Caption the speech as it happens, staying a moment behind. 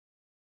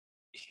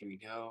here we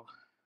go.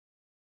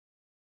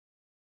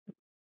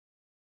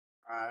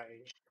 I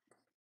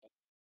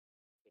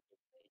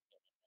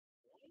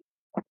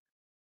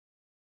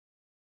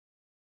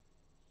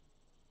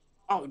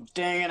Oh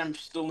dang it! I'm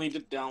still need to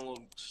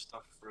download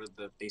stuff for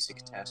the basic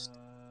test.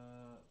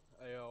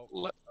 Ayo,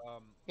 Let,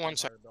 one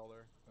sec. Empire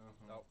Builder.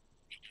 Oh.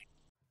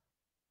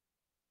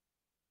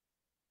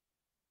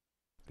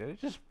 Did it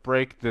just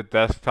break the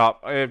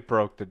desktop? It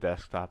broke the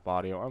desktop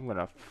audio. I'm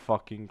gonna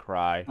fucking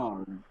cry.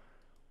 Oh,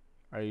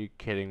 Are you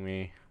kidding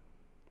me?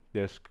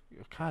 This,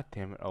 god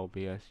damn it,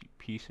 OBS, you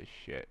piece of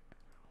shit.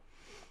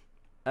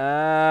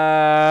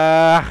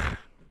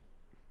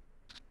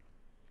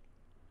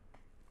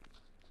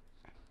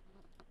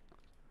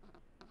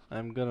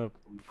 I'm gonna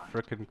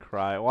frickin'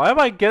 cry. Why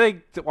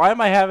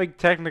am I having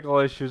technical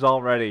issues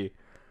already?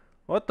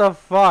 What the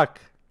fuck?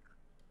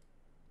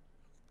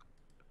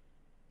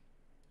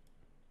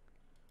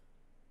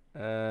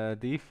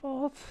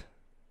 Default?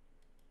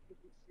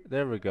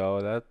 There we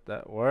go.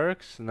 That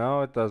works?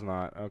 No, it does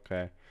not.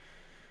 Okay.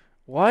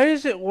 Why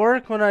does it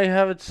work when I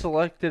have it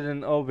selected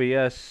in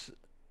OBS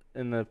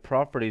in the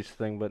properties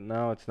thing, but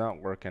now it's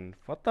not working?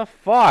 What the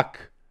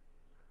fuck?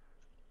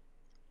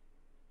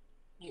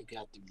 you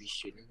got to be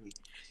shitting me.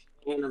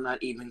 And I'm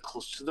not even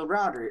close to the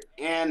router,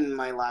 and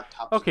my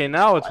laptop. Okay,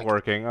 now it's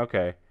working.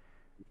 Okay.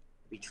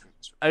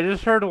 I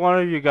just heard one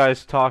of you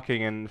guys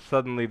talking, and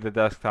suddenly the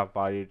desktop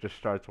audio just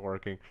starts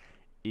working.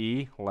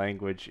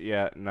 Language.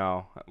 Yeah,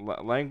 no.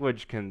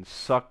 Language can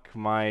suck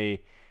my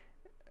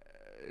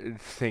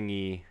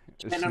thingy.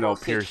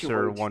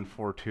 Snowpiercer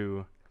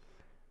 142.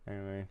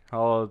 Anyway,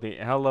 hello the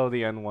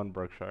N1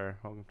 Berkshire.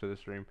 Welcome to the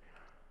stream.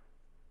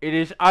 It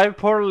is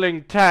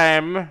iPortaling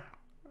time.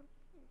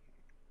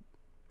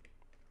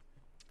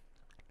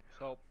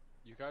 So,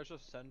 you guys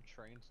just send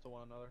trains to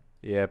one another?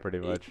 Yeah, pretty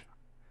much.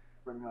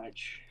 Pretty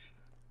much.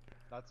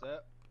 That's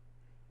it?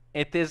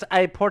 It is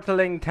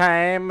iPortaling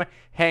time.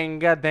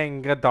 Hanga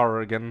danga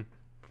dorgan.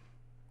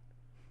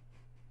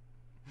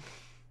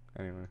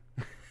 Anyway.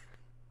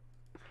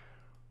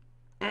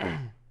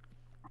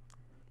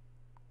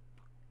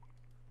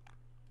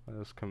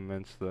 Let's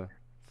commence the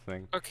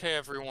thing. Okay,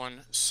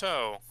 everyone.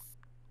 So,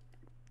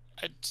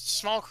 a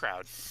small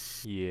crowd.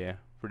 Yeah,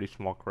 pretty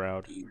small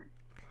crowd.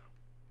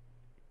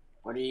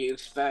 What do you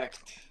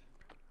expect?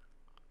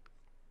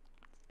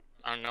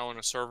 I don't know, in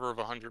a server of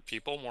 100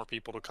 people, more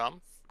people to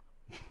come.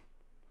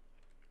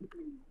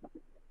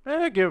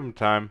 Give them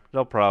time.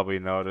 They'll probably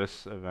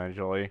notice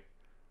eventually.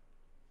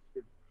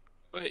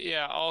 But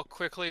yeah, I'll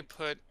quickly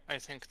put, I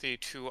think, the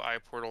two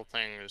iPortal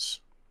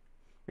things.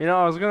 You know,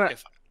 I was gonna...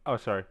 Oh,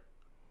 sorry.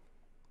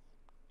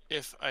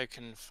 If I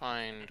can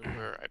find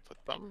where I put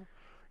them.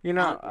 You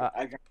know,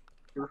 I got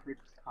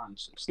perfect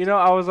consistency. you know,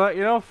 I was like,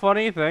 you know,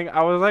 funny thing,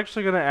 I was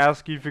actually gonna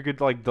ask you if you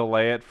could like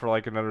delay it for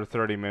like another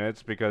 30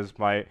 minutes because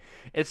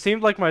it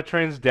seemed like my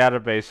train's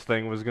database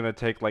thing was gonna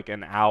take like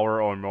an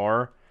hour or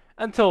more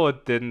until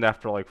it didn't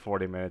after like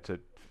 40 minutes. It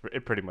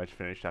pretty much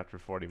finished after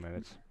 40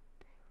 minutes.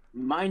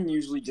 Mine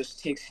usually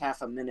just takes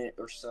half a minute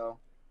or so.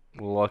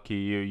 Lucky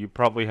you. You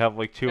probably have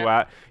like two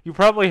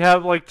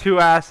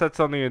assets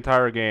on the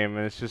entire game,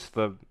 and it's just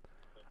the,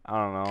 I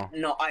don't know.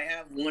 No, I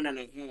have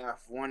 1.5.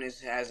 One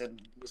has a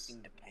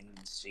missing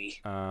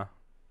dependency.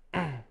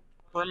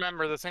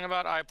 Remember, the thing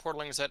about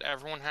iPortaling is that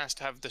everyone has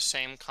to have the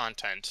same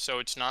content, so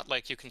it's not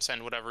like you can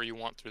send whatever you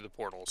want through the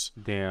portals.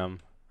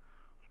 Damn.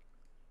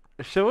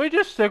 Should we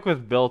just stick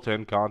with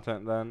built-in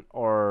content then,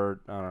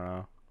 or I don't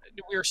know?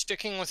 We're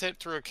sticking with it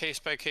through a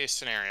case-by-case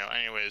scenario.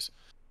 Anyways,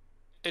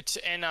 it's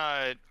in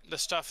the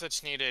stuff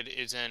that's needed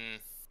is in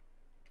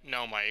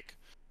No Mic.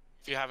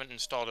 If you haven't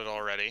installed it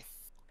already.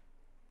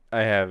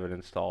 I have it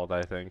installed,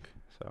 I think.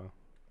 So.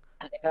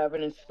 I have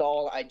it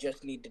installed. I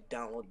just need to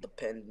download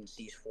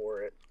dependencies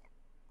for it.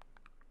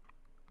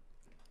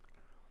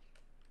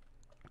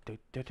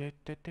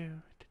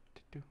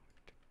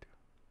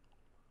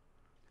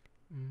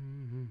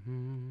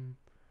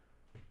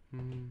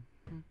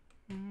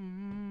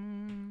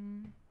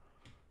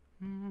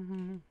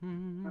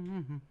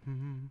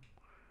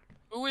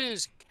 Who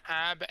is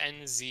Cab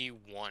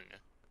NZ1?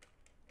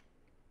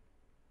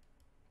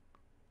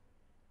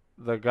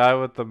 The guy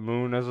with the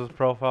moon as his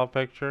profile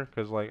picture,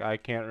 because like I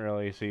can't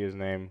really see his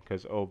name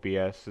because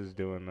OBS is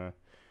doing the,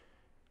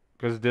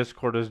 because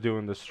Discord is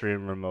doing the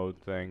stream remote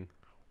thing.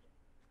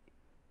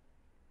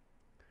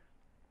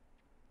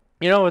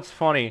 You know, it's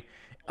funny.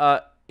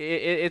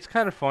 It's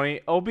kind of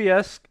funny.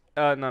 OBS,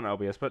 not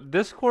OBS, but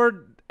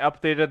Discord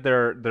updated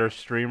their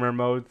streamer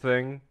mode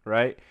thing,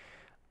 right?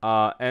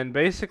 And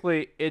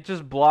basically it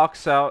just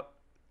blocks out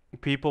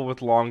people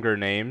with longer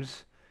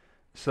names.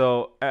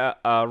 So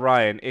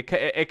Ryan,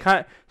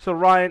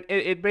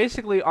 it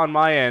basically on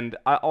my end,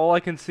 all I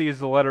can see is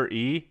the letter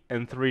E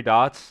and 3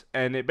 dots,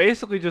 and it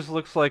basically just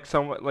looks like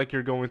somewhat like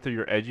you're going through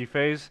your edgy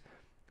phase,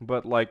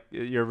 but like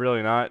you're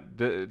really not.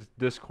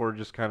 Discord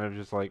just kind of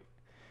just like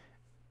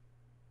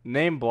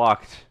name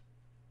blocked.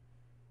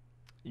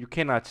 You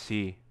cannot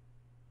see.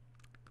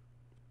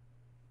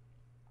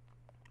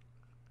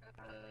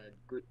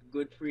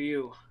 Good for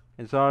you.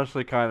 It's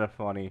honestly kind of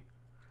funny.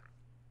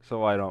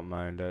 so I don't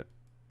mind it.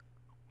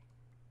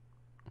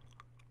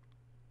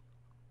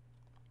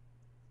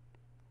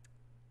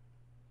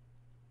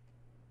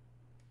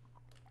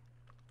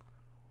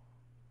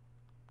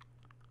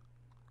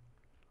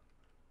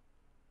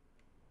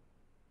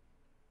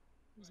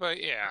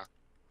 But yeah.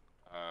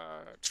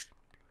 Uh,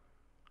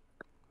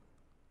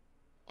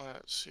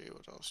 let's see,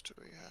 what else do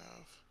we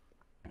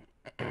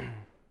have?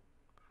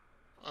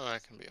 Oh,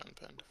 that can be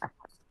unpinned.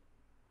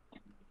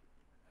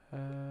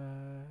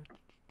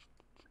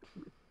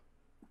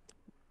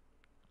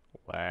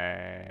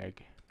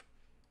 Lag.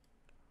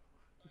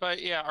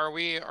 But yeah, are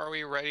we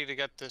ready to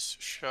get this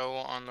show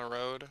on the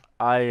road?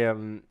 I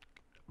am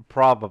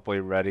probably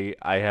ready.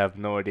 I have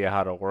no idea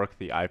how to work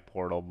the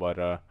iPortal, but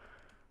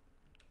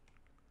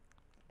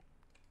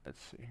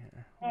let's see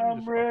here. Let me I'm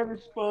just ready,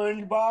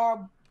 open.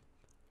 SpongeBob.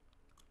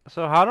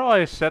 So how do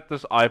I set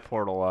this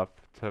iPortal up?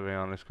 To be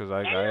honest, because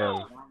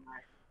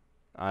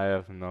I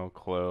have no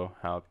clue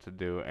how to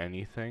do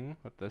anything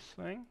with this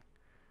thing.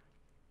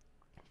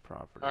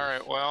 Properties. All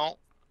right, well,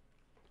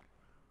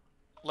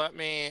 let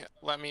me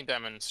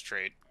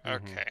demonstrate. Mhm.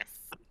 Okay.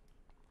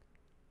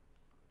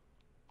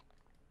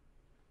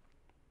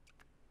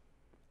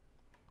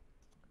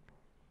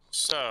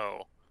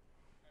 So,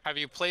 have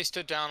you placed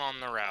it down on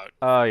the route?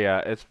 Oh yeah,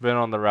 it's been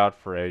on the route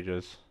for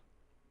ages.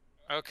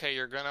 Okay,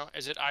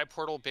 is it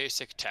iPortal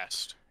Basic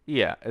Test?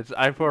 Yeah, it's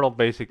iPortal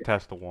Basic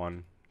Test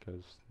 1,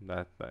 because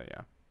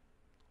yeah.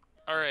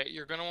 All right,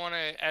 you're gonna want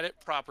to edit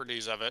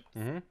properties of it.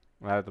 I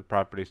have the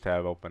properties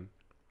tab open.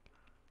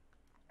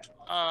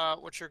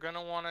 What you're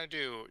gonna want to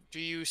do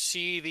you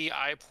see the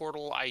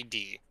iPortal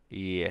ID?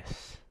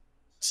 Yes.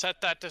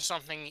 Set that to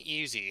something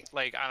easy,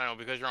 like, I don't know,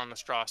 because you're on the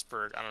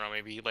Strasbourg, I don't know,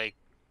 maybe like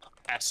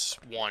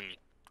S1,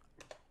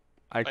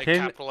 I like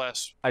changed capital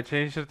S. I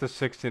changed it to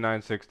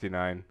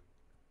 6969.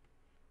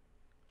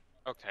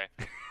 Okay.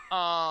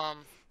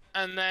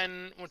 And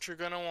then what you're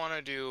gonna want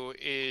to do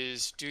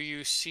is, do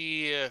you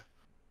see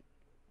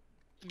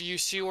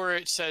where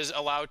it says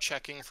allow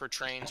checking for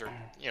trains, or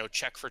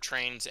check for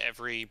trains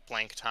every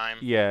blank time?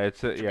 Yeah,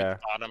 Should be the yeah.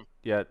 bottom.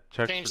 Yeah,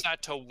 check for Change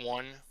that to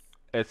 1.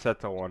 it's set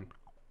to 1.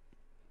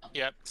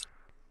 Yep.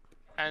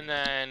 And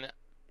then,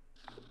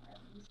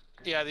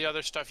 yeah, the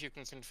other stuff you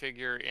can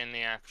configure in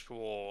the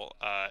actual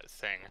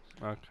thing.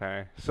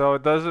 Okay. So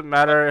it doesn't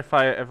matter if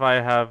I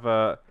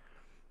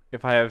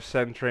have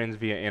send trains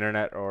via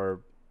internet or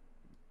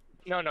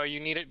No, you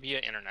need it via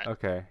internet.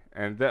 okay.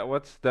 And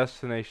what's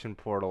destination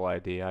portal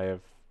ID? I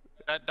have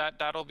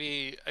That'll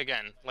be,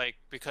 again, like,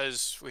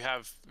 because we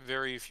have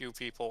very few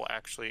people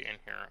actually in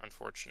here,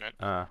 unfortunate.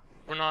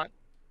 We're not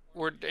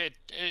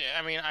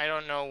I mean, I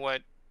don't know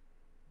what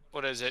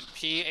is it?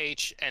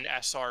 PH and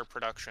SR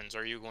Productions,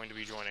 are you going to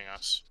be joining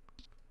us?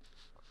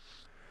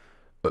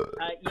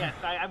 Yes,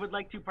 I would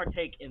like to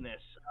partake in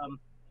this.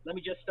 Let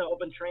me just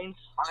open trains.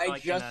 I so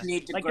just can,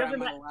 need to like, grab doesn't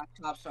my ma-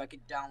 laptop so I can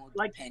download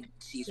like,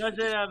 dependencies does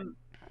for this.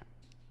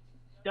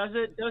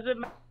 does it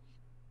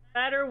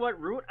matter what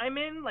route I'm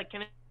in? Like,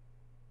 can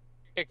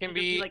It can it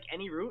be be like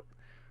any route?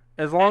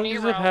 as long any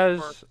as it route has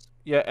works.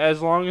 yeah,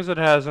 as long as it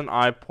has an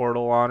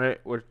iPortal on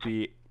it with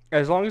the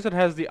as long as it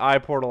has the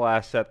iPortal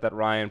asset that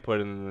Ryan put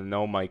in the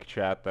no mic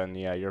chat, then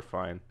yeah, you're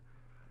fine.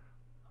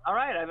 All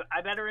right,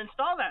 I better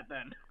install that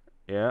then.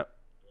 Yeah.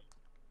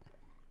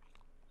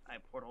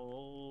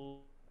 iPortal.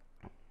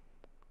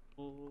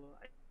 All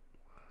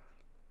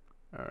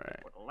right.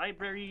 iPortal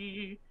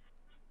library.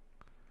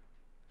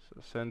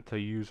 So send to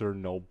user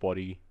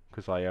nobody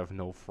because I have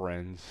no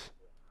friends.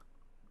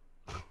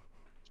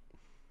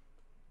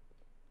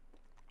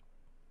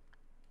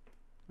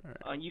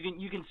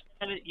 You can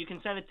send it. You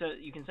can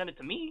send it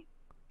to me.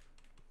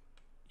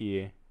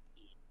 Yeah.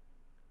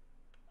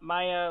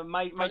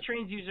 My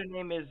train's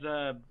username is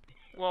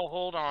Well,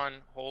 hold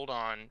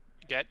on.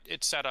 Get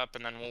it set up,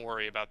 and then we'll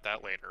worry about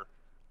that later.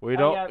 We Oh,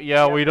 don't.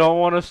 yeah, Yeah, we don't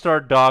want to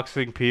start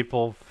doxing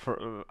people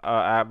for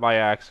at by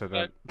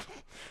accident.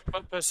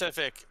 But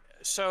Pacific,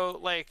 so,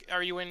 like,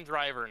 are you in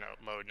driver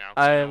mode now?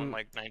 'Cause I know in I'm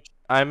like 19.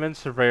 I'm in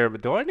surveyor,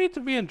 but do I need to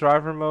be in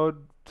driver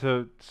mode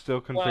to still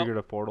Well, configure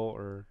the portal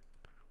or?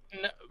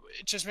 no,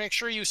 just make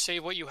sure you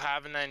save what you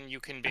have, and then you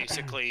can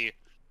basically,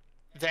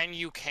 then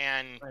you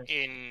can Right.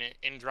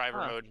 in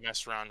driver Huh. mode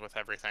mess around with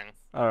everything.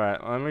 All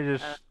right, let me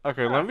just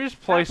okay. huh. Let me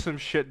just place some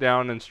shit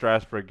down in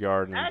Strasbourg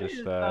Yard and that just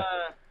is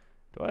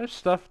Do I have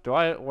stuff? Do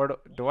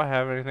I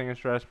have anything in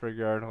Strasbourg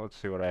Yard? Let's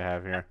see what I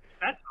have here.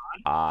 that's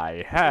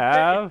I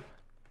have.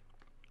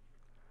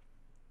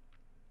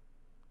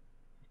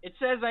 It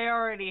says I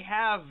already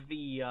have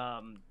the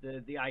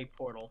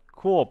iPortal.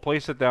 Cool.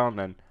 Place it down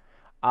then.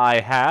 I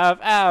have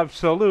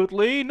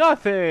absolutely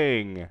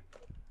nothing.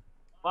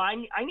 Well, I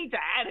need to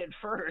add it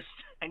first.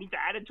 I need to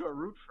add it to a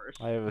route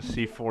first. I have a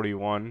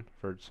C41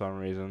 for some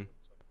reason.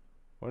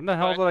 When the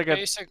hell But did I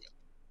get?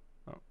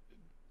 Oh.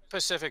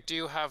 Pacific, do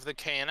you have the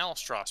K&L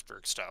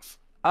Strasbourg stuff?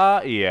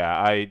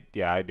 Yeah,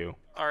 I do.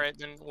 All right,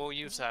 then we'll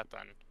use that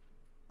then.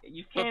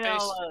 You But can't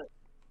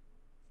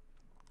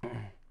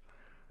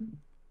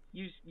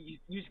use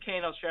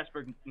KNL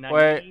Strasbourg 90.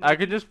 Wait, I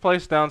could maybe? just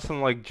place down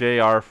some like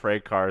JR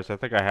freight cars. I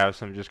think I have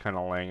some just kind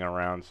of laying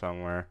around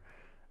somewhere.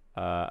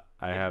 I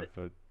have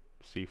a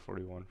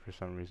C41 for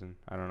some reason.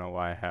 I don't know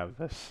why I have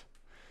this.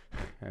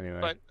 Anyway.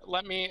 But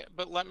let me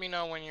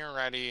know when you're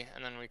ready,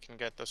 and then we can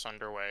get this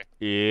underway.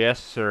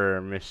 Yes,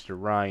 sir, Mr.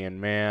 Ryan,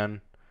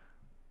 man.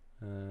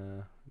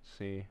 Let's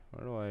see.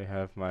 Where do I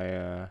have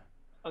my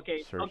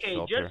Okay, search okay,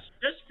 filter?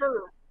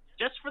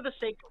 just for the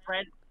sake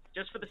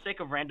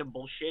of random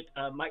bullshit,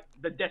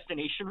 the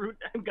destination route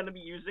I'm gonna be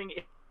using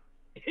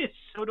is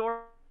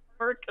Sodor,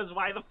 because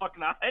why the fuck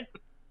not?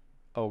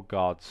 Oh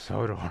God,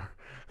 Sodor.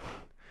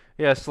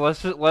 Yes,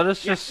 let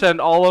us just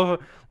send all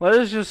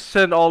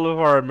of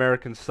our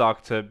American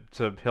stock to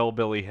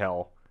hillbilly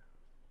hell.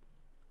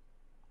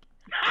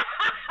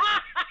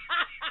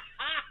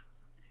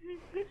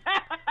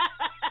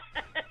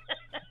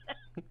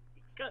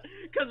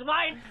 Cause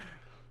why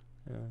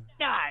Yeah.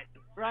 not,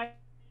 right?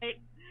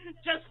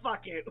 Just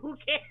fuck it. Who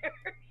cares?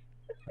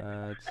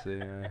 Let's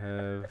see. I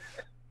have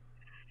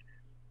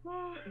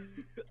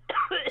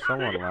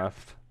someone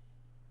left.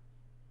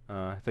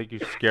 I think you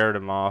scared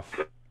him off.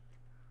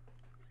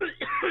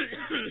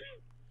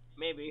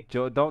 Maybe.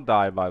 Joe, don't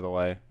die, by the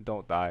way.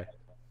 Don't die.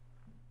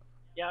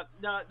 Yeah.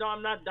 No,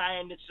 I'm not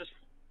dying. It's just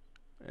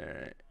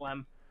Alright.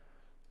 phlegm.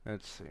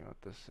 Let's see what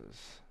this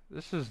is.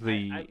 This is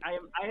the.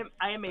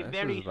 I am a This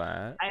very is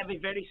that. I have a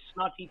very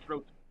snotty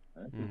throat.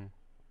 Hmm.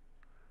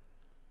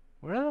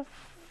 Where the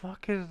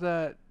fuck is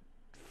that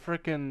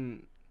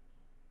frickin'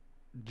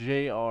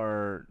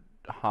 JR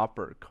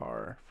Hopper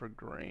car for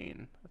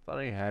grain? I thought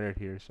I had it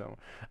here somewhere.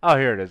 Oh,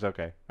 here it is.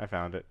 Okay, I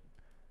found it.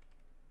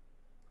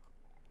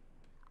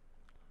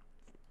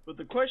 But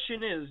the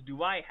question is,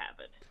 do I have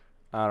it?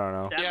 I don't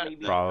know. That Yeah, may be-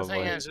 the thing Probably.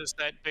 is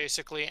that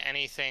basically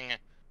anything.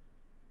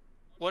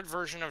 What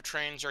version of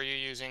trains are you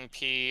using?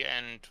 P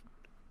and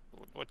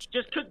what's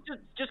Just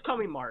call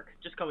me Mark.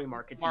 Just call me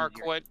Mark. It's Mark?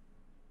 easier.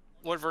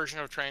 What version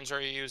of trains are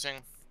you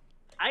using?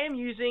 I am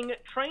using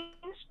Trains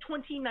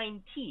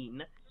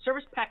 2019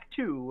 Service Pack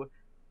 2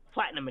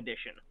 Platinum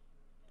Edition.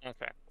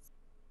 Okay.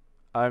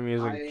 I'm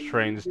using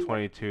Trains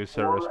 22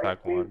 Service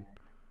Pack 1.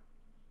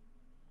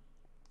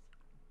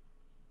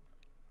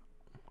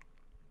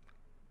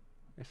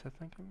 Yes, I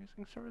think I'm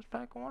using Service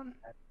Pack 1.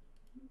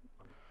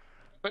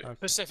 But Okay.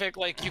 Pacific,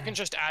 like, you can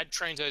just add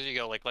trains as you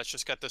go. Like, let's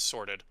just get this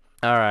sorted.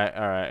 Alright,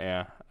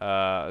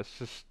 yeah. It's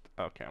just.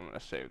 Okay, I'm gonna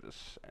save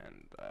this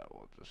and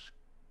we'll just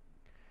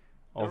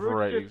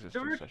overwrite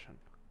existing session.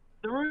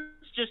 The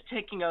route's just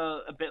taking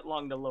a bit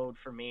long to load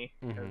for me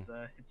because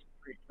Mhm.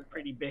 it's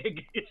pretty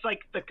big. It's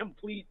like the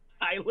complete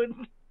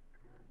island.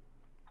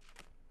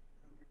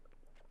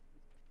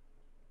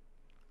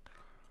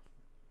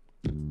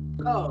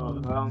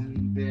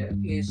 There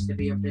appears to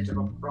be a bit of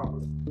a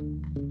problem.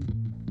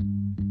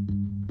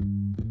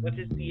 What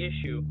is the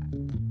issue?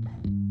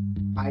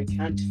 I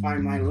can't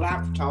find my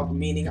laptop,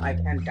 meaning I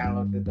can't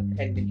download the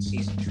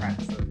dependencies and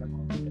transfer them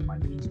onto my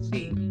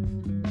PC.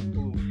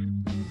 Oof.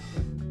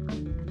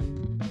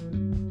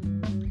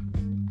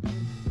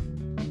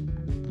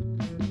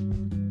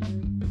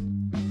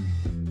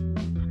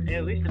 Hey,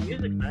 at least the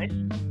music's nice.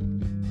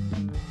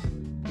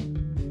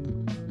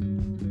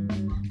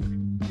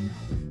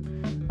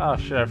 Oh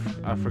shit,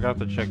 I forgot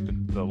to check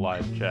the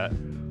live chat.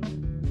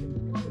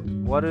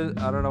 What is,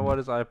 I don't know what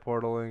is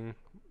iPortaling,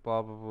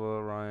 blah blah blah,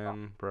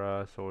 Ryan,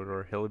 bruh,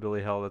 Sodor,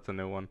 Hillbilly Hell, that's a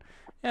new one.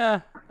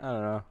 Yeah, I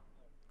don't know.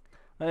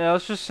 Yeah,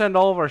 let's just send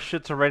all of our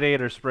shit to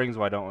Radiator Springs,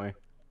 why don't we?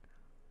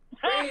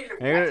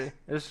 Maybe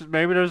there's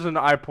an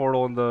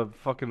iPortal in the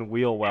fucking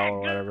wheel well or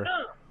whatever.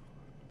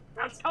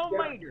 A toe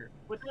miter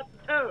without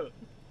the toe.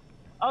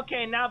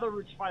 Okay, now the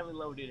route's finally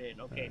loaded in.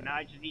 Okay, now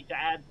I just need to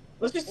add.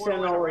 Let's just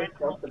send all this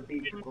stuff to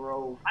Beach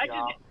Grove.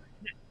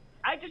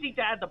 I just need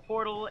to add the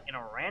portal in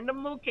a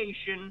random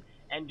location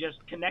and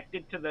just connect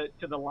it to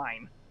the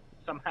line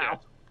somehow.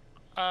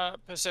 Yeah.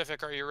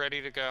 Pacific, are you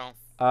ready to go?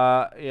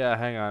 Yeah,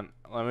 hang on.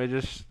 Let me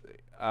just,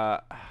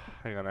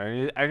 hang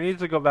on. I need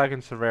to go back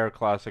in Surveyor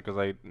Classic because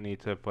I need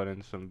to put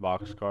in some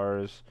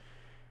boxcars.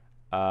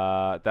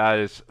 That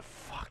is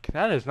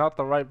not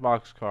the right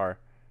boxcar.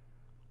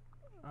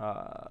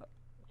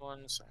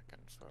 1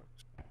 second,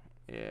 folks.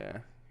 Yeah,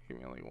 give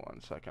me only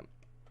 1 second.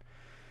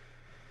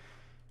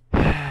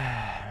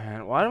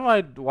 Man,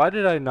 why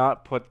did I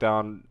not put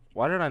some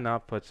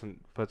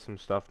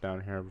stuff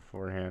down here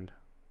beforehand?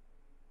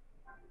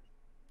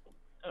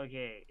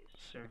 Okay,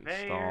 Installed.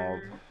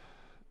 surveyor.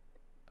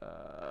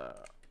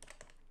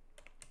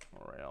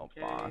 Rail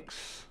Okay.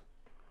 box.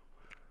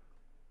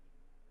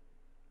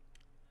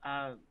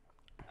 Jax,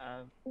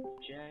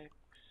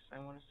 I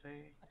want to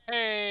say.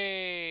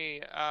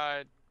 Hey,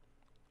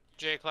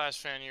 J-Class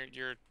fan,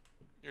 you're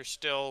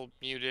still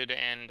muted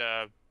and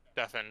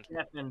deafened.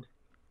 Deafened.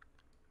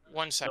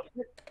 1 second.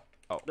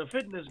 The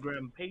fitness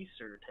gram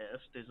pacer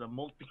test is a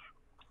multi.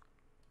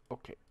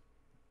 Okay.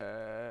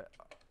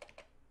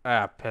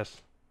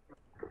 Piss.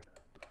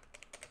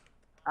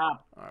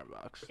 Alright,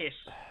 box. Piss.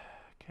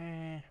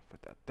 Okay,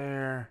 put that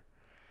there.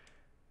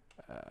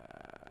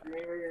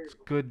 It's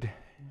good.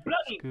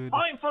 Bloody Good.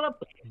 pint full of.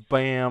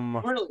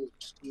 Bam.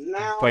 Brilliant.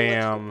 Now let's go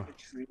Bam. to the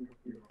tree.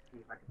 See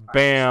if I can find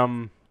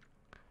Bam.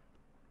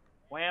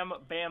 Wham,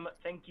 bam,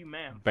 thank you,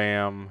 ma'am.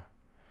 Bam.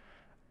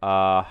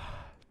 Uh.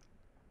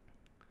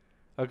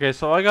 Okay,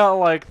 so I got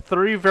like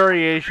three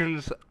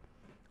variations.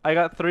 I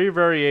got three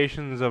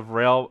variations of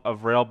rail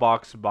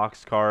box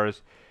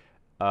cars.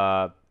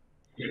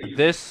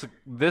 This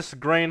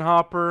grain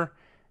hopper,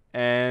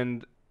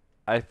 and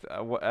I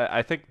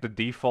think the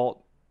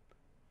default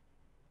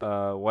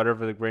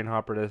whatever the grain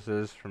hopper this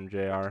is from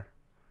JR.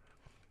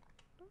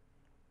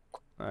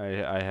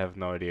 I have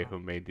no idea who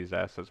made these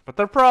assets, but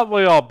they're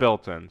probably all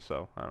built in,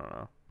 so I don't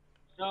know.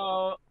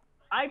 So,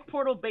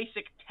 iPortal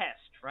basic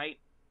test, right?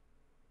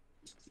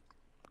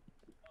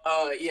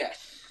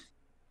 Yes.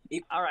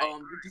 All right.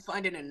 Did you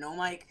find it in no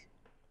mic?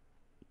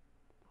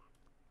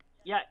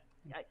 Yeah,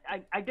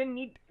 I didn't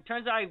need.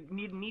 Turns out I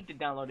need to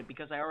download it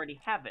because I already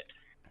have it.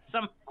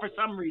 For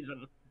some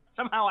reason,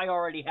 somehow I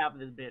already have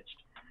this bitch.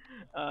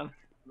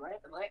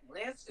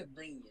 That's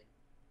convenient.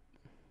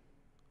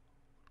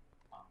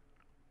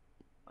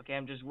 Okay,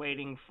 I'm just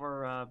waiting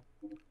for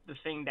the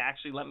thing to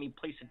actually let me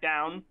place it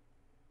down.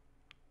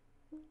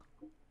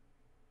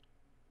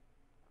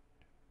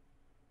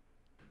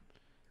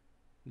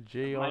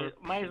 JRPX.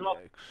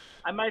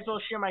 I might as well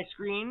share my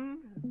screen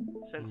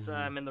since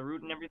I'm in the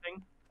root and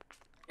everything.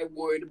 I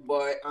would,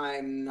 but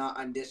I'm not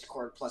on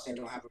Discord. Plus, I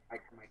don't have a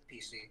mic on my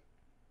PC.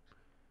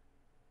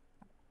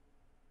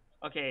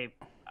 Okay,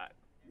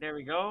 there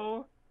we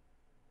go.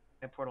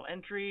 My portal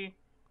entry.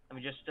 Let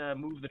me just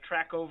move the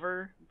track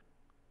over.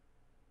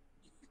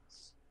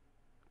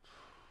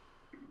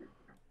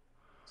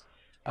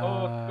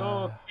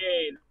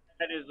 Okay,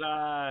 that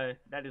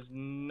is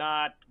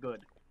not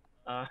good.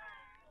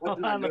 What's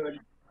not good?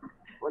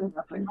 What is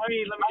nothing? Let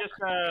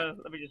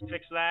me just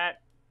fix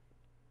that.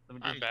 Let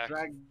me I'm just back.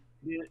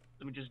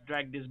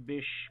 drag this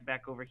bish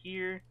back over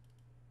here.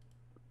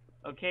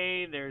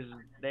 Okay, there's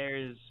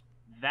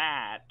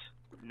that.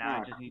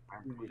 Now I just need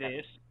to do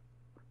this.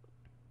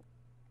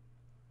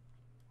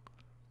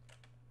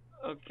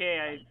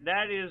 Okay,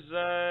 that is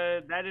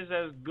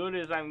as good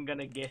as I'm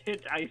gonna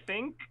get, I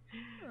think.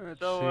 Let's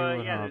So see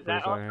what yeah, there's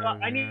that. hoppers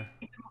I have here.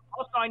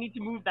 I need to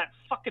move that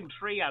fucking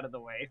tree out of the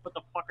way. What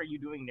the fuck are you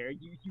doing there?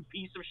 You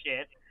piece of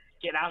shit.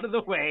 Get out of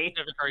the way.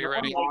 Are you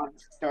ready?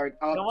 Start.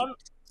 No one.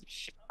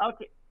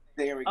 Okay.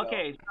 There we go.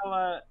 Okay,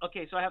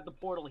 so I have the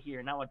portal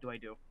here. Now what do I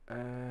do?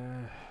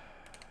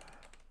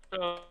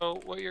 So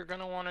what you're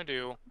gonna want to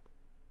do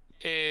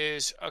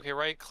is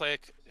right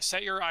click,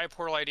 set your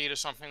iPortal ID to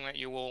something that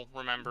you will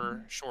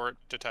remember short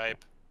to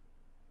type.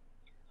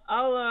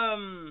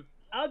 I'll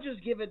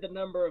just give it the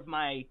number of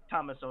my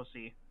Thomas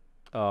OC.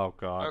 Oh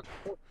god.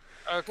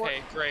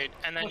 Okay, great.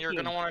 And then you're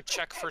gonna want to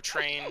check for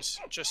trains.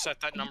 Just set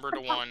that number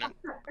to 1.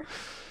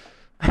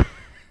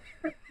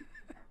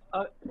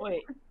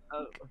 Wait.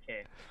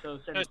 Okay. So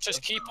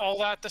just keep all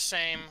that the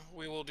same.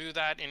 We will do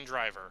that in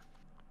driver.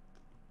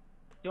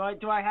 Do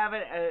I have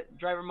it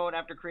driver mode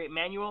after create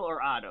manual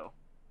or auto?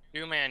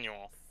 Do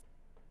manual.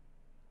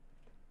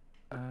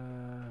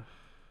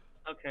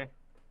 Okay.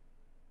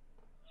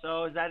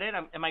 So is that it?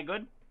 Am I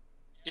good?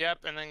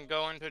 Yep, and then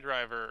go into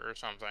driver or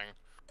something.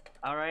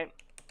 All right.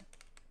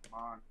 Come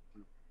on.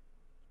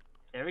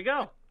 There we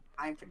go.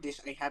 Time for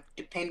this. I have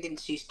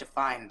dependencies to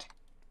find.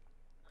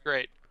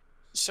 Great.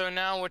 So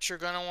now what you're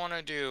gonna want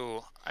to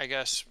do, I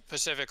guess,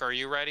 Pacific, are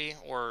you ready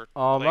or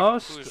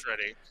almost? Like, who's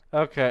ready?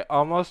 Okay,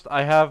 almost.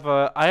 I have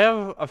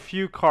a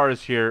few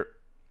cars here.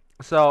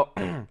 So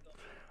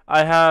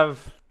I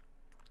have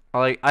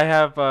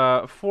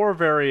four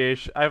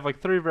variation. I have like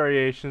three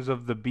variations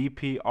of the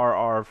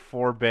BPRR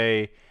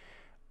 4-bay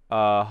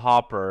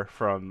hopper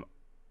from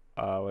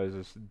what is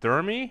this?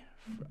 Dermy,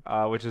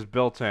 which is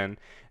built in.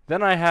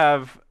 Then I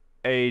have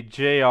a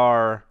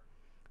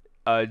JRPX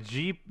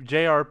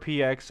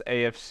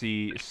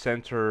AFC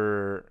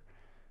center.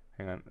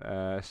 Hang on,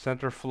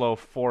 center flow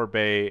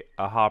 4-bay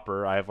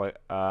hopper. I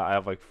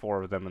have like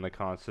four of them in the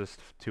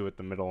consist, two at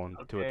the middle and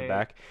two at the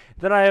back.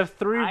 Then I have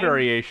three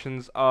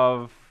variations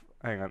of.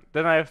 Hang on.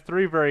 Then I have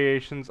three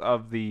variations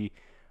of the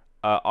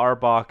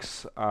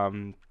R-Box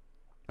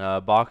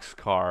box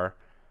car.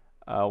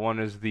 One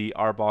is the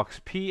R-Box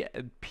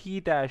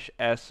P-S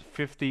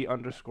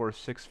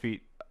 50_6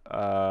 feet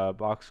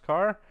box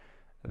car.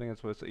 I think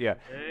that's what it's, yeah.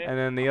 Okay. And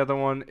then the other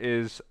one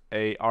is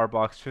a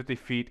R-Box 50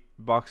 feet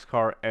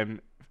boxcar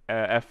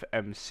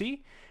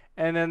FMC.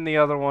 And then the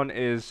other one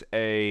is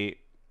a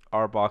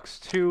R-Box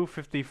 2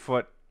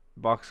 50-foot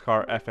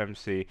boxcar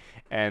FMC.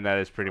 And that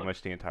is pretty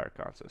much the entire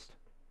consist.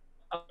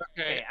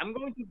 Okay, I'm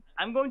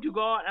going to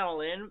go out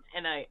all in,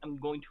 and I'm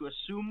going to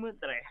assume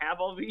that I have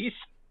all these.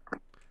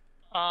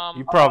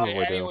 You probably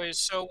do. Anyways,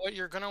 so what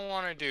you're gonna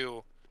want to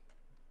do.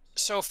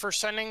 So for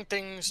sending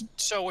things,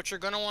 what you're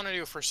gonna want to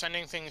do for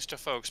sending things to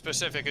folks,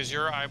 Pacific, is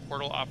your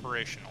iPortal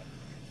operational.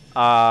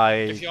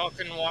 If y'all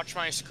can watch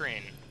my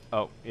screen.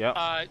 Oh,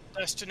 yeah.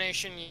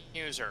 Destination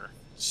user.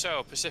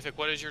 So Pacific,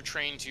 what is your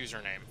train's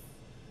username?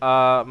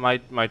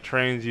 My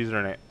train's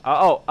username.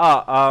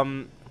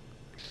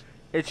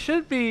 It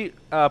should be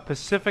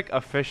Pacific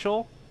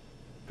Official,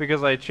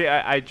 because I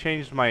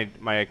changed my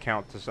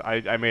account to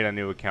I made a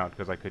new account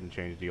because I couldn't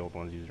change the old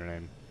one's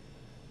username.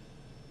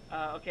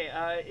 Okay.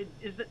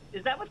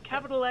 Is that with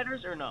capital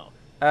letters or no?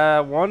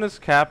 One is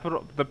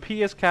capital. The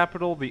P is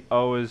capital. The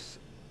O is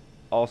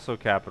also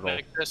capital.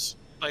 Like this.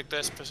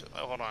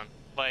 Hold on.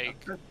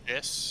 Like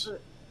this.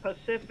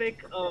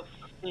 Pacific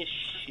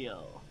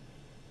Official.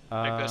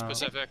 Like this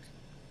Pacific.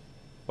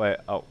 Wait.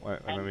 Oh, wait.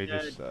 And, let me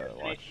just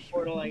watch.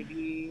 Portal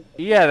ID.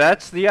 Yeah,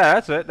 that's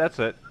it. That's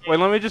it. Wait,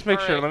 let me just make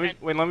sure. Alright,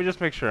 Let me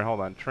just make sure. Hold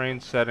on. Train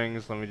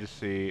settings. Let me just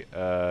see.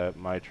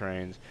 My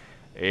trains.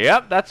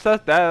 Yep, that's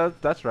right.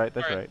 That's Alright.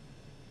 right.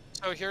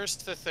 So here's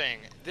the thing.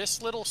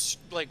 This little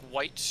like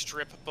white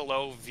strip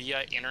below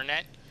via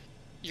internet,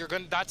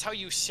 that's how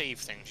you save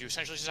things. You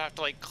essentially just have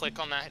to like click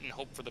on that and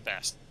hope for the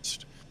best.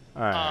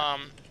 All right.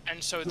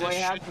 And so Do I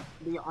have to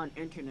be on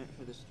internet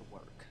for this to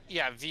work?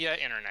 Yeah, via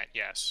internet,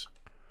 yes.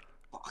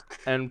 Fuck.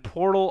 And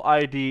portal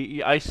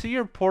ID. I see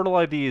your portal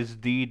ID is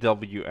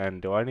DWN.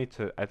 Do I need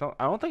to? I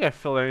don't think I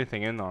filled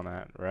anything in on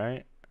that,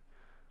 right?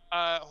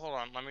 Hold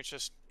on. Let me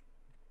just.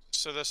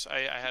 So this,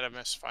 I had a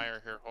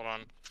misfire here. Hold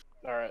on.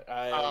 Alright,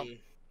 I am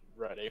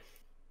ready.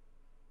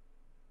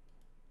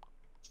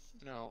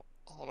 No,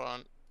 hold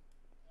on.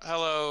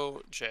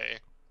 Hello, Jay.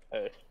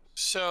 Hey.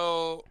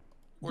 So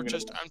I'm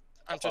just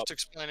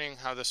explaining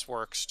how this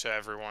works to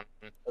everyone.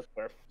 That's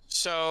fair.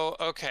 So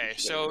okay,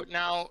 so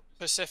now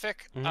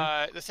Pacific.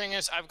 The thing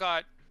is, I've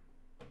got.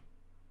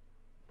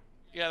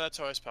 Yeah, that's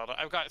how I spelled it.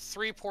 I've got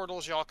 3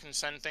 portals y'all can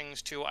send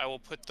things to. I will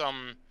put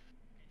them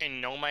in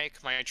no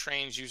mic. My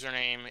train's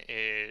username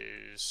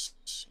is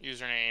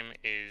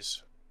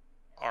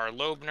R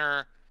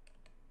Loebner,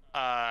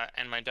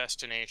 and my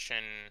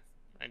destination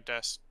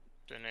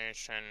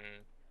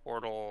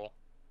portal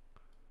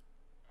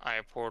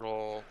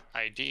iPortal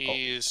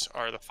IDs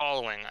are the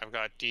following. I've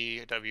got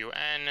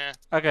DWN,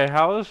 Okay,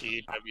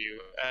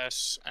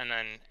 DWS, and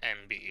then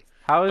MB.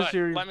 How is But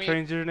your let me-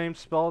 train's username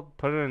spelled?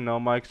 Put it in no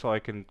mic so I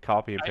can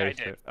copy and I paste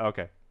did. it.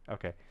 Okay.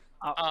 Okay.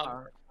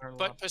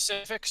 But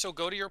Pacific, so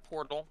go to your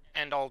portal,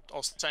 and I'll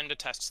send a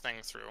test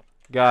thing through.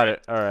 Got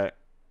it. All right.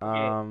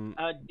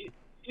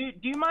 Do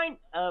you mind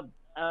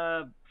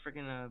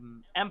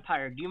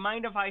Empire? Do you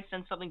mind if I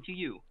send something to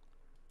you?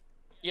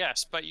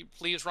 Yes, but you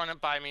please run it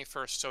by me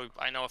first, so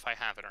I know if I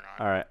have it or not.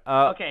 All right.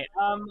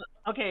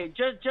 Okay.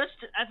 Just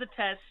as a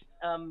test,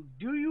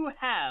 do you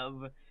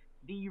have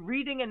the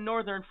reading in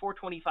Northern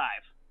 425?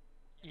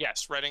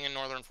 Yes, Reading and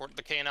Northern Fort,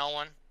 the KNL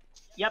one.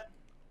 Yep.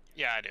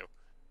 Yeah, I do.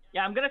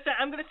 Yeah, I'm gonna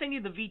send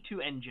you the V2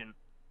 engine.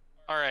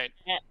 All right.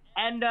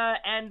 And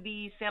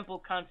the sample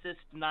consist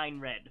 9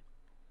 red,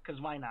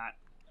 because why not?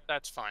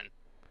 That's fine.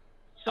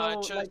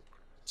 So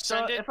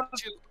send it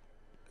to.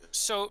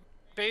 So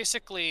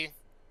basically,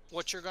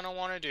 what you're gonna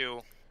want to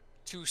do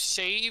to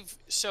save.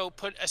 So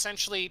put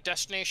essentially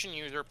destination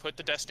user. Put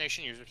the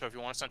destination user. So if you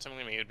want to send something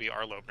to me, it would be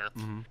R Loebner.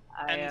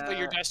 And put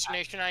your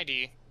destination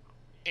ID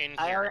in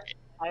here.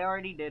 I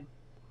already did.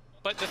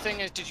 But the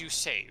thing is, did you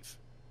save?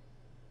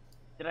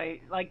 Did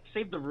I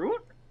save the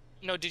route?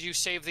 No, did you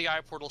save the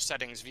iPortal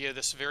settings via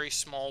this very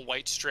small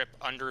white strip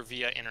under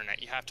via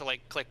internet? You have to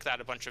click that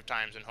a bunch of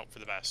times and hope for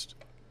the best.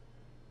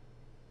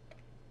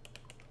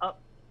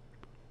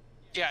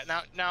 Yeah,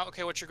 now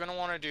okay, what you're gonna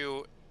want to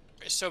do,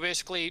 so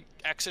basically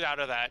exit out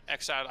of that,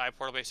 exit out of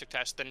iPortal basic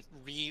test, then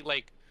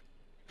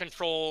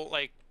control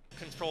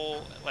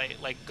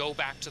go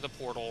back to the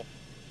portal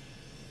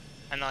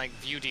and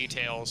view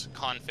details,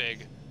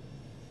 config.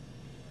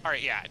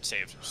 Alright, yeah, it's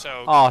saved.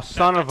 So oh,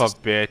 son of a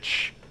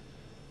bitch.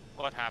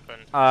 What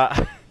happened?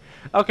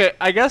 Okay,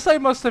 I guess I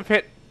must have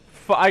hit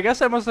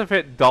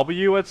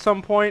W at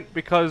some point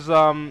because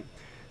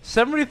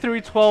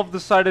 7312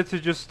 decided to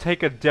just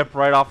take a dip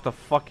right off the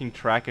fucking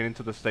track and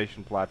into the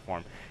station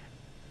platform.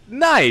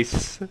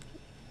 Nice.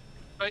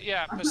 But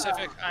yeah,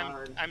 Pacific,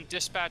 I'm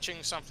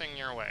dispatching something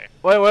your way.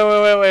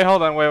 Wait,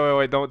 hold on,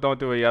 wait, don't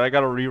do it yet. I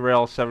gotta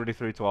re-rail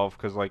 7312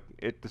 because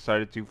it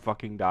decided to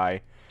fucking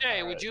die.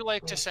 Hey, would you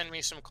like to send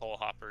me some coal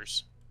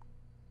hoppers?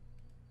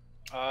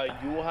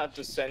 You will have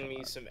to send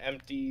me some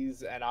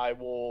empties, and I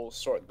will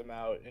sort them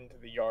out into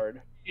the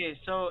yard. Okay,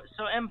 so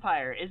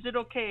Empire, is it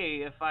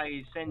okay if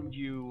I send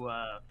you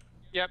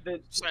Yep,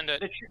 send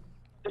it.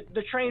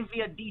 The train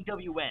via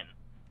DWN?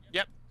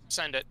 Yep,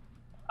 send it.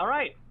 All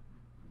right.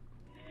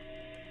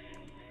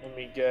 Let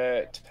me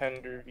get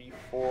Tender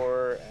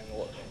V4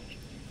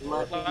 and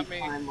Let me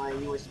find my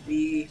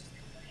USB.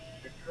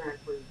 The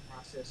transferring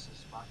process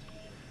is about to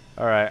begin.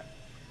 All right.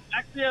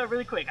 Actually,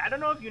 really quick, I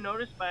don't know if you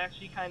noticed, but I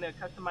actually kind of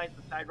customized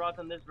the side rods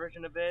on this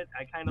version of it.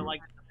 I kind of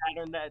liked the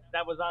pattern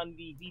that was on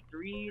the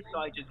V3, so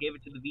I just gave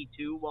it to the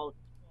V2 while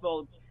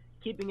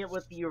keeping it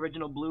with the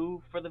original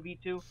blue for the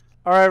V2.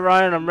 All right,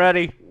 Ryan, I'm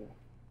ready.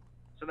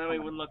 So then we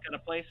wouldn't look at a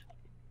place.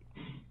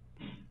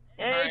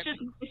 Yeah, Right.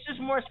 it's just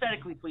more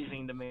aesthetically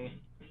pleasing to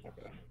me.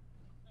 Okay.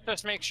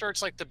 Just make sure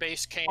it's like the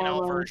base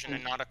KNL version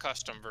and not a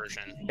custom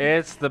version.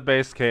 It's the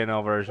base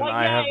KNL version. Well,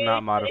 I yeah, have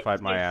not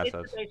modified my it's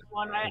assets. the base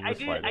one. in the I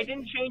slightest.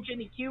 didn't change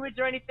any keywords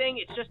or anything.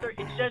 It's just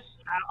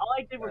all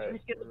I did was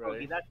reskin the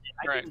boogie. That's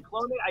it. I didn't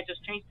clone it. I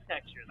just changed the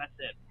texture. That's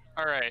it.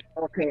 All right.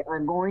 Okay,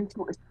 I'm going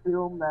to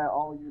assume that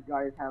all you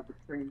guys have the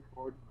train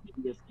for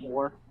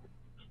GS4.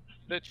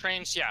 The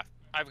trains, yeah,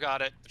 I've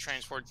got it. The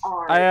trains for.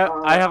 I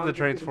have the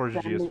trains for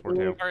GS4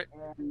 too. All right.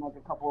 And like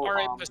a couple, All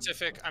right,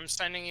 Pacific. I'm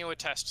sending you a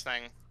test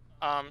thing.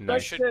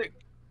 Nice.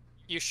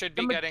 You should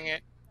be getting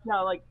it.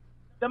 No, like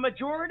the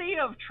majority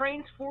of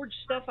Trains Forge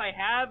stuff I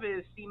have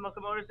is steam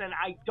locomotives, and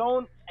I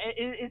don't.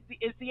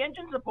 Is the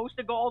engine supposed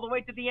to go all the way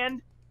to the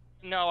end?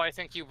 No, I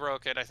think you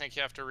broke it. I think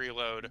you have to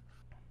reload.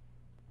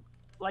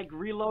 Like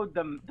reload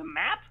the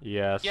map?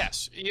 Yes.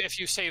 Yes. If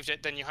you saved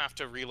it, then you have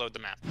to reload the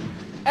map.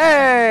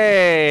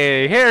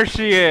 Hey, here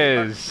she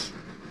is.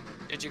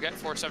 Did you get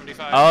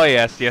 475? Oh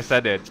yes,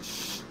 I did.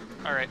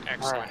 All right,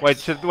 excellent. Wait,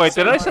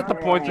 did I set the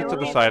pointer to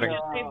the siding?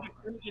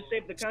 You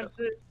saved the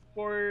constant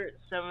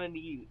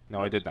 470. No,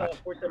 I did not.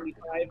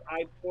 475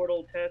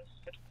 iPortal test.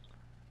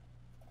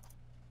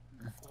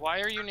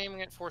 Why are you naming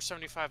it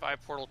 475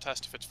 iPortal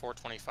test if it's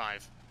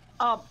 425?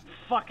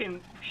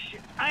 Fucking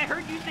shit. I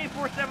heard you say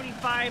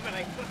 475 and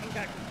I fucking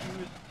got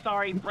confused.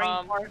 Sorry,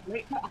 brain fart.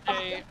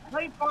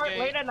 Brain fart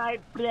late at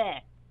night.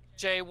 Bleh.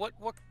 Jay,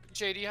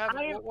 Jay, do you have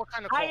what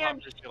kind of coal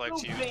hoppers do you like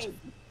to use?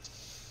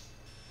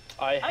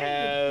 I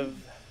have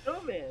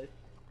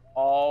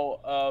all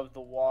of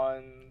the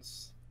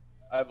ones.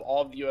 I have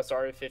all of the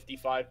USRA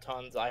 55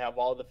 tons. I have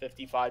all the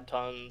 55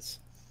 tons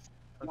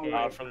from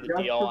the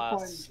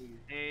DLS.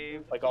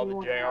 Like all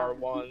the JR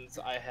ones.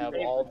 I have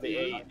all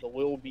the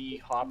Lil B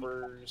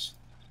hoppers,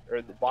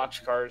 or the box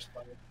cars.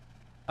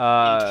 In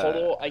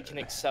total, I can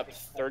accept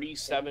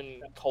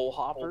 37 coal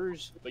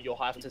hoppers, but you'll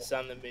have to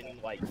send them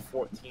in like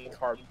 14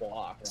 card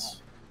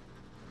blocks.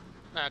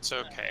 That's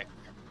okay.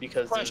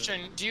 Because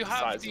question: do you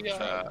have the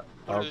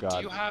oh god?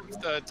 Do you have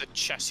the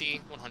Chessie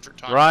 100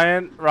 ton?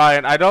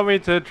 Ryan, I don't mean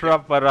to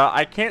interrupt, but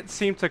I can't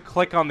seem to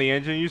click on the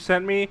engine you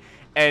sent me,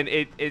 and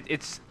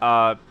it's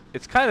kind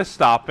of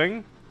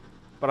stopping,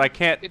 but I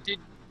can't. It did.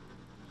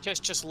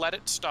 Just let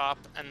it stop,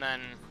 and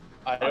then.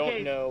 I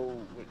don't know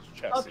which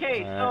chassis.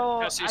 Okay, so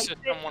chassis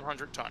system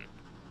 100 ton.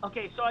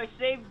 Okay, so I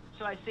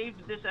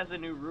saved this as a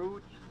new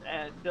route.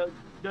 Does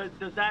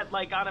that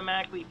like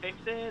automatically fix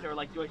it, or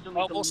like do I still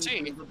need to? We'll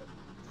see.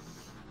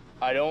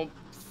 I don't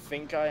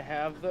think I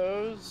have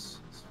those,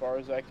 as far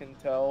as I can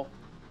tell.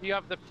 You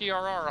have the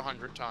PRR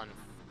 100 ton.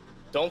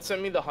 Don't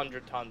send me the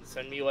 100 tons.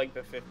 Send me like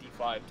the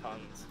 55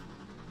 tons.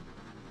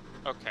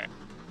 Okay.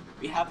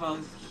 We have a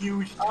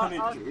huge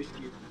tonnage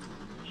issue.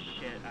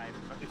 Shit,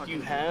 if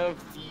you have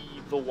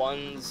the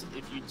ones,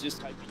 if you just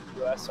type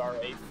in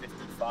USRA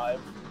 55,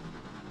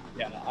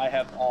 yeah, I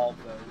have all of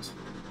those.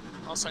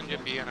 I'll send you a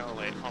BNO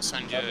late. I'll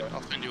send you a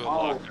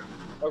block. block.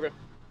 Okay,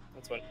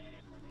 that's fine.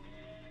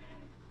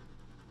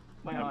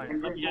 Let me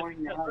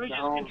just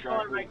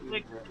control it right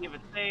click, see if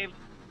it's saved.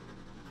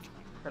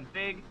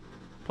 Config.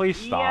 Please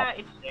stop.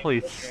 Yeah, it's saved.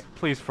 Please, Okay.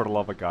 please, for the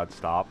love of God,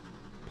 stop.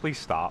 Please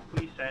stop.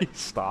 Please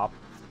stop.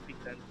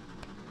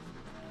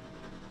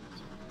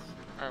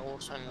 Alright, we'll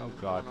send. Oh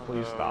god,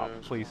 please stop.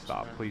 Please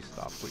stop. Please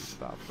stop. Please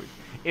stop. Please.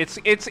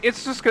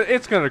 It's just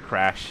gonna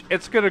crash.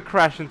 It's gonna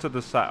crash into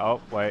the side.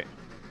 Oh wait.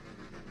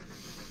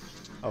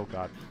 Oh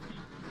god.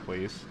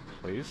 Please.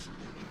 Please.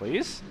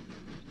 Please.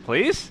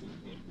 Please.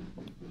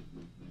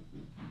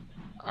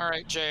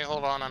 Alright, Jay,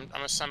 hold on. I'm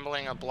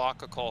assembling a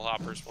block of coal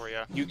hoppers for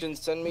you. You can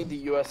send me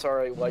the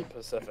USRA Light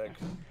Pacific.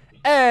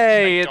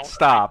 Hey, it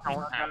stopped. I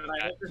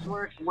hope this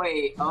works.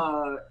 Wait,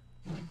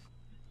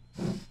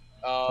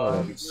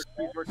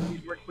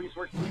 Please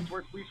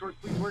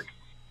work.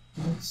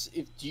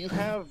 Do you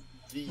have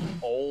the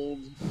old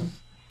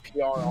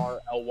PRR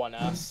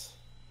L1S?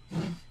 If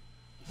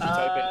you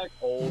type in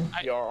old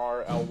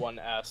PRR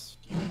L1S,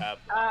 do you have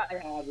that? I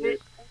have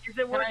it. Is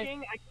it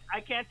working? I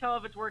can't tell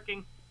if it's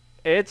working.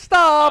 It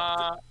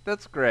stopped.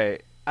 That's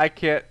great. I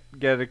can't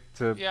get it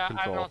to yeah,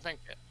 control. I don't think.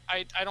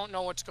 I don't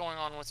know what's going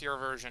on with your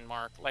version,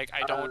 Mark. Like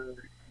I don't.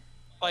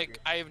 Like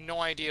I have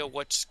no idea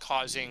what's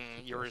causing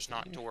yours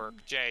not to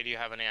work. Jay, do you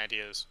have any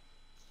ideas?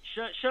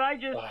 Should I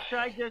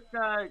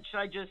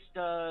just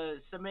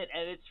submit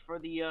edits for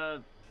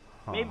the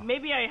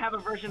maybe I have a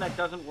version that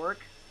doesn't work.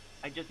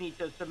 I just need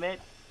to submit.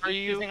 Are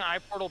you using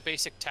iPortal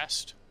Basic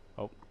Test?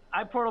 Oh.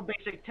 iPortal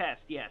Basic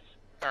Test, yes.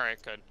 All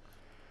right, good.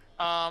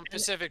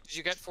 Pacific, did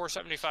you get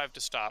 475 to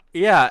stop?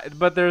 Yeah,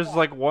 but there's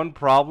like one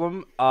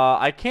problem.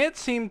 I can't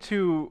seem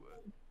to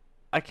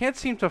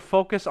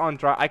focus on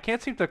drive. I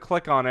can't seem to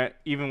click on it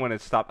even when it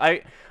stopped.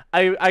 I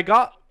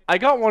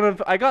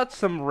got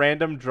some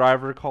random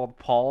driver called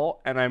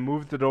Paul, and I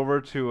moved it over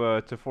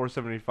to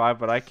 475,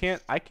 but I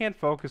can't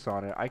focus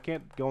on it. I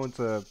can't go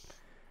into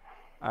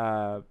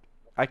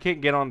I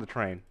can't get on the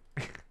train.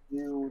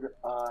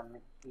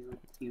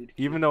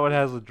 Even though it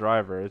has a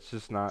driver, it's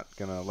just not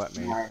gonna let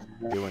me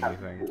do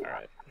anything.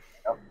 Alright.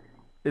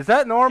 Is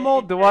that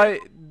normal?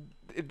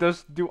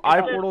 do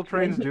iPortal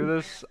trains do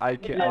this? I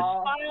This can't.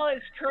 file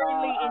is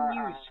currently in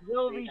use.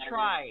 Will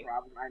retry.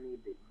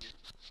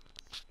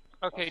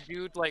 Okay,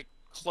 dude, like,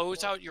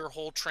 close out your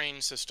whole train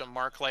system,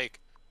 Mark. Like,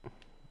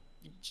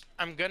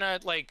 I'm gonna,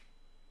 like...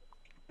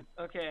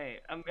 Okay,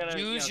 I'm gonna...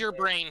 Use your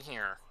brain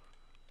here.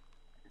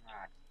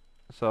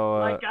 So,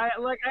 Like I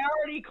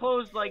already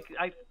closed,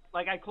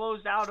 I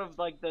closed out of,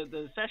 like,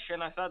 the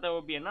session. I thought that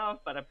would be enough,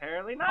 but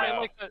apparently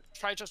not.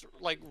 Try just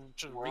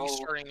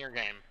restarting your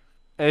game.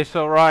 Hey,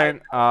 so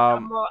Ryan,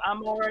 I'm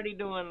already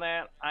doing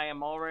that. I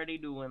am already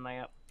doing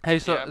that. Hey,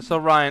 so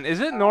Ryan,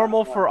 is it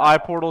normal for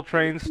iPortal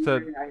trains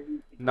to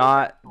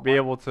not be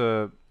able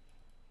to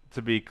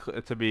be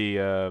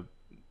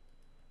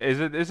is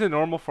it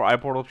normal for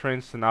iPortal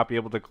trains to not be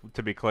able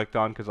to be clicked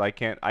on, because I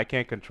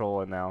can't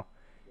control it now.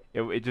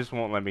 It just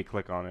won't let me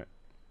click on it.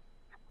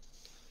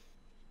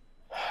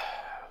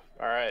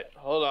 All right,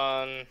 hold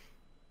on.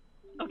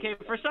 Okay,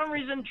 for some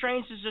reason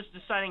Trains is just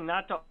deciding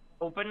not to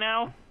open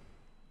now.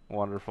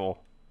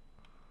 Wonderful.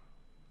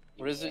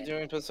 What is it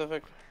doing,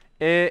 Pacific?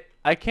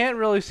 I can't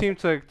really seem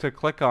to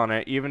click on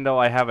it, even though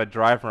I have a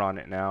driver on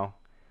it now.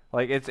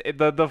 Like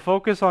the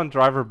focus on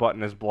driver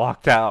button is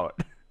blocked out.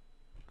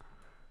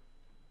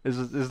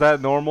 Is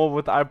that normal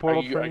with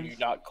iPortal trains? Are you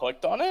not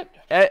clicked on it?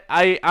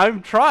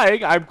 I'm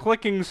trying. I'm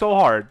clicking so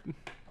hard.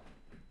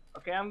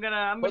 Okay, I'm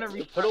gonna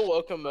put a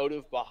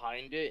locomotive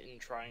behind it and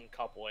try and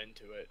couple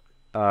into it.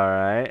 All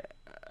right.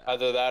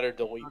 Either that or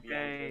delete the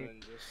engine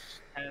and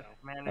just.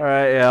 All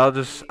right. Yeah. I'll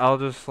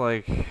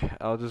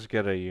just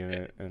get a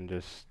unit and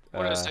just.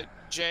 What is it,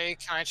 Jay?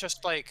 Can I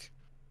just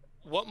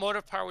what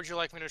motive power would you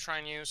like me to try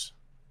and use?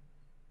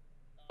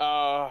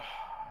 What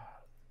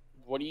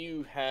do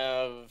you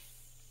have?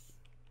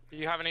 Do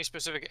you have any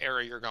specific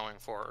area you're going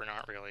for, or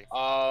not really?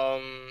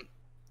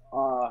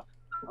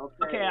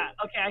 Okay,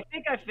 I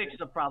think I fixed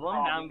the problem.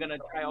 Now I'm gonna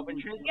try open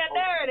trains. Yeah,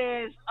 there it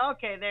is.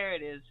 Okay, there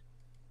it is.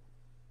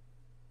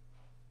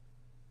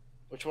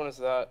 Which one is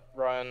that,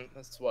 Ryan?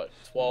 That's what,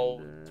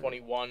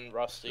 1221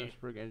 Rusty.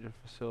 Engine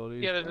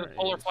facilities. Yeah, there's a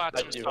polar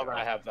flats. I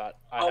have that.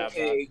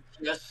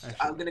 Yes.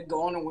 I'm gonna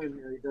go on a whim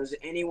here. Does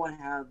anyone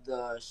have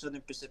the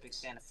Southern Pacific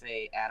Santa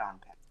Fe add-on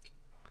pack?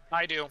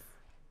 I do.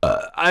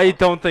 I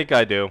don't think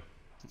I do.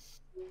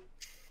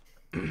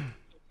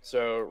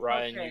 So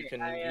Ryan, you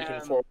can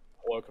forward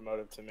the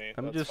locomotive to me.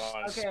 I'm That's just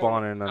fine.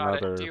 spawning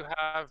another. Do you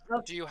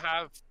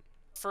have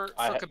for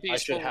Kabis? I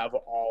should have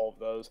all of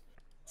those.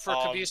 For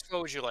Kabis,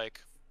 what would you like?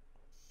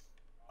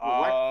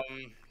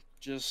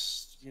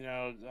 Just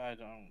I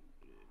don't.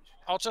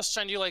 I'll just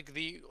send you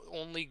the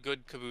only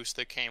good caboose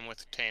that came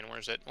with Tane. Where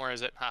is it? Where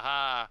is it?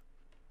 Haha.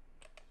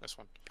 This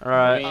one. All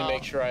right. Let me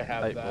make sure I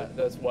have that.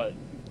 That's what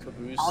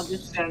caboose. I'll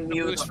just send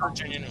you caboose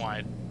Virginian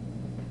wide.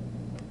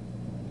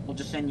 We'll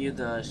just send you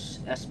the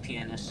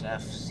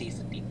SPNSF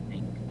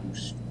C50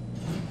 caboose.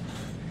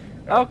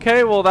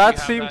 Okay. Well, that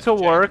seemed to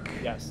work.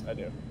 Yes, I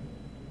do.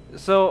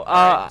 So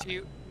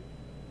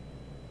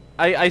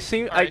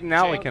Right,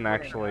 now Jay, we can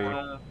actually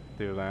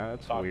do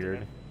that. That's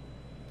weird.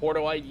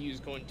 Portal ID is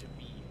going to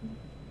be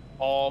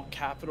all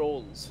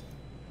capitals.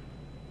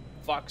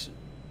 Fox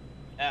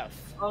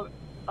F. Oh,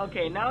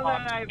 okay, now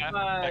that I've done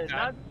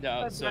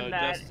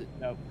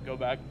that, go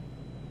back.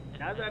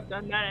 Now that I've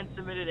done that and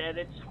submitted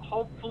edits,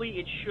 hopefully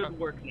it should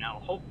work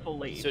now.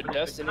 Hopefully. So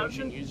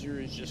destination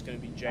user is just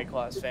going to be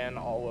J-Class fan,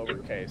 all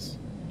lowercase.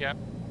 Yep.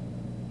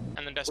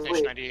 And then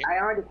destination ID. I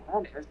already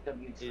found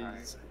SW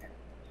is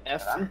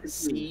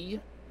FCBSRR.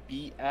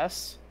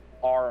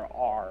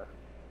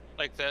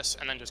 Like this,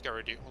 and then just go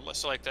redo.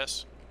 So like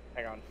this.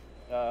 Hang on.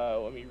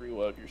 Let me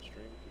reload your stream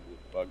because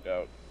it's bugged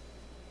out.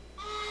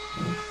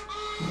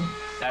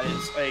 That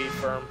is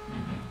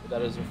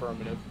That is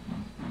affirmative.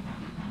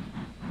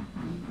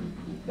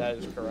 That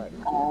is correct.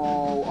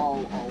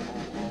 Oh.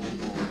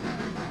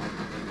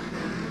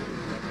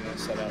 I'm gonna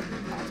set up.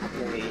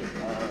 actually,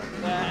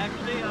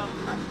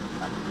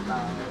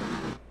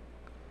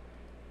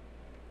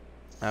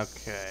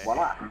 Okay.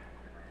 Voila.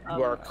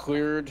 You are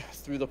cleared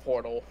through the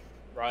portal,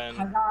 Ryan.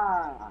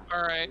 All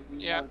right.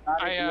 Yeah.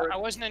 I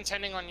wasn't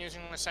intending on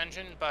using this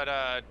engine,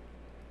 but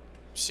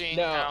seeing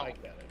how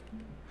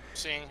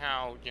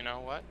you know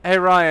what. Hey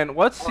Ryan,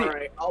 what's the?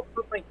 Alright, I'll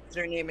put my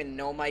username in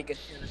no mic as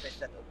soon as I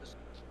set up this.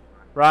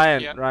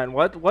 Ryan, Yep. Ryan,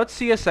 what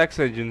CSX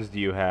engines do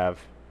you have?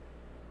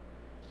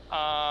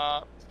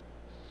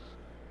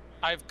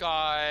 I've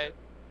got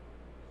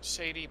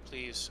Sadie,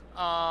 please.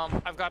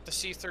 I've got the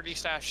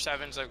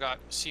C30-7s. I've got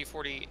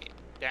C40-8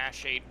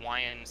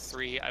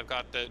 YN3. I've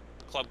got the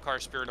Club Car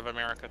Spirit of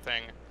America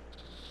thing.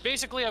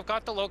 Basically, I've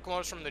got the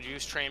locomotives from the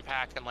Juice Train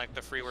pack and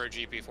the freeware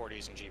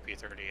GP40s and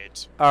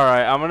GP38s. All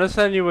right, I'm gonna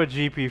send you a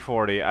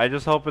GP40. I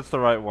just hope it's the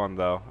right one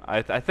though.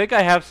 I think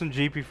I have some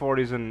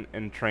GP40s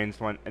in Trains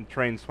 22.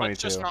 Let's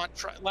just not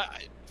try.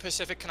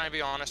 Pacific, can I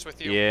be honest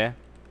with you? Yeah.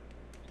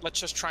 Let's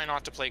just try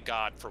not to play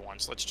God for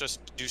once. Let's just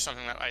do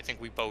something that I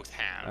think we both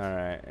have. All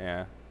right.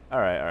 Yeah. All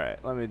right.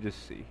 Let me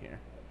just see here.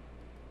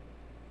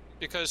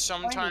 Because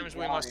sometimes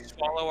we must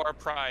swallow our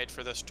pride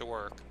for this to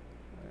work.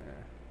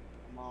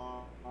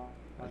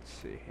 Let's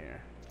see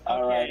here.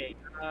 Okay.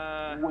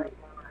 Wait.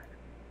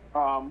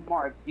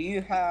 Mark, do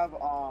you have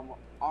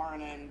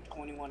RNN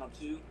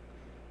 2102?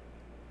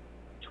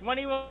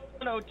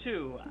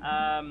 2102.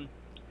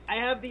 I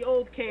have the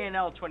old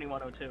KNL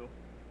 2102.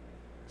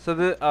 So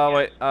the Yes.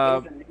 wait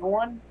There's a new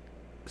one?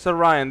 So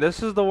Ryan,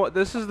 this is the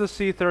this is the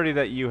C30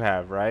 that you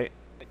have, right?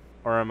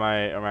 Or am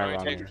I Let me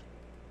wrong take, here?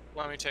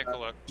 let me take a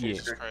look. Yeah.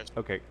 Jesus Christ.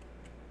 Okay.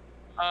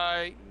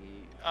 Let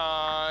me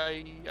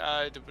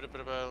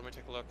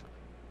take a look.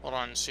 Hold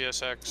on,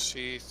 CSX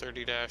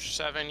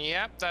C30-7.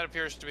 Yep, that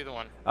appears to be the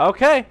one.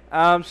 Okay.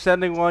 I'm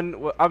sending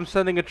one. I'm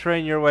sending a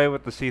train your way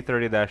with the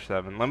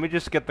C30-7. Let me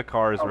just get the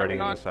cars ready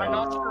on the side.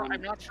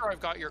 I'm not sure I've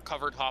got your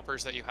covered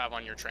hoppers that you have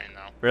on your train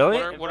though. Really?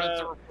 What is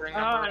the reporting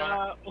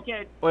number?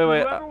 Okay.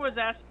 Wait. Whoever was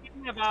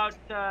asking about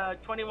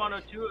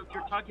 2102, if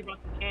you're talking about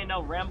the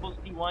KNL Rambles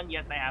D1,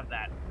 yes, I have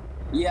that.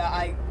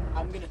 Yeah,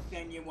 I'm gonna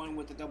send you one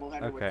with the double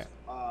header Okay. with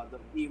the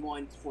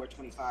V1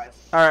 425.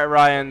 All right,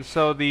 Ryan.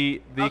 So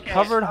the Okay,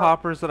 covered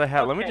hoppers that I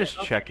have. Let me okay,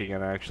 just check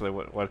again. Actually,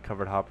 what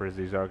covered hoppers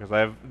these are, because I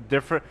have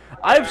different.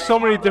 I have so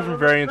many different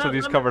variants of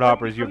these covered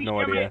hoppers. You have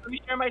no idea. Let me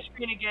share my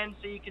screen again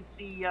so you can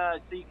see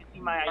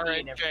my ID All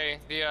right, and everything.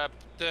 Jay.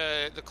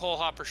 The coal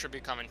hopper should be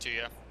coming to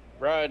you.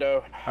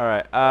 Righto. All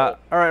right. All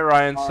right,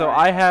 Ryan. So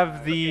I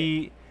have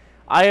the.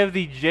 I have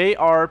the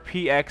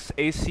JRPX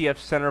ACF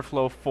center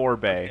flow 4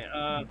 bay.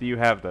 Okay, Do you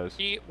have those?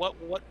 What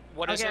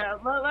is it?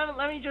 Okay,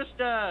 let me just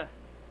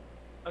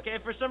okay,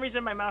 for some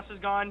reason my mouse is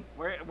gone.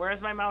 Where is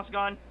my mouse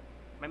gone?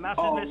 My mouse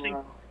is missing.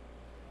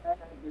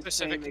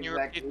 Specific, can you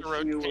repeat the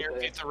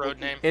road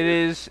name? It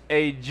is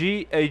a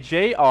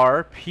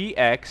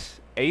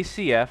JRPX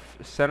ACF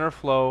center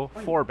flow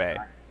 4 bay.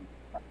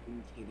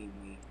 Fucking kidding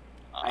me.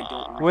 I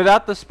don't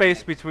Without the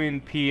space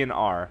between P and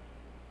R.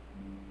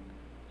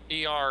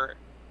 ER.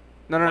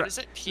 No. What is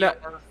it? No,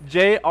 PR?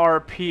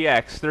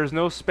 JRPX. There's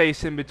no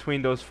space in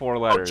between those 4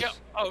 letters.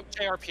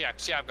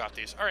 JRPX. Yeah, I've got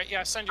these. All right,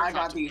 yeah, send your I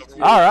got contact these over.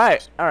 too. All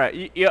right. Are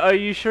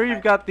you sure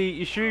you've got the?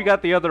 You sure you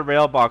got the other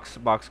rail box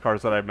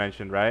cars that I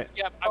mentioned, right?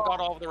 Yep, I've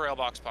got all of the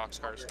railbox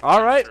boxcars.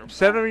 All right,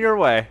 send them your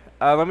way.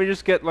 Let me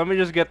just get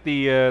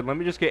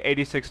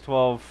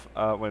 8612.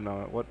 Wait,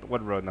 no.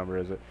 What road number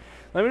is it?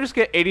 Let me just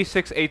get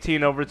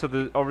 8618 over to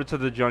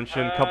the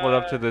junction, couple it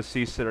up to the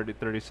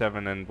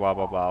C3037, and blah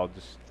blah blah. I'll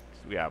just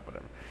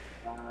whatever.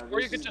 Or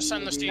you could just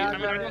send the Steve. I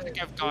mean, I don't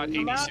think I've got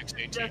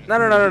 8618.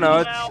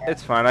 No.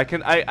 It's fine. I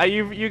can.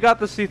 You got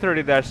the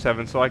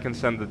C30-7, so I can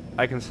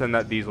send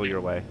that diesel your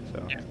way.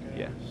 So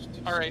yeah.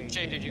 All right,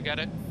 Jay, did you get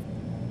it?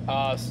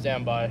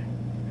 Stand by.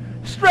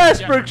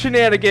 Strasbourg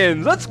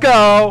shenanigans. Let's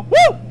go.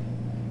 Woo!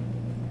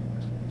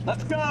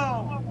 Let's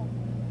go!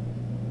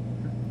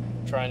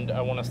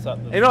 I want to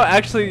set the... You know,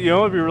 actually, you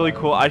know what would be really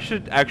cool? I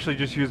should actually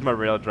just use my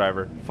rail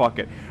driver. Fuck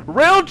it.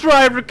 Rail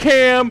driver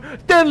cam!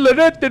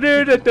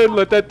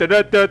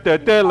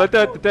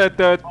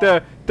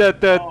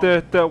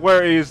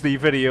 Where is the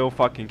video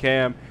fucking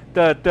cam?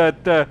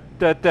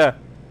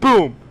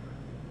 Boom!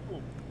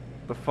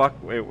 The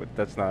fuck? Wait,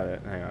 that's not it.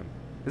 Hang on.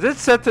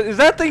 Is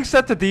that thing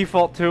set to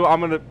default too?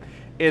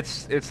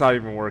 It's not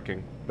even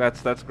working.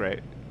 That's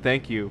great.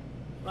 Thank you.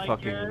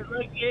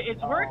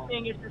 It's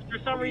working. It's just for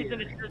some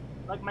reason it's just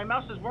like my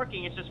mouse is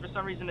working. It's just for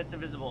some reason it's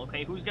invisible.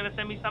 Okay, who's gonna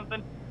send me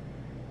something?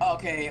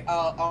 Okay,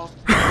 I'll.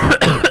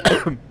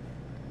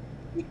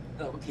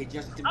 Okay,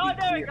 just to be there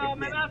clear we go.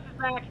 My again, mouse is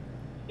back.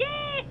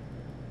 Yay!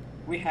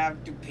 we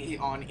have to be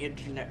on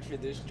internet for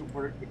this to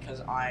work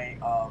because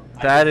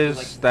that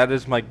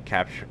is my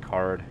capture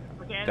card.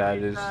 Okay, That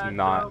is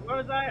not. So what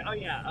was I? Oh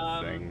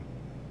yeah. Thing.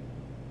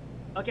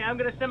 Okay, I'm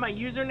gonna send my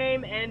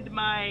username and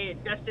my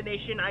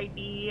destination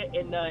ID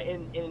in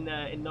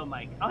no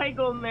mic. Oh hey,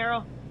 Golden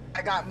Arrow.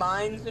 I got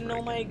mines in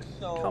no mic,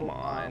 so Come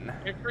on.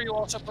 Make sure you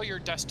also put your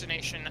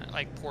destination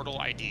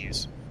portal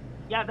IDs.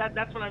 Yeah,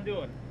 that's what I'm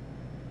doing.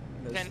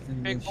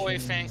 Big boy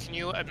fan, can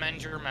you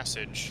amend your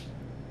message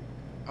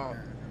Oh.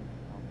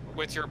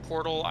 with your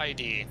portal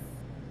ID?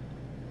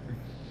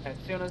 As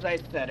soon as I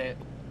said it.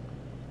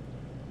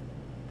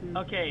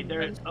 Okay,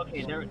 there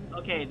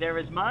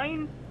is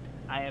mine.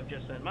 I have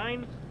just sent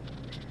mine.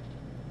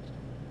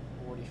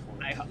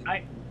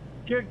 44.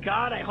 Dear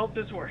God, I hope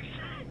this works.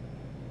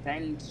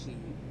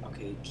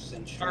 Okay, just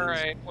send trains. All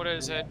right, what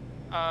is it?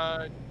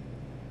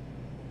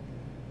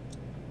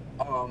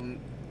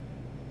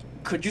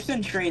 Could you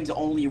send trains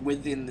only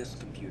within this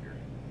computer?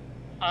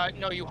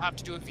 No, you have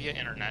to do it via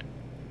internet.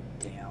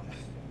 Damn.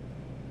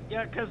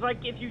 Yeah, cause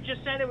like if you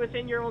just send it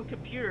within your own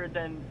computer,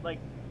 then like.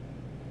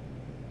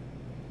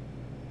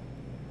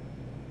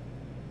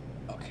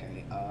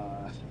 Okay.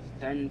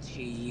 Send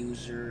to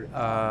user.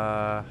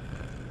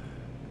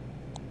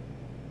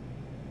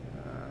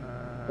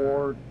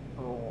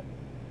 Portal.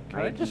 Can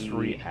I just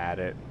re-add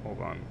it? Hold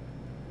on.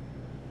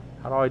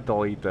 How do I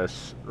delete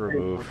this?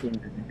 Remove.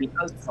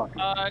 Because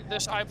fucking.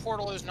 This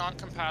iPortal is not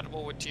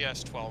compatible with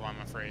TS12,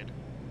 I'm afraid.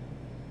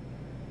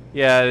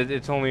 Yeah,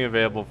 it's only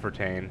available for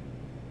Tane.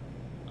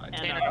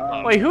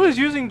 Tane Wait, who is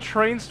using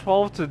Trains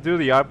 12 to do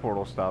the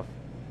iPortal stuff?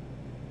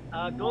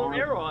 Golden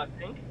Arrow, I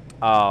think.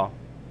 Oh.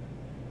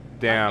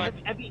 Damn.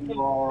 I mean,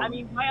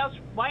 why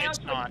else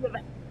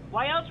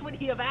would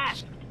he have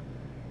asked?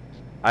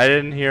 I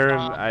didn't hear him.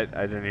 I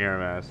didn't hear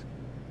him ask.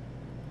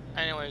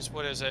 Anyways,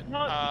 what is it?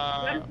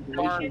 No, he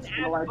didn't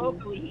ask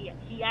vocally.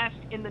 He asked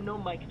in the no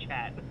mic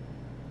chat.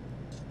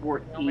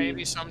 14. Well,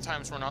 maybe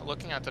sometimes we're not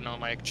looking at the no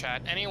mic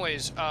chat.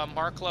 Anyways,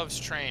 Mark loves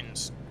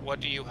trains. What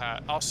do you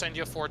have? I'll send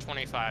you a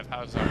 425.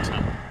 How does that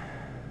sound?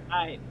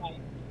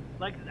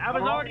 Like I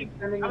was already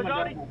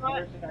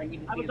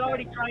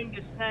trying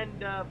to send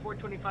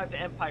 425 to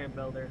Empire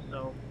Builder.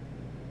 So.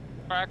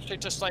 Or actually,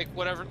 just like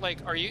whatever. Like,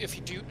 are you? If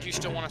you do you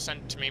still want to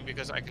send it to me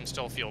because I can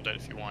still field it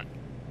if you want.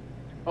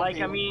 Like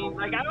I mean,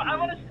 like I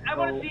want to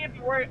see if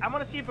it works. I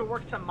want to see if it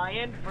works on my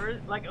end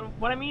first. Like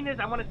what I mean is,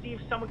 I want to see if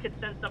someone could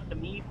send stuff to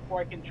me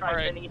before I can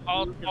try sending it to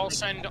you. I'll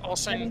send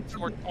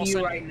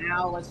you right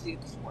now. Let's see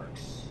if this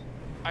works.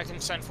 I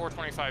can send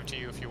 425 to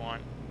you if you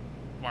want,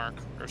 Mark,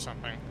 or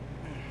something.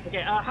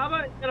 Okay. How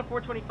about instead of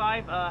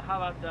 425? How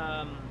about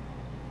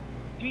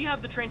do you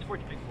have the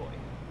transport big boy?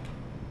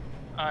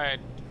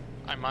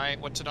 I might.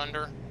 What's it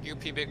under?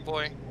 UP Big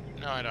Boy?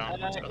 No, I don't.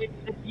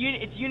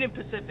 It's Union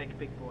Pacific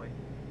Big Boy.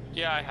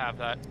 Yeah, I have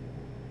that.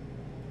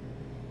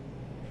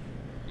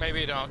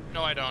 Maybe I don't.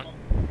 No, I don't.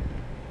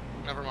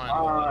 Never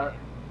mind.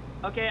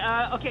 Okay,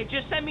 okay,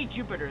 just send me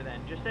Jupiter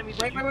then. Just send me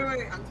Wait.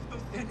 I'm still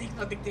sending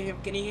something to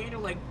him. Can he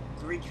handle like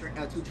 2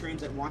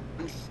 trains at once?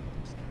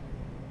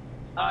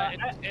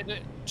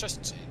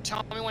 Just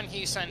tell me when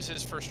he sends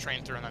his first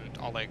train through, and then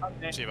I'll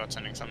see about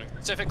sending something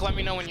specific. Let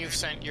me know when you've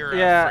sent your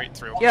freight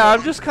through. Yeah,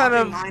 I'm just kind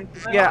of.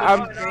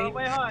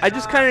 I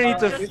just kind of need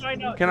to.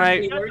 Can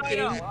I?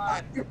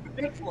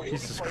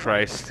 Jesus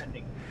Christ.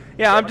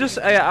 Yeah, I'm just.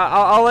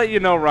 I'll let you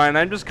know, Ryan.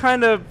 I'm just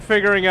kind of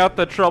figuring out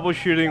the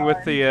troubleshooting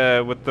with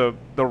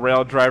the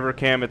rail driver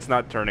cam. It's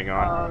not turning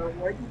on.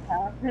 What do you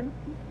have him?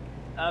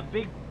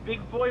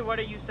 Big boy, what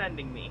are you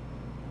sending me?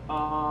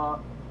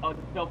 A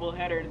double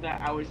header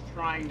that I was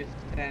trying to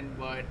send,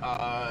 but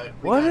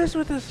what is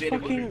with this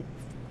fucking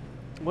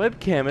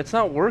webcam? It's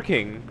not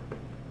working.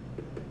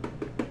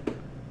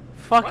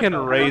 Fucking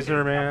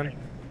Razer, man.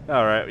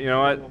 All right, you know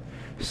what?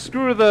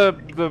 Screw the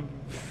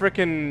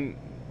frickin'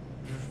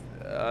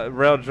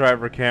 rail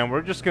driver cam.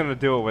 We're just gonna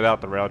do it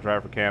without the rail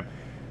driver cam.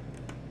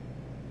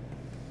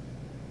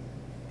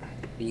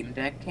 Beam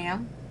deck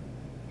cam?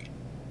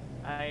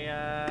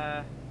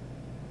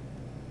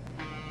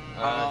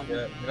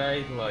 Did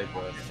I like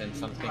send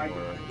something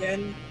or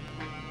again?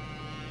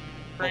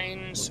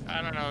 Trains,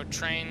 I don't know,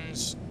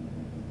 trains,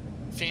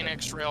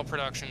 Phoenix Rail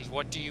Productions,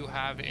 what do you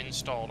have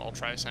installed? I'll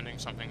try sending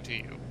something to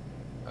you.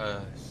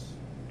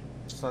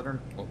 Southern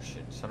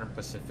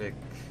Pacific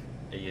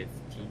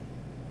AFT.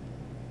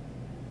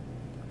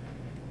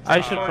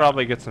 I should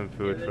probably get some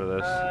food for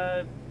this.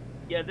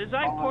 Yeah, this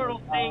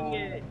iPortal thing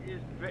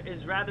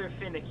is rather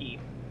finicky.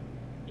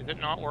 Is it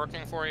not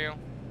working for you?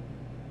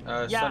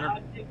 It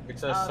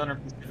says Southern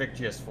Pacific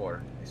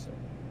GS4. So.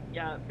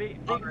 Yeah,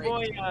 big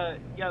boy.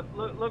 Yeah,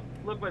 look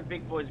what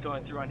Big Boy's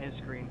going through on his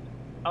screen.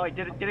 Oh, wait,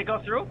 did it go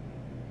through?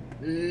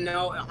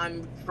 No,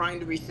 I'm trying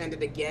to resend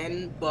it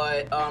again,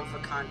 but for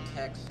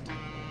context,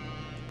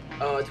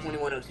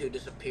 2102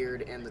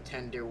 disappeared, and the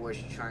tender was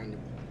trying to.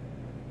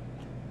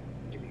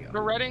 Here we go.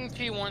 The Reading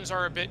P1s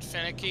are a bit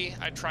finicky.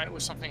 I tried it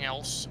with something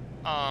else.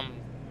 Oh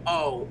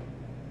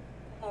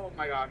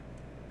my God.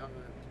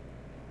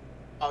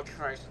 I'll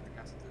try something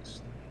else.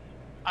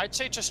 I'd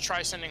say just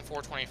try sending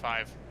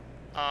 425.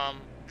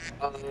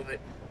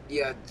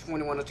 Yeah,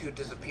 2102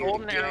 disappeared.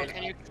 Golden Arrow,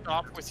 can you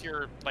stop with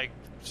your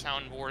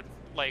soundboard?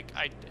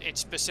 It's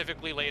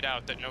specifically laid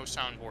out that no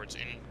soundboards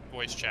in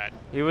voice chat.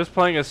 He was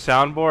playing a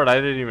soundboard. I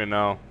didn't even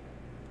know.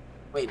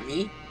 Wait,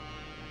 me?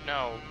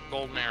 No,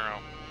 Golden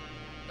Arrow.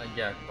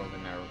 Yeah,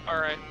 Golden Arrow.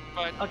 All right,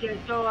 but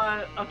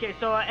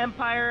so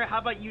Empire, how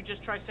about you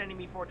just try sending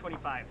me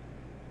 425?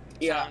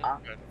 Yeah.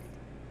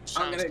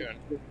 Sounds good.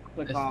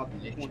 Click off.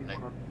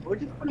 Or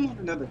just put him on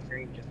another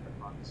train just for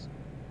fun.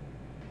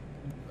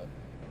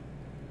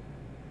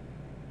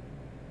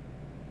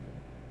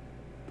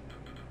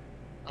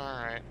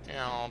 Alright,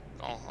 yeah,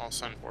 I'll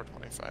send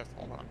 425.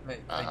 Hold on.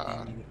 Wait,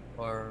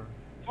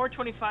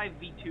 425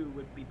 V2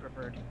 would be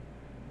preferred.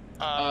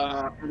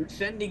 I'm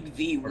sending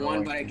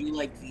V1, but I do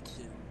like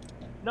V2.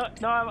 No,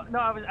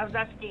 I was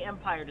asking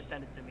Empire to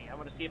send it to me. I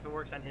want to see if it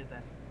works on his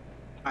end.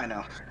 I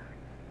know.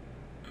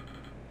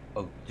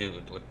 Oh,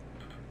 dude, what?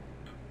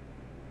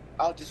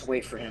 I'll just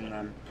wait for him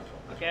then.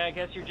 Okay, I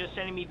guess you're just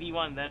sending me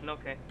V1 then.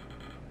 Okay.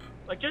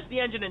 Like just the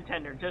engine and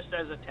tender, just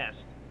as a test.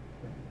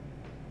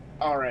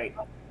 All right.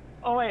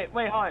 Oh wait,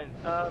 hold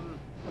on.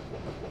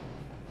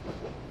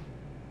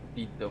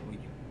 BW.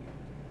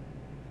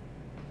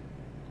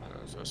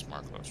 I'm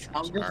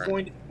just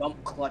going to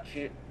dump clutch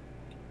it.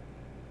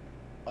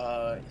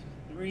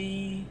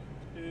 3,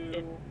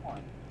 2,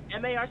 1.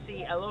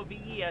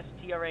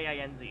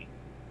 MARCLOVESTRAINZ.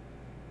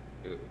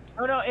 Dude.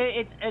 Oh no,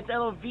 it's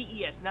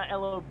LOVES, not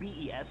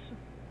LOBES.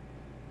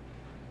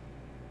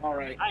 All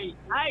right.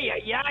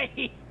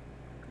 Aye.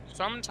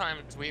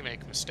 Sometimes we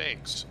make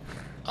mistakes.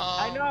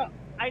 I know.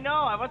 I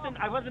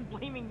wasn't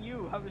blaming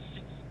you. I was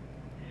just.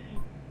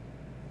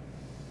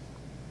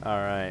 All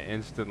right,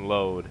 instant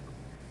load.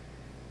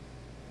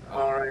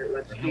 All right,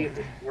 let's see if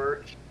this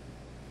works.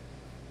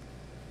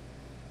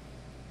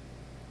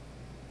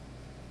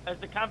 Is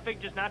the config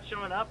just not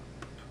showing up?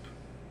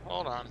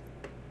 Hold on.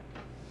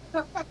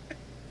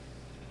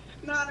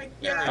 Not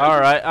again. All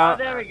right. Oh,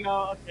 there we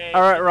go. Okay.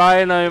 All right,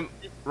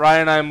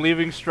 Ryan. I'm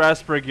leaving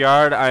Strasburg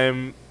Yard.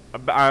 I'm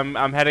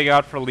heading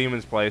out for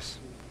Lehman's place.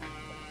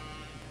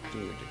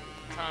 Dude.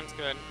 Sounds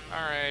good.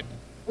 All right.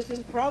 This is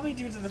probably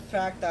due to the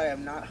fact that I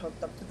am not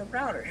hooked up to the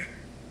router.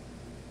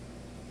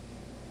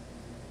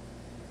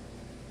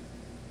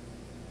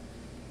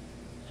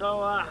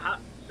 So,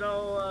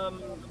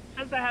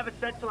 since I have it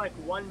set to like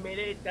 1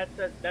 minute, that's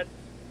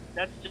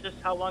just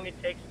how long it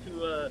takes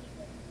to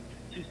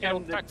It'll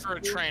send the. check for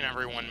a train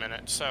every 1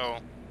 minute, so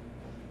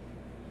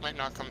might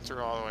not come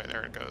through all the way.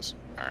 There it goes.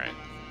 All right.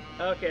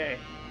 Okay.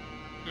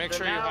 Make So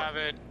sure you now- have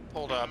it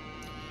pulled up.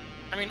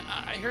 I mean,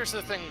 here's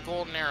the thing,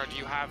 Golden Arrow. Do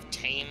you have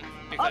Tane? Oh,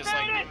 Because there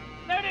like, it is!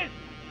 There it is!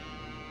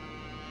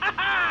 Ha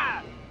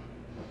ha!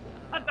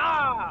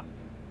 Huzzah!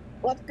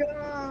 Let's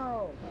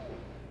go!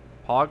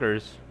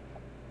 Poggers.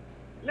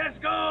 Let's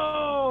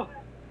go!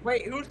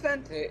 Wait, who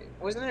sent it?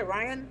 Wasn't it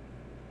Ryan?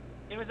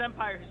 It was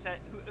Empire who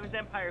sent. It was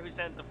Empire who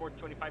sent the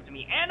 425 to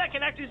me, and I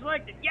can actually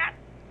select it. Yes.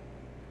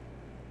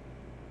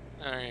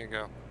 there you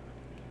go.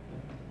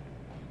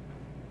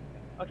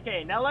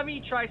 Okay, now let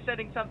me try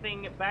setting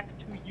something back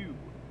to you.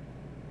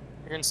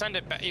 You can send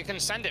it back. You can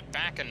send it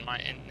back in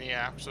the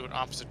absolute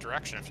opposite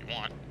direction if you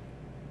want.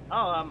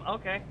 Oh,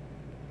 okay.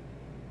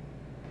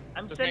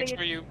 I'm Just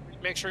sending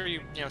make sure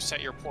you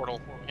set your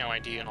portal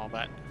ID and all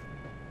that.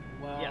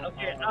 Well, Yeah.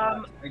 Okay.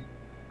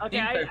 Okay.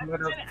 I'm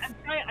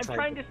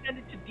trying to send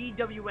it to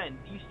DWN.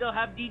 Do you still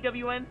have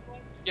DWN?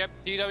 Yep,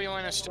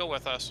 DWN is still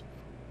with us.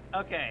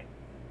 Okay.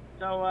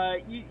 So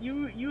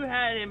you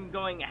had him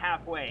going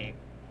halfway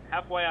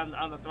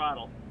on the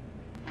throttle.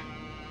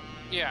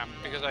 Yeah,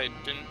 because I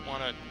didn't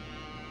want to.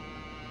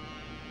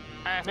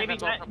 Maybe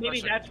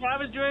that's what I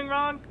was doing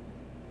wrong.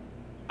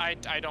 I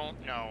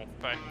don't know,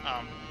 but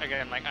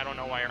again, like I don't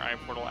know why your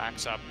iPortal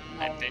acts up.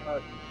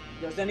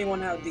 Does anyone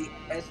have the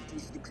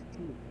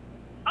SD16?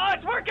 Oh,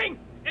 it's working!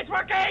 It's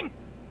working!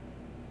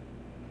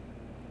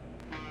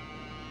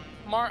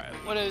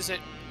 What is it,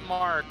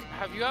 Mark?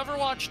 Have you ever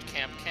watched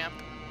Camp? Camp.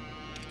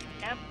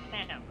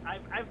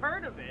 I've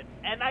heard of it,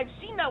 and I've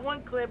seen that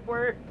one clip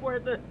where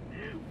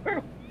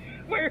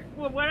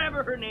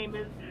whatever her name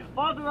is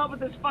falls in love with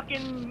this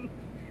fucking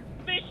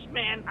fish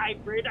man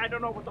hybrid. I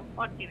don't know what the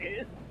fuck it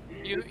is.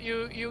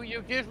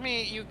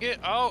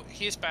 Oh,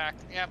 he's back.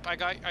 Yep, I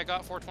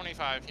got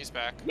 425. He's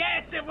back.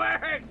 Yes, it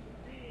works.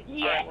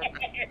 Yeah.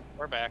 Right,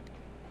 we're back.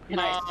 Can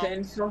I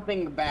send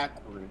something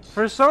backwards?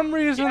 For some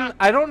reason,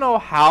 I don't know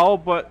how,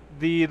 but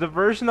the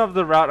version of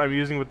the route I'm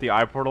using with the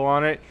iPortal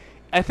on it,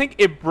 I think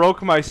it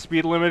broke my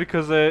speed limit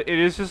because it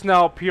is just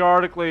now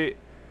periodically.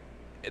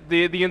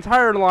 The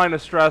entire line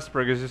of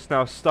Strasburg is just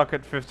now stuck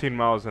at 15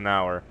 miles an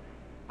hour.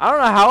 I don't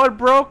know how it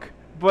broke,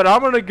 but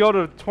I'm gonna go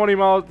to 25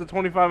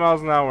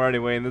 miles an hour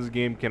anyway, and this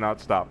game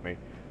cannot stop me.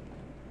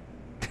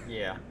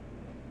 Yeah.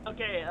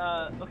 Okay.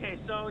 Okay.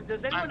 So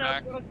does anyone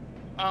else?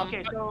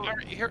 Okay. So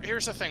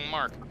here's the thing,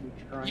 Mark.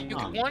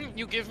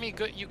 You give me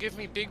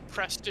big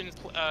Preston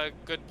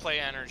good play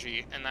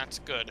energy, and that's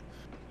good.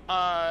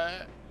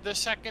 The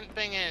second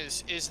thing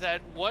is that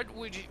what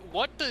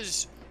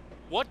does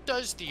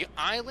the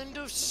island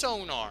of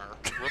Sonar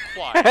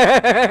require?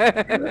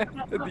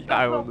 The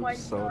island of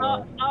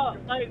Sonar.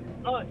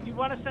 You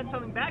want to send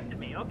something back to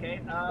me?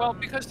 Okay. Well,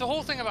 because the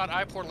whole thing about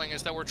iPortaling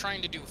is that we're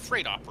trying to do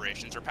freight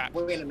operations or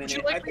Wait a minute. Would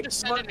you like me to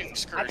send an I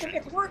excursion?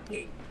 think it's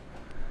working.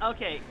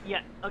 Okay.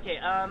 Yeah. Okay.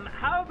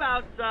 How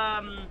about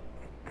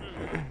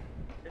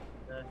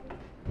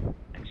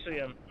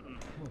actually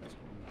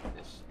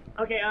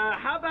Okay.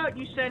 How about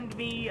you send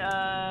me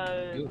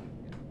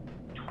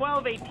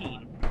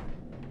 1218.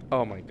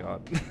 Oh my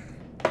god.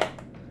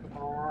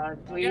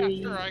 Yeah,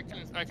 sure. I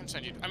can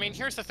send you. I mean,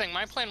 here's the thing.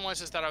 My plan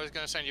was that I was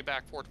going to send you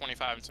back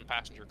 425 and some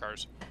passenger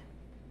cars.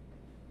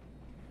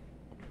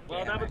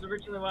 Well, that was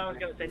originally what I was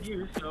going to send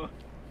you. So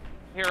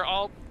here,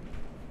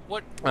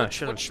 What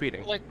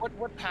speeding. Like,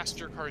 what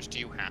passenger cars do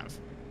you have?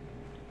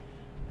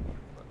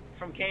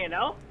 From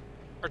K&L?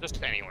 Or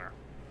just anywhere?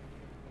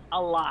 A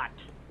lot.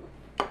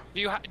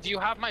 Do you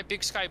have my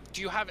Big Sky?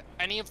 Do you have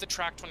any of the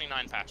Track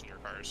 29 passenger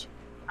cars?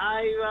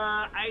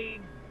 I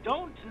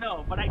don't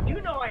know, but I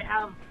do know I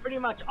have pretty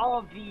much all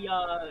of the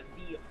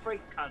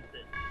freight concepts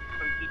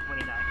from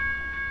T29.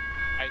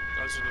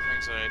 Those are the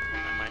things that I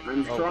might.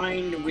 I'm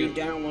trying to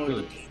re-download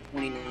the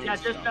T29. Yeah,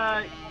 just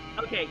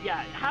okay,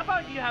 yeah. How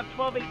about you have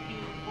 1218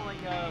 pulling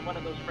one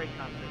of those freight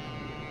concepts?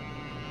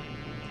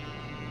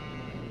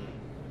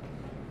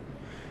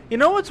 You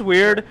know what's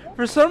weird?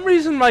 For some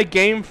reason, my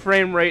game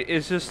frame rate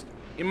is just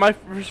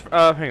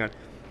hang on.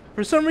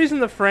 For some reason,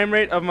 the frame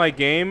rate of my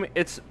game,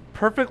 it's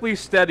perfectly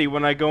steady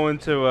when I go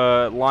into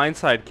a line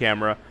side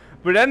camera,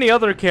 but any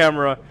other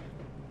camera,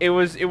 it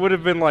would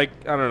have been like,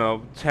 I don't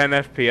know, 10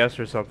 FPS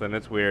or something.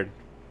 It's weird.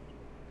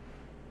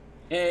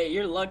 Hey,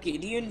 you're lucky.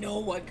 Do you know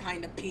what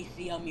kind of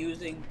PC I'm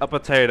using? A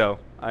potato.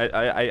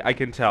 I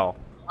can tell.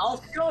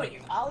 I'll show you.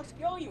 I'll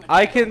show you.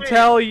 I can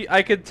tell.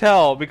 I can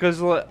tell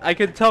because I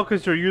can tell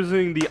because you're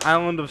using the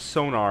Island of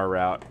Sonar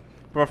route,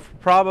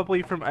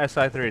 probably from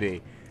SI3D.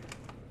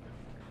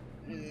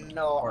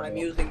 No, I'm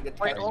using the.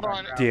 Wait, hold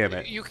on. Damn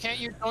it! You can't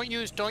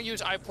use. Don't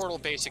use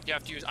iPortal Basic. You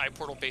have to use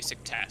iPortal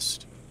Basic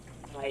Test.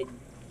 I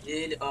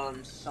did.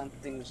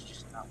 Something's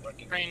just not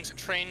working.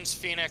 Trains,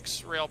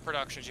 Phoenix, Rail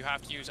Productions. You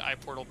have to use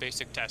iPortal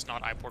Basic Test,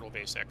 not iPortal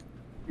Basic.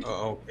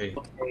 Oh, okay.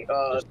 Okay.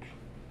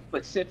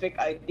 Pacific,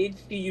 I did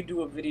see you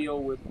do a video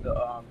with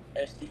the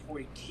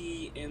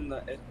SD40T in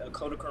the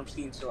Kodachrome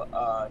scene. So,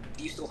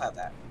 do you still have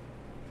that?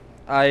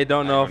 I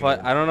don't know if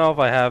I don't know if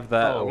I have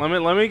that. Oh.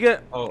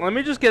 Let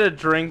me just get a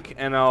drink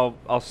and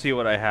I'll see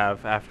what I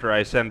have after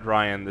I send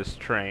Ryan this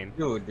train.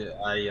 Dude,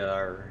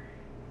 Alright.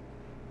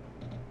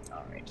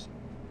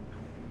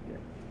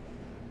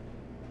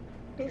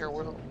 Here,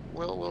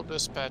 we'll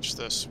dispatch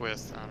this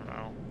with, I don't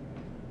know.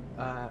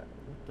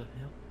 what the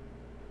hell?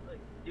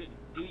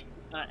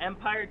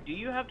 Empire, do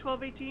you have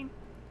 1218?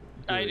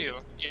 I do,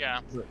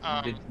 yeah.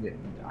 I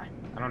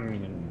don't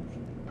even.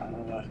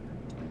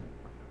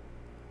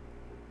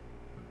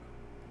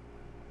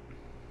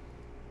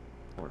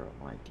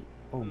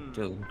 Oh,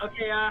 dude.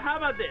 Okay, how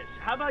about this?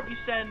 How about you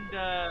send,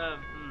 I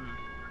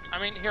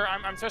mean, here,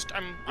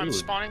 I'm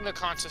spawning the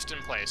consist in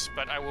place,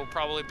 but I will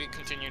probably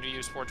continue to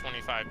use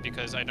 425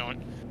 because I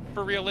don't,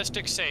 for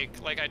realistic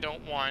sake, like, I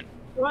don't want...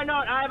 Why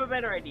not? I have a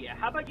better idea.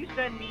 How about you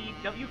send me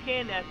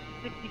WKNS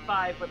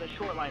 65 for the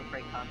short line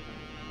freight consist?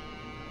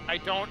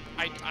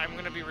 I'm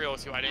gonna be real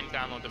with you, I didn't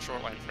download the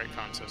short line freight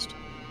consist.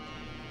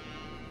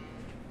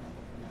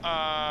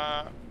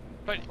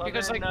 But well,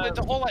 because then, like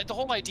the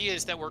whole idea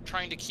is that we're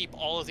trying to keep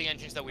all of the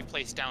engines that we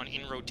place down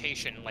in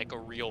rotation like a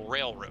real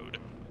railroad.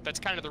 That's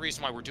kind of the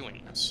reason why we're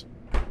doing this.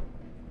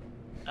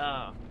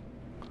 Oh.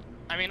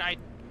 I mean,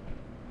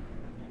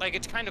 like,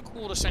 it's kind of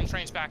cool to send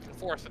trains back and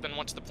forth, but then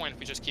what's the point if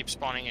we just keep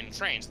spawning in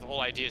trains? The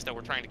whole idea is that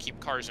we're trying to keep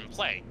cars in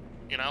play,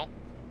 you know?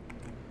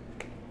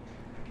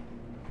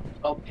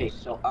 Okay,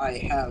 so I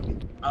have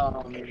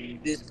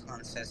this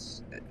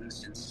consist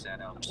instance set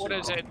up. What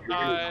is it?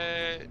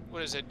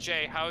 What is it,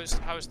 Jay?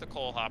 How's the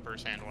coal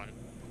hoppers handling?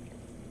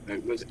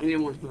 Does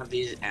anyone have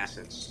these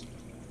assets?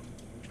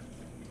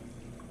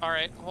 All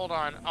right, hold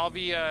on. I'll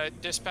be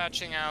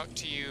dispatching out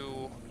to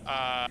you.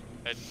 I'll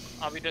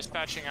be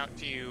dispatching out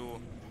to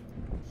you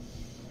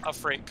a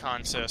freight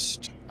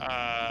consist. So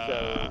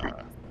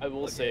I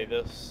will say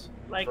this.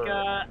 Like,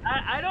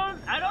 I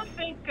don't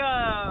think,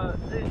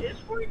 is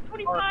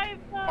 425,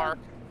 Mark,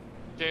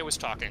 Jay was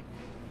talking.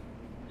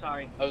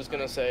 Sorry. I was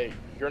gonna say,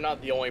 you're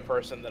not the only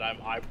person that I'm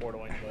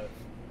iPortaling with.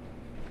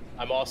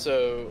 I'm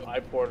also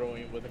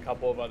iPortaling with a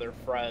couple of other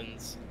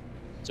friends.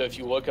 So if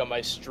you look at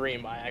my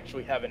stream, I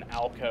actually have an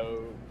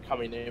Alco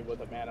coming in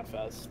with a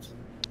manifest.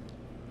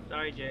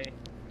 Sorry, Jay.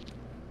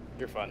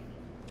 You're fun.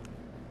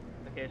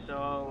 Okay,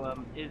 so,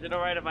 is it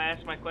alright if I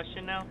ask my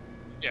question now?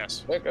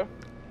 Yes. There you go.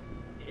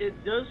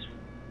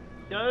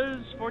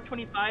 Does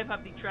 425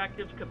 have the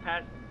attractive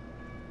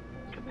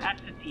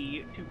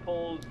capacity to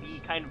pull the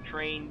kind of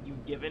train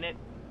you've given it?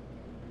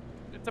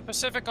 It's the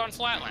Pacific on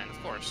Flatland, of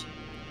course.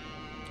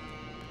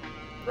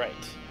 Right.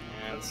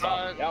 And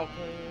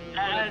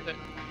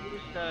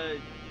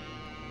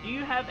do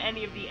you have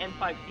any of the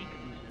N5C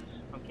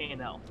cabooses from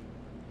K&L?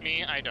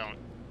 Me, I don't.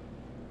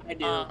 I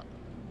do.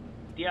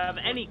 Do you have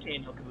any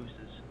K&L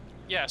cabooses?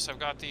 Yes, I've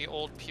got the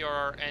old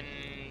PR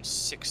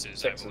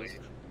N6s, I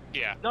believe.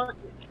 Yeah. No.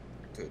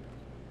 Good.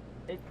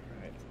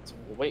 Alright, so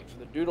we'll wait for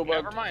the doodle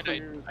bug. Never mind, I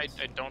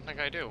don't think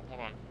I do.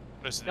 Hold on.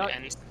 This is No. the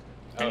N.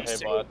 Oh, hey,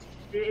 bud.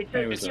 It's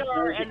Hey, a what's up?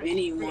 PR Does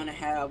anyone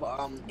have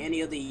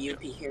any of the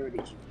UP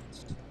heritage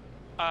units?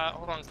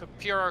 Hold on.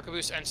 PR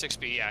Caboose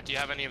N6B. Yeah. Do you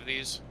have any of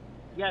these?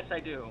 Yes, I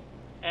do.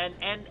 And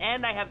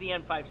I have the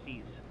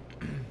N5Cs.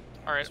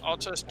 All right.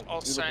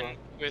 I'll send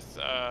with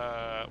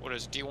what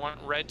is? Do you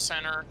want red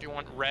center? Do you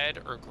want red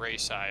or gray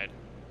side?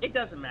 It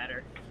doesn't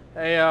matter.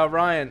 Hey,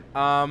 Ryan.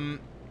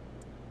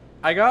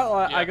 I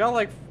got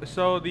like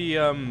so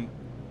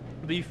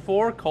the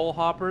 4 coal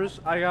hoppers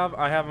I have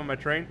on my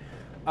train.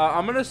 I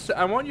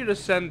want you to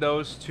send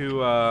those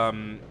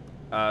to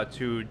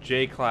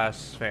J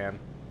class fan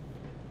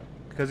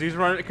because he's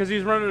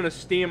running a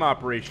Steam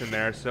operation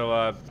there. So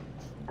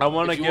I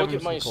want to give him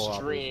some coal hoppers. If you look at my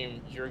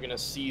stream, you're gonna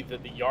see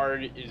that the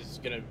yard is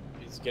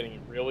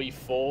getting really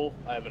full.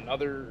 I have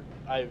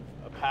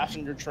a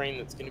passenger train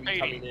that's going to be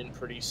coming in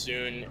pretty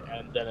soon,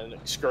 and then an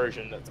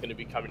excursion that's going to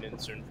be coming in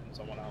soon from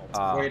someone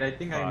else. Wait, I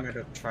think I might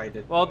have tried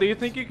it. Well, do you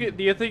think you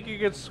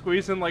could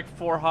squeeze in like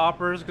 4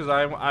 hoppers? Because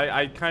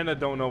I kind of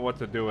don't know what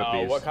to do with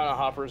these. What kind of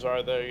hoppers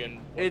are they? And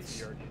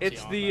it's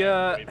the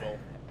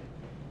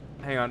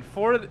hang on.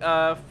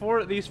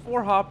 These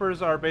 4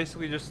 hoppers are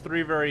basically just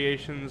 3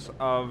 variations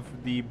of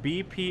the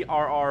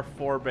BPRR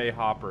 4-bay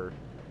hopper.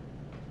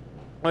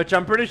 Which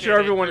I'm pretty sure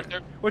everyone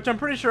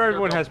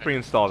has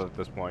pre-installed at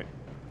this point.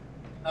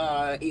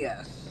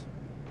 Yes.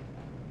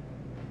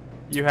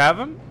 You have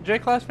them,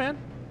 J-Class fan?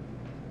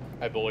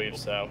 I believe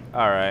so.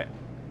 All right.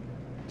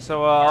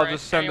 So I'll right,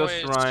 just send those to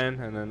anyways.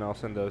 Ryan, and then I'll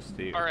send those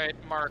to you. All right,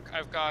 Mark.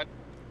 I've got.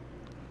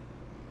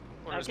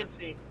 What I is can it?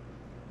 see.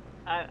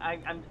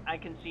 I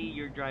can see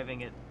you're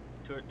driving it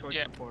towards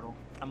Yeah. the portal.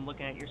 I'm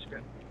looking at your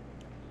script.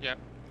 Yep.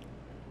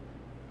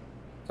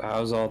 So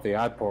how's all the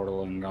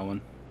iPortaling going?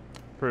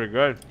 Pretty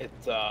good.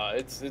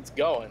 It's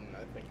going.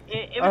 I think.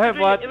 It Oh, hey,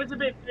 Vlad. it was a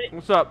bit.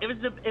 What's up? It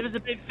was a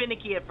bit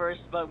finicky at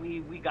first, but we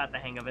got the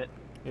hang of it.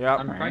 Yeah.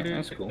 I'm trying to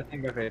that's cool.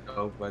 think of it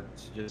though, but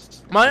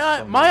just My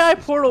so my many-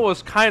 iPortal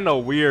was kind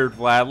of weird,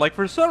 Vlad. Like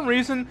for some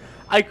reason,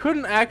 I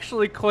couldn't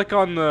actually click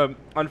on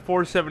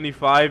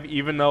 475,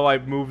 even though I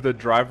moved the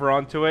driver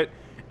onto it,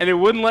 and it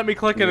wouldn't let me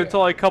click it Yeah.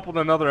 until I coupled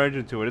another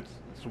engine to it.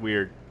 It's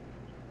weird.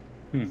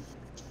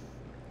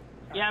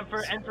 Yeah,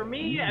 and for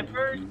me at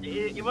first,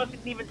 it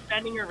wasn't even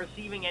sending or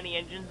receiving any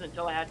engines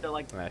until I had to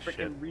like Ah, shit.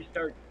 freaking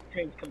restart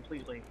trains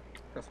completely.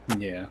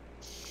 Yeah.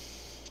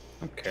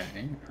 Okay.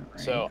 All right.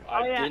 So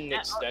I yeah, did an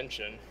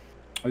extension.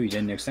 Oh, you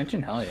did an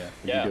extension? Hell yeah. What'd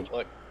Yeah, you do?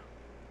 look.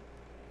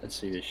 Let's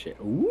see this shit.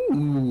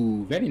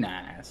 Ooh, very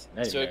nice.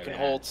 Very, So it very can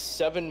nice. hold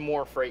 7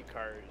 more freight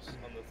cars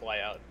on this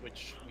layout,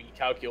 which we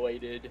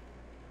calculated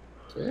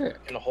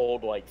Sick. can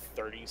hold like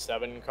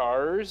 37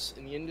 cars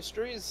in the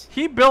industries.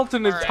 He built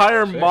an All right.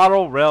 entire Sick.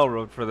 model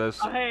railroad for this.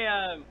 Hey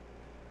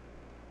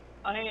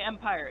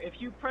Empire,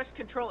 if you press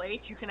Control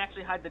H, you can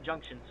actually hide the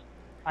junctions.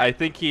 I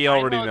think he I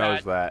already know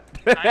knows that.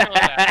 I know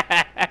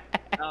that.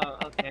 Oh,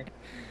 okay.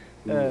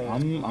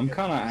 Ooh, I'm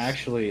kind of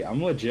actually,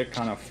 I'm legit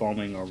kind of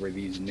foaming over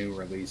these new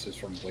releases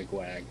from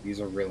Wigwag.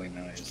 These are really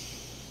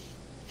nice.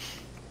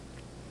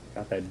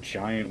 Got that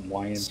giant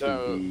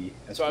YMTV.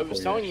 So I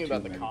was telling you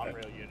about the SB4-2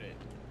 Conrail unit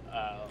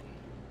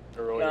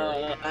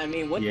earlier. I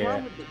mean, what's Yeah.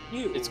 wrong with the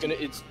queue? It's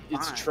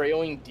Fine.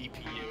 trailing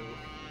DPU.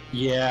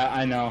 Yeah,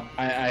 I know.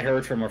 I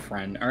heard from a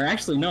friend. Or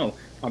actually, no.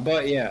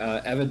 But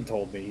yeah, Evan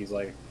told me. He's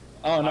like,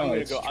 oh no,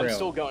 it's I'm trail.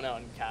 still going out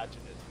and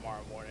catching it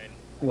tomorrow morning.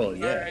 Well,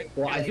 yeah. Alright.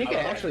 Well, I think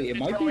it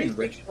might be in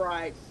Richmond.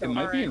 Right, It so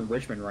might be in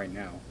Richmond right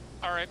now.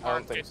 All right, I don't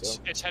Mark. think so.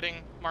 It's heading.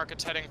 Mark,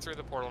 it's heading through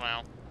the portal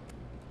now.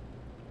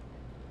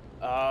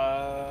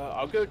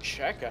 I'll go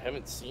check. I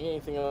haven't seen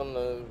anything on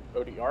the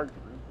ODR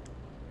group.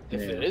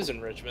 If it Yeah. is in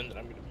Richmond, then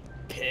I'm gonna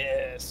be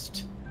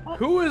pissed.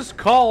 Who is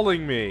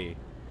calling me?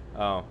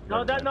 Oh.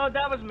 No, never mind.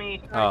 that was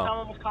me. Oh.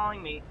 Someone was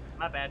calling me.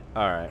 My bad.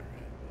 All right.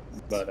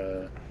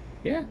 But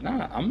yeah,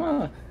 nah,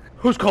 I'm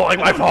Who's calling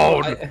my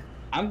phone?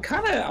 I'm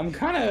kind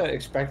of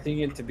expecting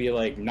it to be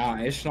like, nah,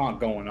 it's not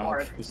going up.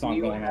 Or It's not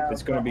you going up. have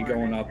It's gonna be the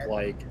going up RNS.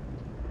 like,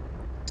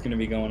 it's gonna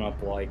be going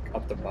up like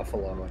up to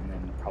Buffalo and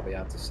then probably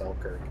out to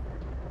Selkirk.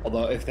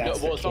 Although if No,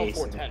 that's well, the it's on case,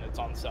 410. It's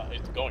on south.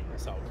 It's going to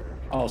Selkirk.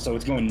 oh, so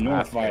it's going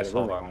north Ah, via yes, the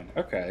hold river on. line.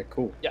 Okay,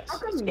 cool. Yes, How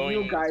it's come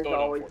going. you guys it's going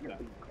on always get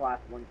 410. the class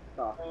 1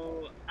 stuff?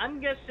 So I'm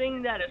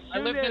guessing that as I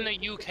soon lived as in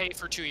the UK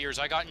for 2 years.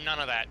 I got none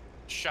of that.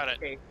 Shut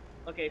it.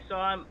 okay, so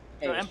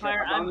Hey,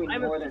 Empire. shit, I mean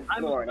more than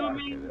I'm Florida.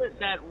 assuming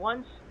that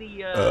once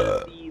the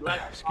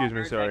last Excuse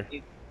me, caller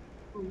sorry.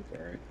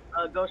 that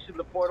Sorry. goes through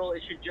the portal,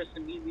 it should just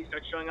immediately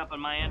start showing up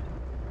on my end.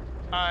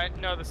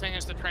 No, the thing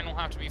is the train will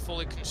have to be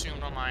fully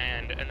consumed on my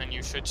end, and then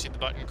you should see the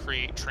button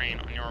create train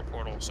on your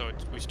portal. So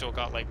we still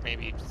got like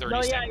maybe 30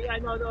 No,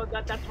 seconds. no,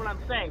 that's what I'm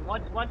saying.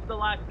 Once the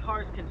last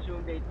car is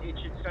consumed, it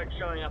should start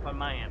showing up on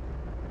my end.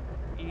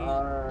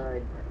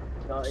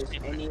 Does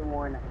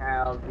anyone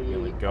have the... Here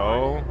we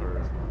go.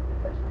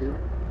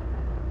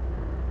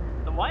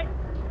 The what?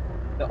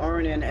 The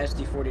RNN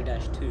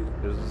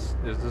SD40-2. Is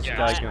this Yeah,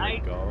 guy gonna I-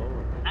 go?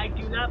 I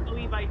do not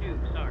believe I do.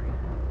 Sorry.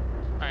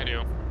 I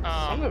do.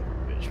 Son of a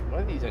bitch!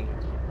 What are these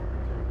engines?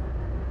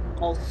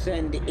 I'll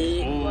send it.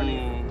 Ooh.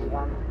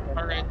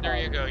 All right, there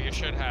you go. You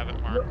should have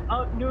it, Mark.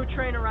 New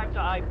train arrived to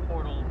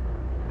iPortal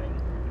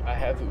thing. I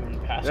have it in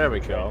passenger There we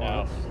train go.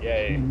 now.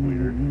 Yay!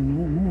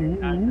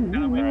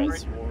 Gotta wait Alright, for it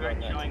so to we'll start run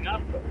that. showing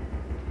up.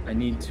 I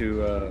need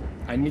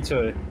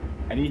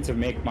to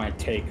make my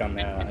take on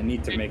that. I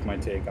need to make my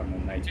take on the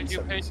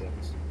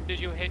 1976. Did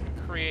you hit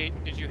create?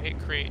 Did you hit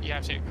create? You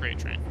have to hit create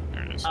train.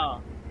 There it is.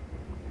 Oh.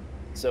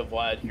 So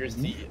Vlad, here's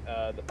the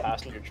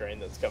passenger train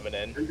that's coming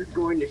in. I'm just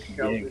going to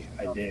show this.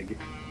 I dig.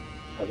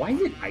 Oh, why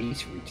did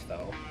Ice reach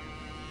though?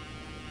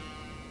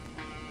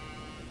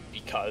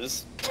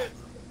 Because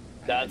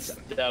that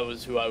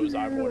was who I was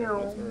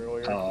eyeballing with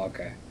earlier. Oh,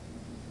 okay.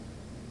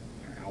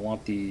 I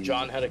want the.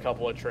 John had a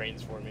couple of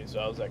trains for me, so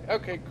I was like,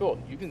 okay, cool,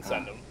 you can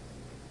send them.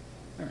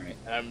 All right.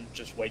 And I'm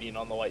just waiting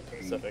on the Light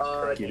Pacific.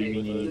 Give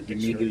me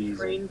these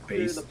train through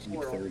base the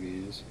portal.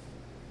 G30s.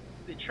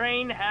 The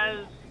train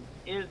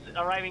is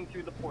arriving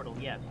through the portal.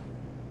 Yes.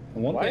 The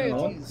one Why thing,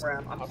 is-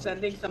 I'm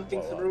sending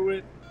something through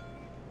it.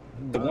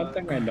 the one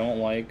thing I don't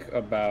like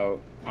about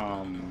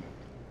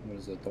what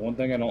is it? The one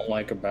thing I don't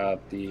like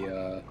about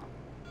the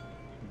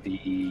what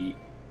is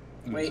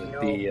Wait, it? no.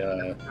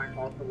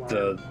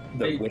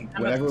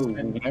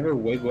 Whenever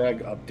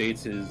Wigwag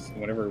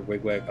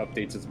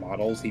updates his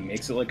models, he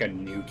makes it like a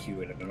new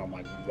Qid, and I'm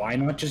like, why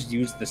not just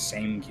use the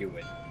same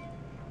Qid?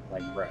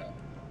 Like, bruh.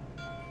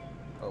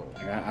 Oh.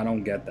 Like, I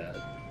don't get that.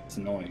 It's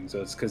annoying.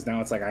 So it's because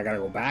now it's like I gotta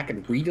go back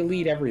and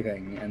re-delete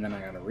everything, and then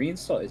I gotta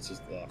reinstall. It's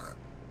just ugh.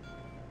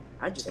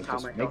 I just So taught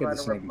just myself make it how the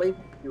to same. replace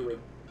fluid.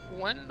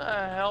 When the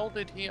hell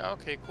did he?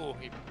 Okay, cool.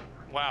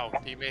 Wow,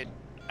 he made.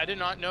 I did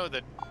not know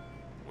that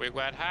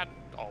Wigwad had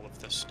all of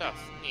this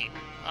stuff. Neat.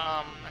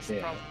 I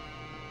should probably.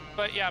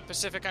 But yeah,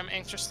 Pacific, I'm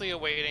anxiously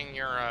awaiting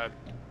your.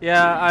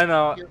 Yeah, I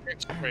know.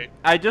 Wait.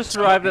 I just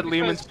arrived at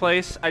Lehman's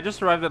place. The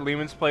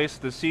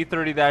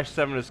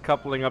C30-7 is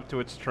coupling up to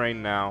its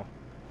train now.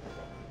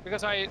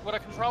 Because what I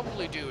can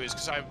probably do is,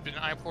 because I've been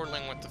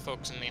iPortaling with the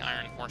folks in the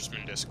Iron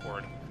Horseman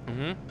Discord.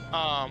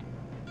 How's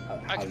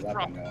that been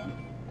going?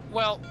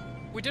 Well,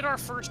 we did our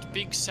first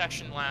big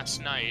session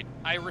last night.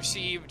 I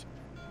received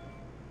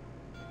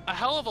a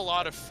hell of a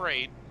lot of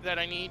freight that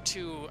I need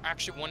to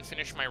actually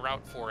finish my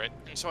route for it,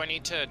 and so I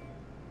need to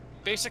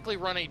basically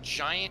run a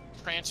giant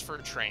transfer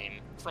train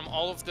from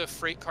all of the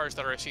freight cars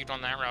that I received on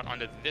that route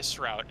onto this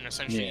route, and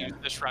essentially use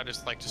this route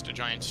as like just a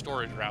giant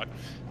storage route.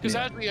 Because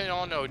as we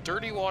all know,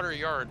 Dirty Water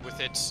Yard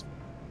with its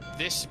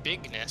this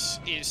bigness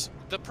is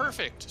the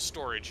perfect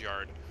storage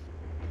yard.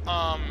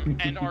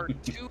 And our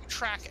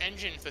 2-track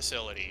engine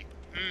facility,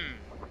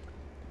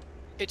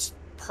 it's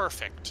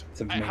perfect. It's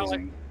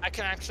amazing. I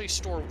can actually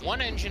store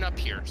one engine up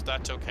here, so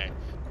that's okay.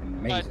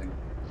 Amazing.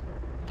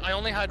 But I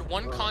only had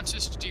one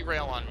consist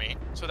derail on me,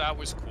 so that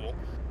was cool.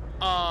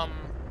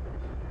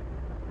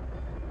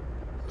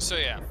 So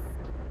yeah.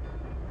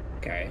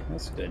 Okay,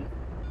 that's good.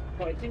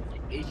 So I think the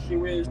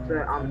issue is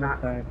that I'm not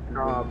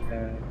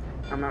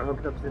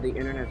hooked up to the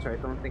internet, so I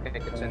don't think I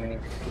could send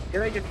anything.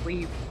 Did I just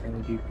leave?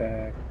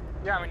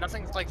 Yeah, I mean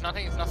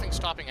nothing's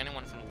stopping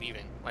anyone from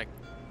leaving. Like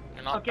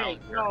you're not bound.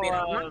 I mean,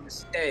 I'm not to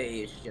stay.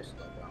 It's just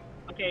like.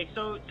 Okay,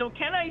 so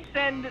can I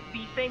send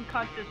the same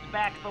consist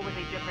back but with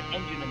a different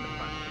engine in the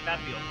front? Would that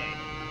be okay?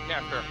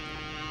 Yeah, sure.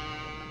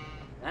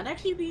 That'd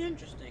actually be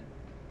interesting.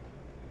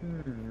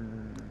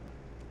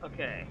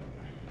 Okay.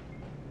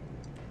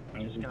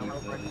 I'm just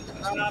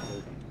gonna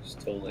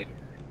still later.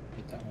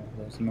 Get that one of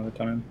those another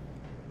time.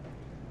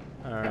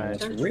 Alright.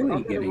 What's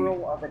really getting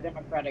rule of a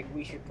democratic,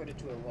 we should put it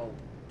to a vote.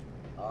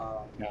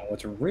 now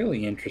what's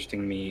really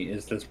interesting me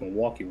is this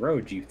Milwaukee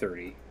Road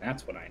G30.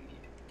 That's what I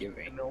need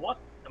giving.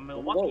 The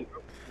Milwaukee.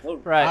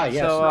 Right.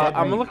 yes, So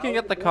I'm looking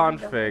at the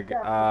config.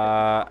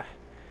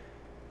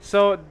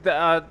 So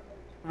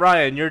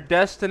Ryan, your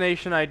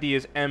destination ID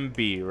is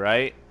MB,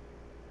 right?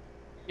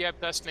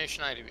 Yep,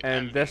 destination ID.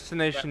 And MB.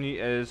 destination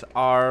is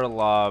R.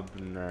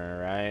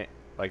 Lobner, right?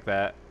 Like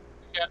that?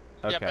 Yep.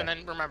 Okay. Yep, and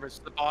then remember, it's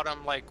the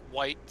bottom, like,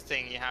 white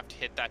thing, you have to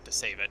hit that to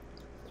save it.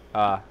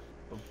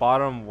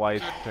 Bottom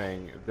white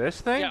thing.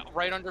 This thing? Yeah,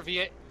 right under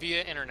via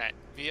internet.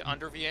 Via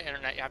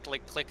internet, you have to,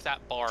 like, click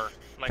that bar.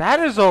 Like, that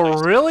is a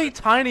really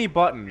tiny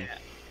button.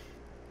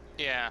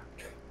 Yeah.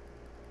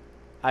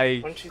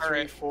 1, 2,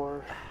 3,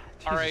 4.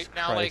 Alright,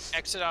 now, like, Christ.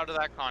 exit out of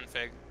that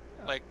config.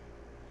 Like,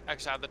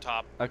 exit out of the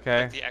top.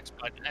 Okay. Like the X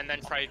button, and then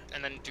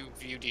do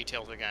view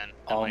details again.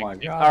 And, Oh like, my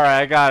god.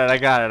 Alright, I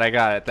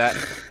got it. That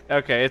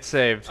okay, it's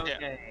saved.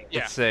 Okay.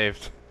 Yeah. It's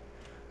saved.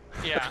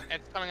 Yeah,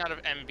 it's coming out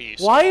of MB.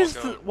 So Why I'll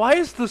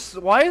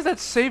is that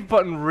save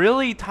button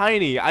really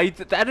tiny?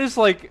 That is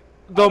like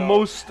the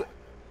most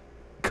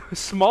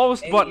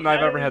smallest button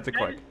I've ever had to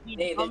click.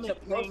 Hey, they're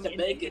supposed to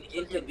make it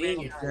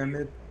inconvenient. Damn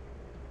it.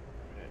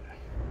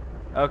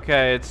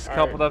 Okay, it's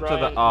coupled up to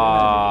the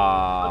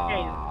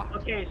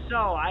Okay,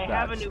 so I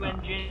have a That's new not-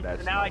 engine, so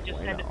that's now not I just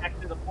send it bueno.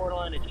 back to the portal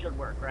and it should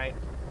work, right?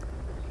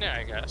 Yeah,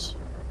 I guess.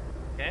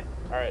 Okay.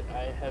 Alright,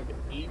 I have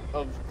 8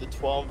 of the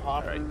 12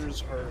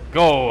 hoppers.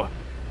 Go.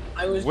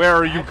 I was Where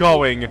are you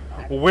going?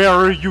 Where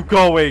are you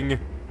going?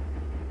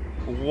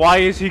 Why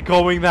is he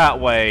going that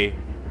way?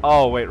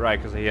 Oh wait, right,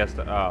 because he has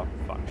to. Oh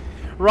fuck.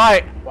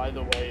 Right. By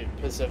the way,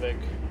 Pacific,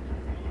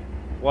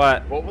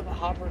 What? what were the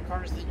hopper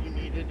cars that you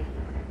needed?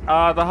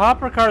 The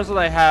hopper cars that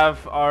I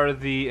have are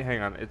the.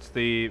 Hang on, it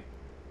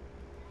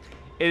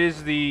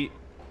is the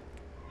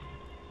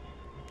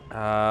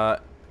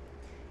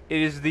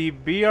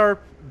BPRR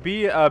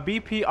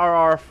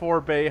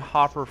 4-bay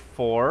hopper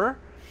 4,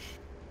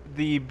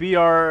 the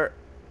BPRR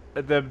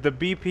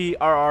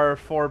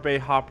 4-bay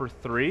hopper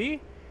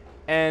 3,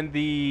 and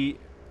the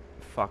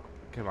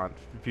come on,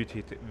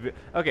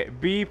 okay,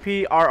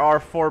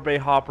 BPRR 4-bay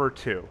hopper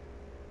 2.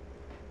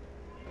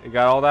 You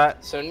got all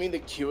that? Send me the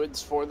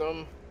QIDs for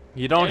them.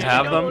 You don't Yeah,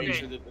 have you them?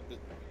 don't.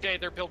 Okay,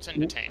 they're built in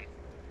Detain.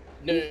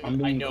 No, I'm I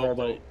being know, called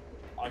but out.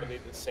 are they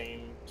the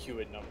same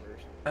QID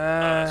numbers?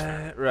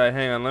 Right,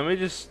 hang on. Let me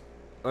just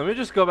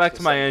go back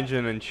to my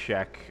engine and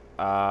check.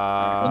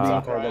 I'm being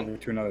up, called Ryan? over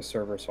to another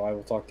server, so I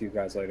will talk to you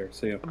guys later.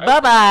 See you.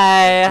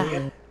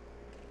 Bye-bye.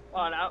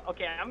 Oh, now,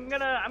 okay, I'm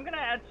gonna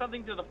add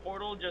something to the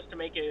portal just to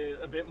make it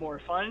a bit more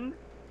fun.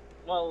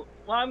 Well,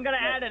 I'm gonna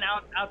add an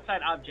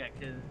outside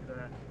object.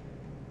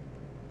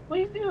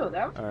 Please do.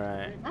 That.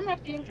 Alright. I'm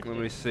actually interested. Let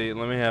me see.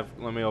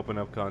 Let me open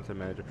up Content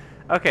Manager.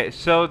 Okay,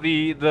 so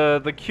the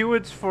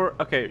QIDs for.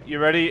 Okay, you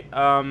ready?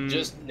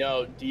 Just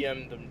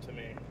DM them to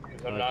me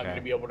because I'm not Okay. going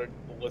to be able to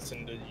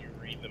listen to you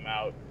read them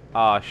out.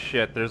 Oh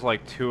shit. There's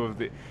like 2 of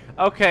the.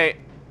 Okay,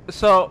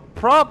 So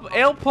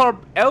el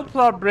problema, el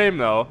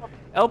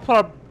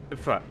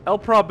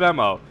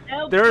problema.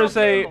 There's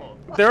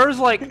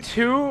like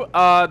two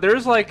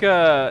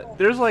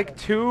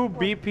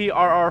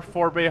BPRR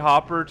 4-bay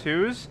hopper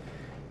 2s,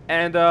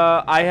 and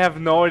I have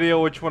no idea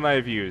which one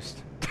I've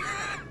used.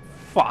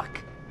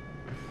 Fuck.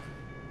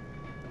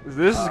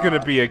 This is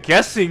gonna be a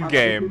guessing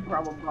game.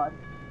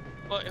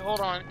 Well,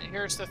 hold on.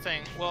 Here's the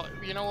thing. Well,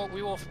 you know what?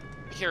 We will.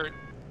 Here,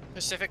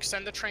 Pacific,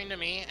 send the train to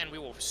me, and we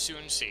will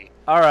soon see.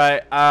 All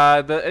right.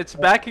 It's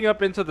backing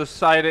up into the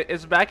side.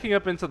 It's backing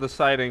up into the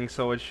siding,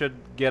 so it should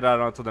get out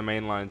onto the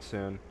main line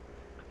soon.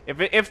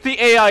 If the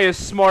AI is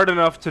smart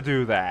enough to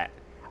do that,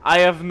 I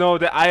have no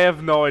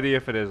idea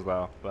if it is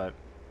though. But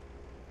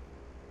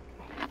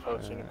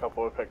posting a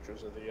couple of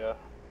pictures of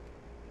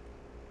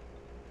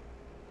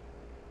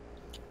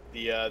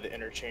the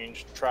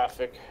interchange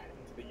traffic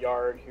into the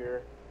yard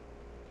here,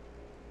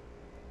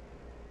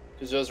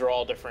 because those are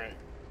all different.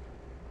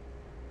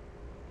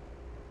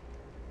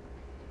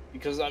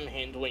 Because I'm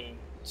handling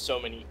so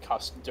many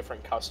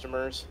different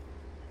customers,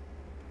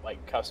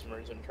 like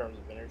customers in terms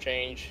of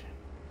interchange,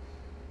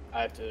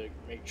 I have to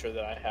make sure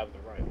that I have the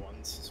right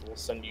ones. So we'll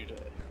send you to.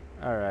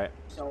 All right.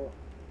 So,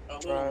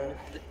 the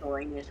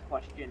miscellaneous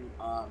question.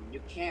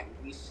 You can't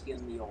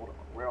reskin the old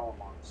Rail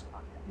Monks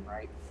content,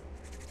 right?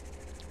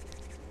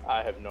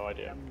 I have no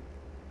idea.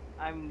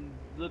 I'm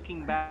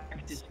looking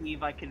back to see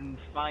if I can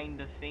find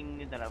the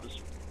thing that I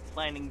was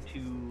planning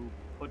to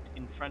put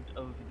in front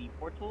of the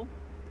portal.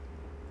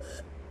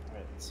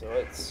 Alright, so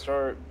let's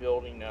start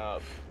building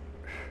up.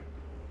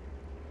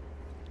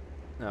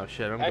 Oh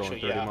shit, I'm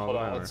Actually, going 30 miles an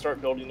hour. Let's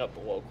start building up the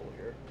local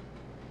here.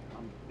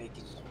 I'm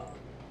making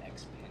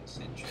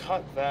expansion.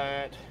 Cut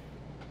that. To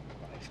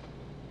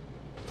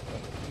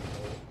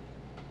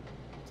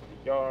the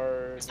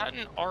yard. Is that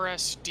an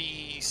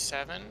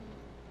RSD-7?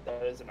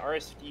 That is an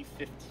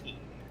RSD-15.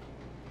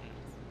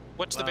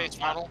 What's the base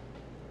model?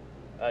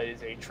 It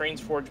is a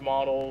Trainsforge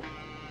model,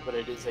 but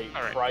it is a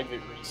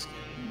private reskin.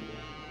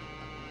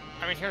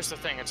 I mean, here's the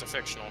thing, it's a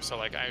fictional, so,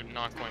 like, I'm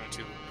not going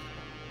to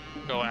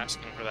go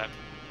asking for that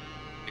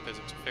because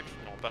it's a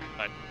fictional, but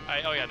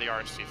oh yeah, the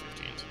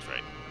RSD-15s, that's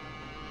right.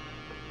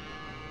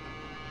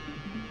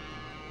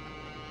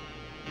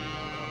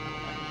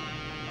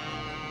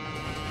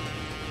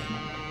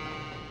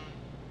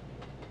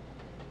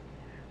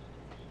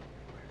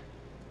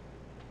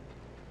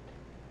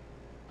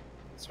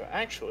 So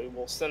actually,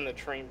 we'll send the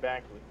train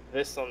back with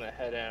this on the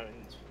head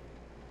end.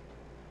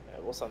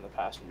 We'll send the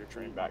passenger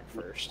train back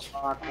first.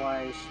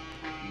 Clockwise.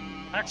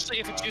 Actually,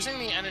 if it's using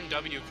the N and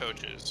W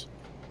coaches,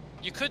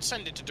 you could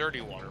send it to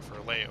Dirty Water for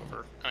a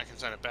layover, and I can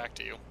send it back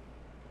to you.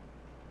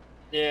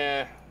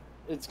 Yeah,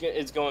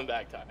 it's going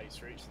back to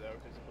Ice Reach though,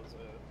 because it was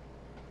a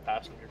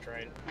passenger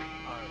train.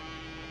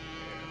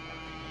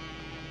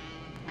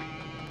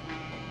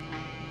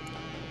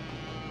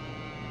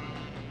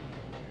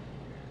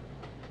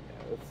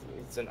 Yeah,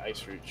 it's an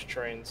Ice Reach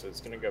train, so it's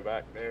gonna go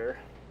back there.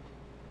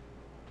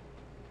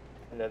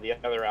 And then the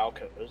other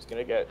Alco is going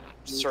to get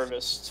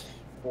serviced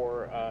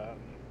for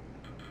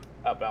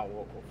outbound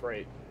local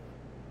freight.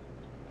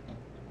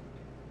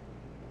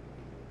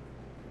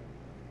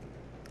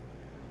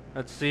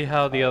 Let's see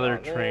how the other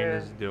train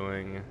is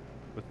doing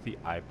with the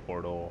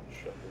iPortal.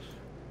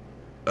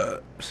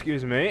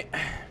 Excuse me.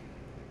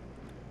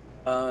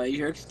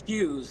 You're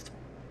excused.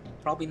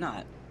 Probably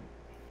not.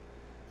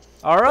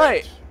 All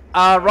right.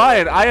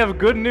 Ryan, I have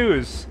good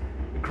news.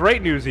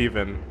 Great news,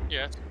 even.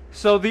 Yes.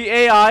 So the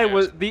AI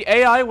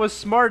was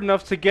smart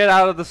enough to get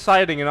out of the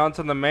siding and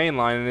onto the main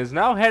line and is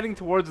now heading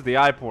towards the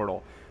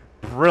iPortal.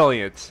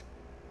 Brilliant.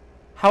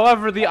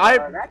 However, the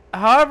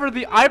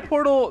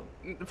iPortal,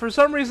 for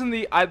some reason,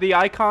 the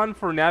icon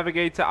for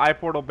navigate to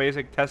iPortal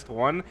Basic Test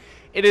 1,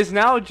 it is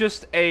now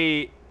just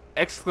a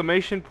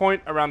exclamation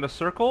point around a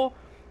circle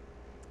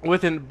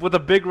with a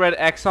big red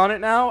X on it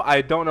now.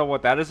 I don't know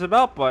what that is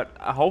about, but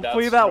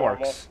hopefully that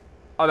works.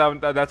 Oh,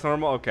 that's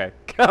normal. Okay.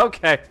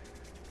 Okay.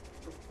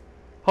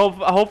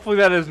 Hopefully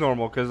that is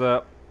normal, because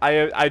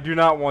I do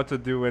not want to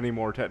do any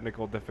more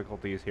technical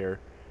difficulties here.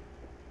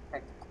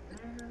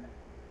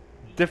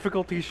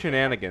 Difficulty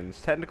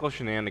shenanigans. Technical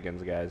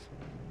shenanigans, guys.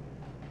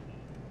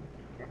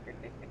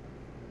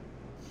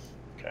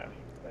 Okay.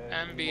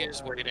 MB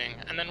is waiting,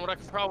 and then what I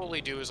could probably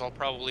do is I'll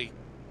probably,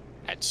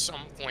 at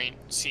some point,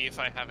 see if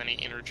I have any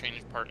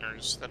interchange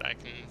partners that I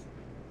can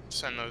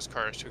send those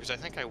cars to, because I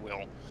think I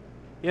will.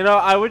 You know,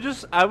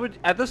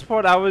 at this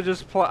point, I would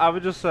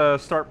just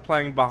start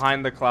playing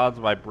 "Behind the Clouds"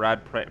 by Brad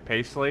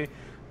Paisley,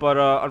 but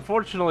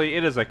unfortunately,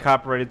 it is a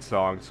copyrighted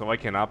song, so I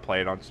cannot play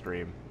it on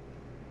stream.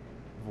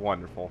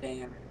 Wonderful.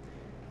 Damn.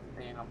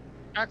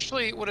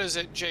 Actually, what is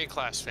it,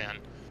 J-Class fan?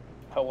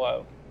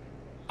 Hello.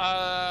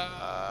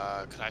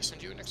 Could I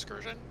send you an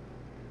excursion?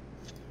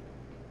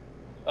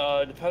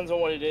 Depends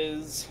on what it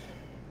is.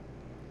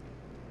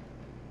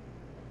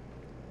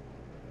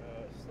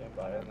 Stand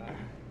by on that.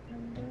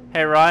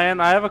 Hey Ryan,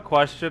 I have a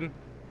question.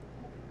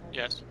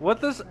 Yes.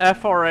 What does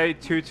FRA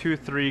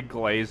 223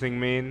 glazing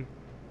mean?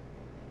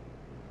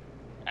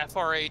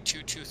 FRA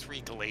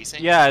 223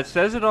 glazing? Yeah, it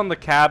says it on the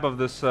cab of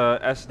this SW.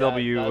 That's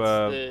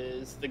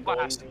the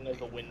glazing of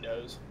the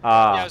windows.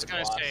 Ah. Yeah,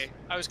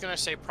 I was gonna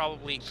say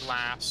probably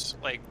glass,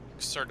 like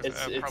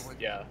probably.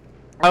 Yeah.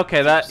 Okay,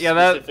 it's that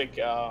specific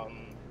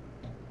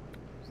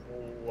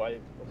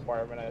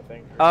requirement, I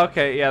think.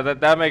 Okay, yeah,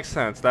 that makes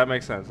sense. That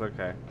makes sense.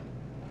 Okay.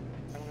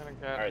 I'm gonna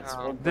get. Alright,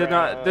 so did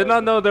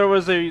not know there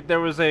was a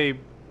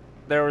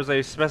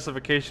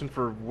specification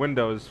for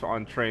windows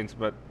on trains,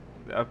 but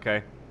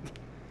okay,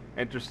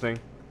 interesting.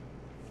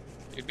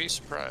 You'd be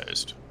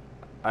surprised.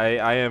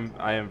 I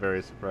am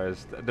very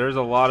surprised.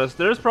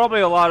 There's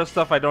probably a lot of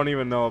stuff I don't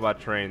even know about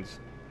trains.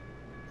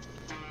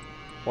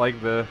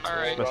 Like the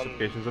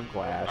specifications of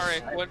glass. All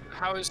right,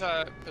 how is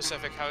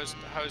Pacific? How's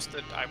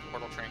the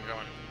iPortal train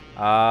going?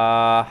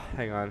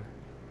 Hang on.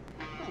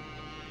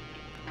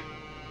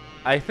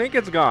 I think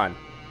it's gone.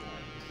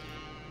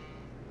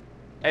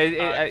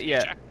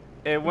 Yeah,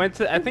 it went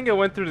to. I think it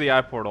went through the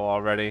iPortal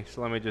already.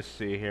 So let me just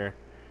see here.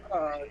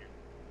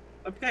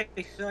 Okay,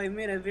 so I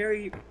made a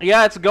very.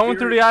 Yeah, it's going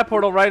through the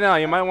iPortal right now.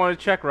 You might want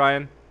to check,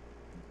 Ryan.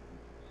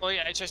 Well,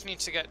 yeah, it just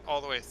needs to get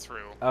all the way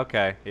through.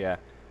 Okay, yeah.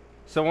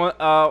 So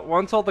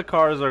once all the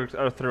cars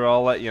are through,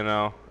 I'll let you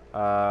know.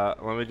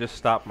 Let me just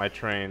stop my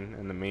train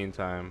in the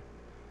meantime.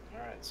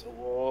 Alright,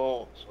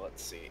 so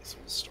let's see. So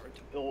we'll start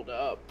to build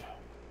up.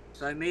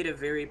 So I made a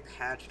very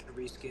patched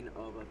reskin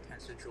of a Penn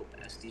Central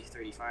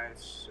SD35.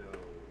 So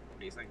what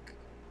do you think?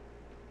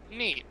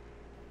 Neat.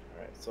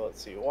 Alright, so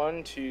let's see.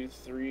 1, 2,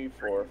 3,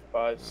 4,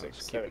 5,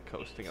 6, 7, keep it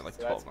coasting at like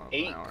so 12 that's miles an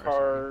 8 hour or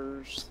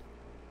cars.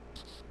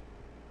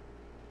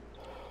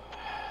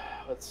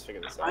 Let's figure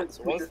this out.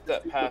 So once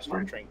that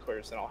passenger train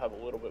clears, then I'll have a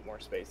little bit more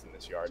space in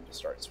this yard to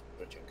start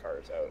switching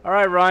cars out. All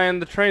right, Ryan,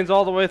 the train's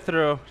all the way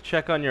through.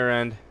 Check on your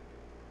end.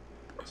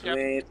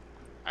 Yep.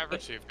 I've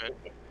received it.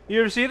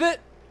 You received it?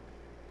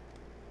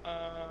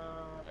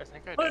 I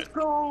think I did. Let's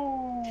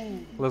go.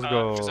 Let's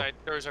go. Because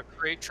there was a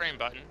create train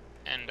button,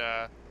 and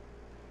Alright,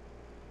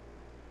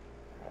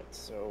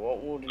 so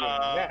what we'll do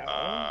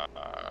now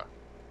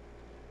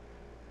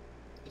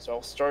is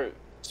I'll start.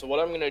 So what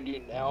I'm gonna do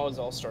now is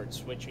I'll start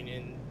switching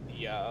in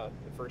the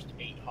first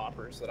 8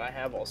 hoppers that I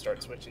have. I'll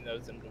start switching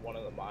those into one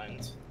of the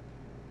mines.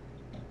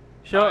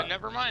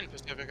 never mind,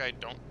 Pacific. I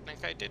don't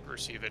think I did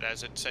receive it,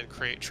 as it said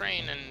create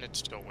train, and it's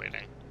still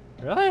waiting.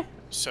 Really?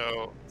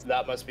 So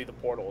that must be the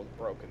portal is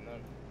broken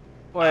then.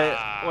 Wait,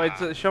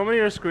 show me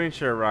your screen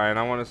share, Ryan.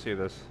 I want to see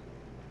this.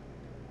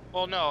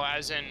 Well, no,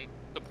 as in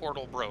the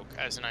portal broke,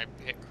 as in I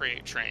hit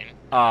create train.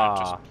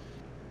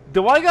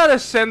 Do I gotta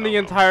send the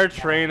entire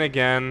train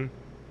again?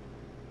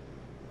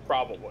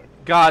 Probably.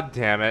 God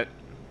damn it.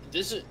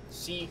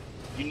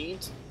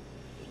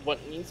 What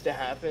needs to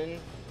happen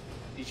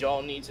is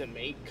y'all need to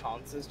make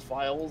consist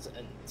files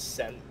and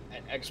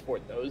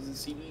export those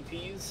as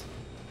CDPs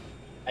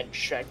and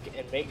check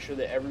and make sure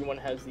that everyone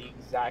has the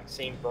exact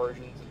same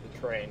versions of the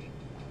train,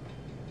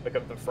 like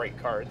of the freight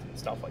cars and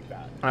stuff like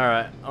that. All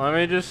right, let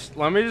me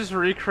just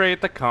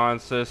recreate the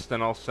consist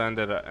and I'll send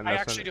it. I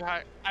actually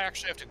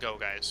have to go,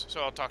 guys.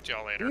 So I'll talk to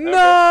y'all later.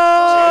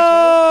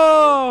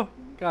 No!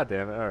 God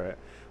damn it! All right.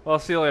 Well, I'll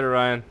see you later,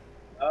 Ryan.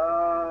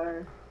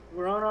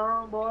 We're on our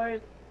own,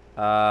 boys.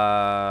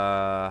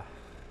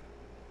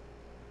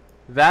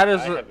 That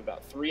is. I have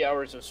about 3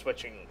 hours of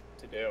switching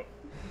to do.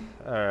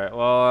 All right.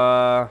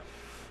 Well,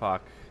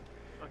 fuck.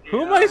 Okay,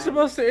 who am I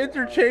supposed to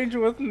interchange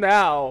with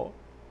now?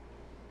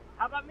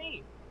 How about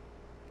me?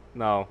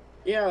 No.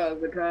 Yeah,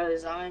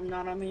 because I'm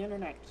not on the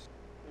internet.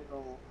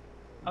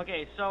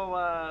 Okay, so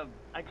I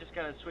just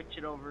gotta switch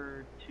it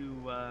over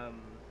to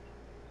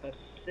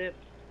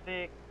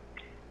Pacific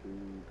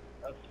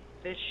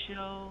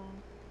Official.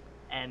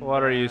 And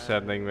what are you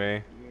sending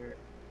me?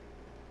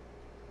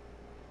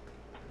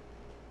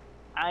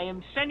 I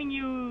am sending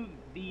you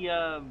the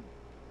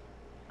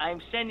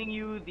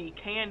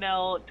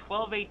KNL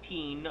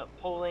 1218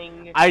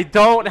 polling. I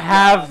don't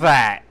have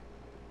that.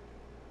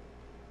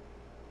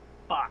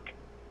 Fuck.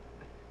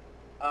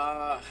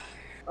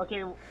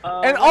 Okay.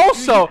 And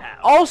also,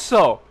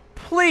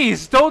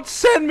 please don't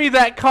send me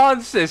that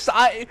consist.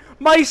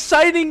 My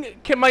sighting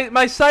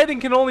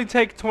can only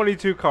take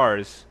 22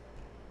 cars.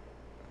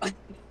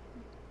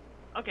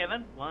 Okay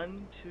then.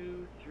 1,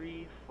 2,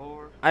 3,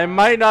 4. 5. I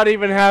might not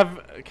even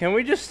have. Can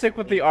we just stick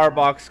with the R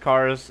box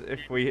cars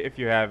if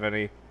you have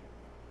any?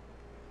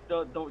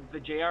 The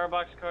JR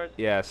box cars?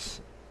 Yes.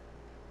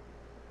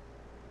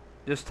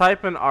 Just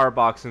type in R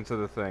box into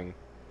the thing.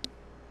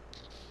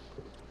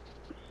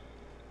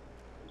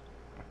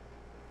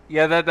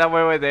 Yeah, that's the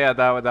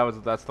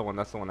one.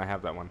 That's the one. I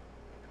have that one.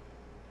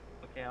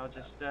 Okay, I'll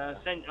just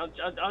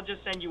I'll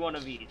just send you one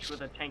of each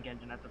with a tank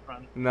engine at the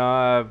front.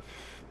 No,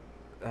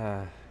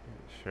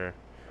 sure.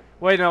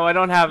 Wait, no, I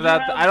don't have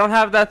that. I don't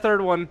have that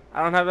third one.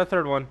 I don't have that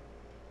third one.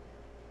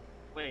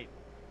 Wait,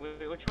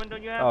 which one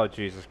don't you have? Oh,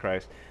 Jesus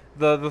Christ.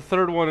 The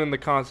third one in the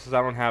consist,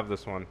 I don't have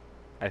this one,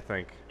 I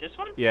think. This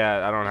one?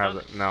 Yeah, I don't have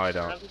it. No, I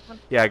don't.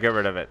 Yeah, get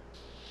rid of it.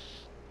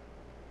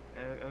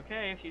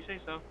 Okay, if you say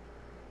so.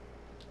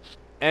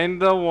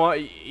 And the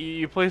one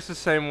you place the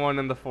same one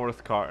in the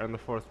fourth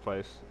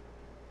place.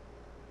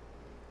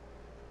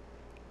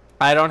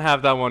 I don't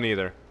have that one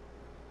either.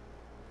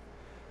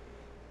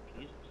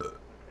 Jesus.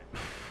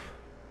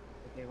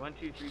 Okay, 1,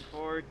 2, 3,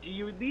 4. Do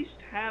you at least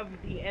have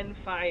the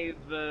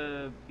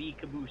N5B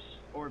caboose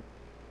or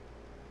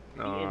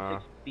the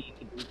N6B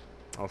caboose?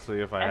 I'll see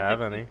if I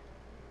have any.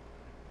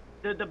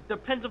 The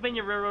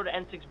Pennsylvania Railroad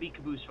N6B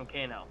caboose from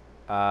K&L.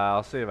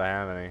 I'll see if I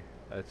have any.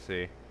 Let's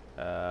see.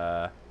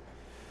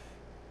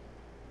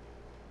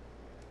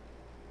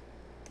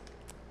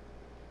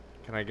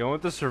 Can I go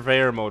into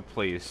surveyor mode,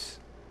 please?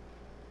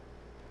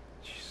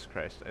 Jesus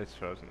Christ, it's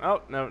frozen.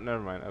 Oh, no,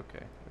 never mind.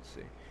 Okay, let's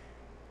see.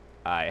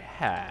 I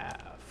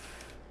have.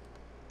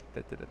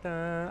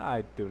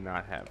 I do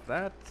not have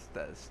that.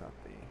 That is not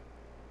the.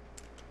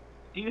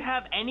 Do you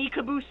have any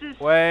cabooses?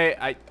 Wait,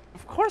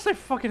 of course I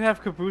fucking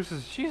have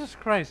cabooses. Jesus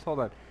Christ, hold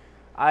on.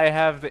 I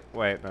have the.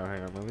 Wait, no,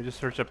 hang on. Let me just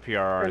search up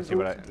PRR and see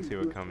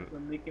what comes. They're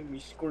making me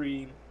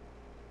scream.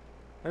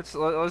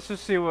 Let's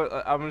just see what.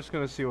 I'm just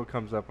gonna see what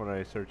comes up when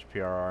I search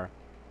PRR.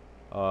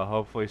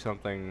 Hopefully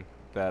something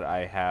that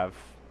I have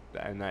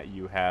and that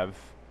you have,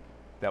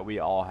 that we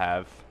all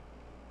have,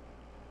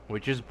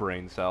 which is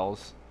brain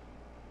cells.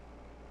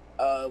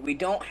 We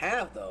don't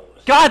have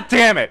those. God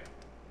damn it!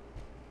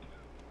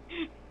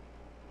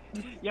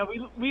 Yeah,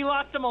 we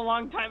lost them a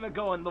long time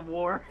ago in the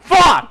war.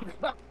 Fuck!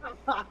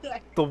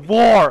 The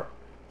war!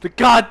 The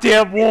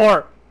goddamn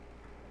war!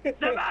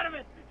 Step out of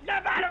it!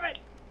 Step out of it!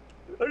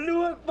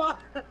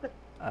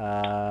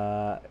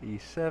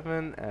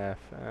 E7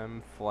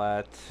 FM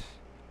flat.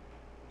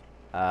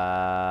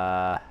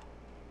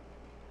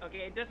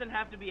 Okay, it doesn't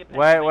have to be a.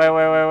 Wait.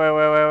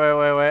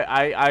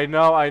 I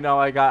know. I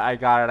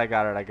got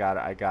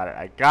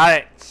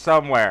it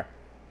somewhere.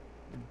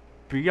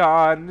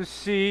 Beyond the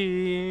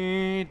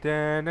sea.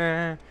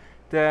 Da-na,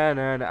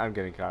 da-na. I'm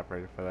getting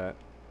copyrighted for that.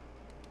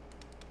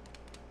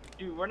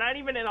 Dude, we're not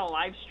even in a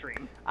live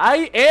stream.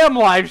 I am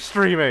live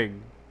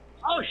streaming.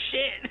 Oh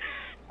shit!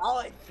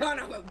 Oh, son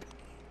of a.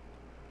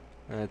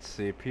 Let's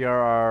see.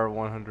 PRR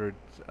 100.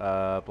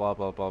 Blah blah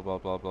blah blah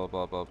blah blah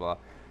blah blah blah.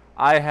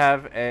 I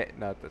have a.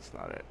 No, that's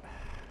not it.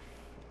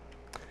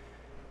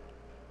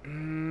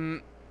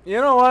 You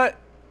know what?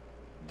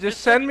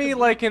 Just send me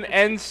like an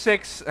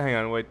N6. Hang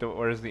on, wait.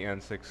 Where's the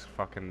N6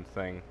 fucking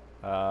thing?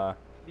 The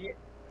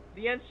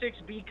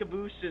N6B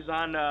caboose is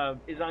on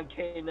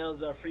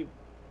K&L's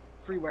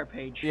freeware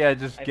page. Yeah,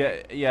 just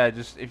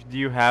if do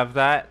you have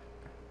that?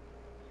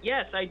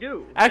 Yes, I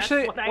do.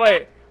 Actually,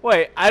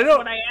 wait. I don't.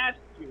 When I asked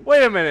you.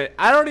 Wait a minute.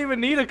 I don't even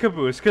need a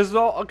caboose because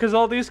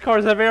all these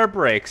cars have air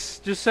brakes.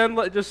 Just send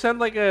like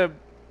a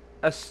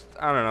I don't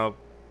know,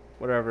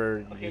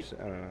 whatever. Okay.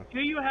 I don't know. Do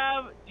you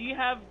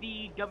have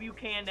the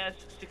WKNS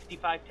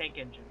 65 tank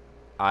engine?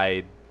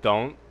 I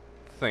don't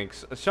think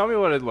so. Show me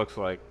what it looks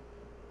like.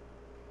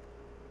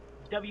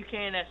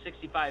 WKNS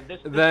 65.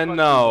 Then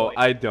no,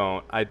 I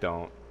don't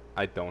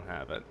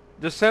have it.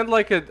 Just send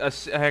like a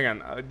hang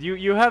on.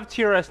 You have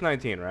TRS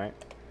 19, right?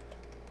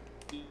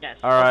 Yes.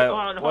 All right.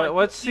 Hold on.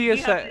 What's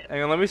CSX?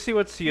 Hang on. Let me see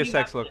what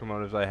CSX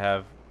locomotives I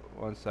have.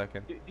 1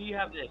 second. Do you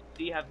have this?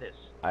 Do you have this?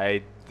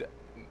 I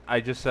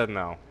just said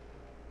no.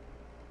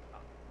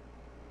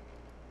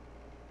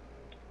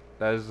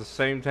 That is the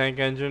same tank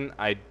engine.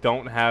 I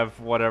don't have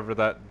whatever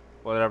that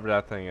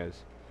thing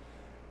is.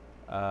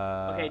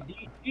 Okay.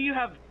 Do you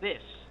have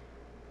this?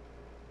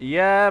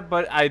 Yeah,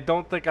 but I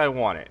don't think I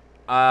want it.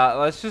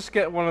 Let's just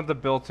get one of the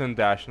built-in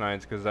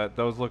 -9s because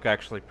those look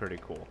actually pretty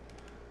cool.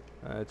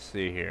 Let's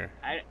see here.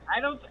 I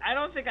don't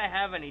think I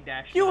have any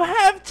 -9. You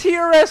have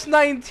TRS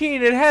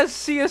 19. It has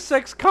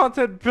CSX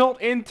content built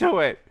into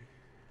it.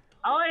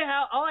 All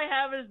I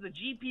have is the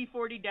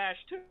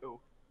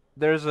GP40-2.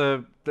 There's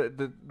a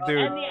dude.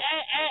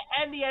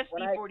 And the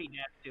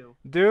SD40-2.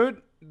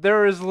 Dude,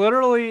 there is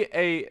literally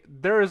a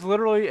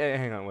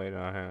hang on, wait, no,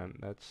 hang on.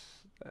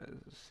 That's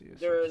CSX.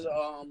 There's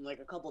like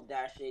a couple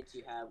 -8s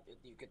you have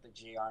if you get the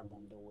JR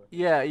bundle with.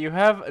 Yeah, you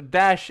have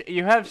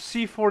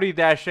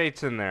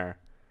C40-8s in there.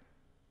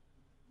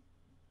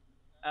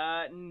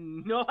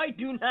 No, I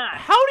do not.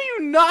 How do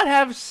you not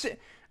have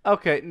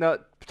Okay, no,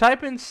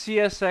 type in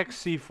CSX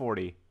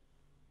C40.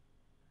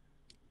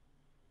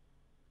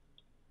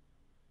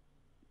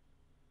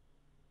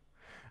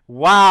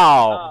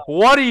 Wow.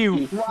 What are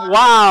you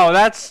wow,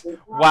 that's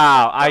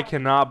wow. I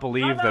cannot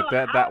believe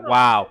that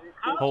wow.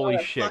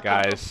 Holy shit,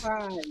 guys.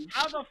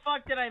 How the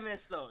fuck did I miss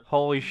those?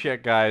 Holy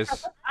shit,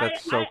 guys.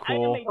 That's so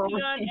cool.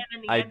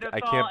 I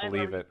can't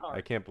believe it.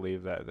 I can't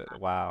believe that.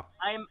 Wow.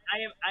 I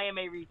am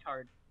a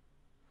retard.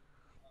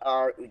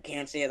 We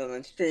can't say it on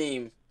the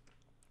stream.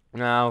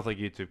 No, I don't think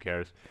YouTube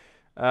cares.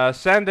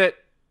 Send it.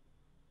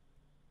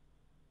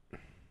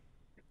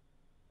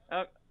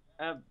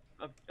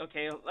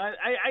 Okay.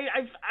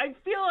 I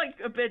feel like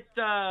a bit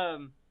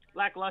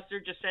lackluster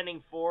just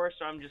sending 4,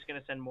 so I'm just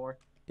gonna send more.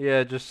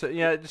 Yeah, just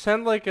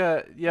send like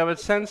but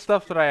send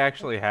stuff that I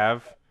actually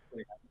have.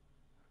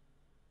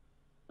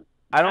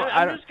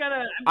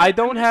 I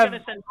don't have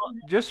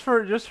just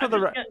for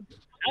the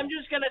I'm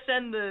just gonna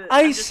send the.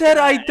 I said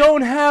I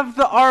don't have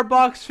the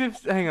RBox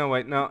 50. Hang on,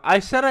 wait, no. I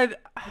said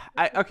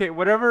okay,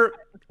 whatever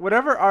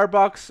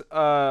RBox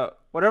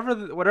whatever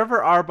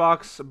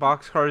RBox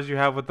box cars you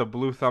have with the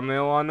blue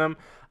thumbnail on them,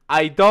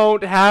 I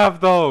don't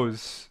have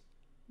those.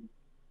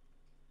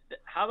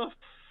 How the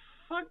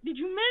fuck did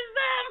you miss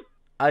them?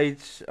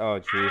 Oh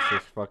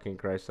Jesus fucking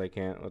Christ, I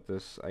can't with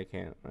this. I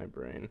can't. My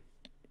brain.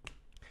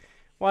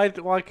 Why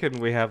couldn't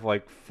we have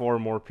like 4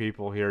 more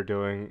people here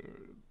doing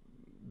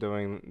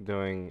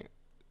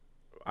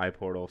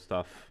iPortal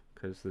stuff?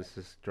 Because this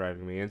is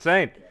driving me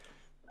insane.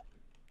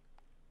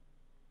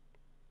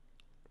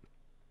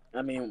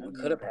 I mean, we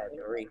could have had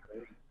 3.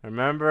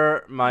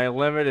 Remember, my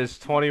limit is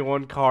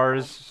 21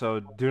 cars, so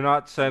do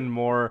not send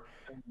more.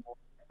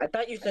 I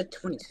thought you said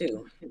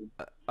 22.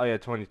 Oh yeah,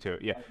 22.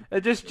 Yeah,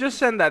 just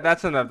send that.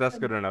 That's enough. That's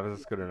good enough.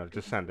 That's good enough.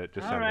 Just send it.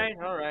 Just send it.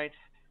 All right.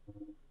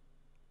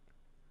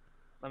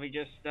 Let me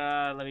just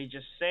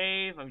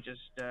save. Let me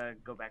just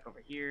go back over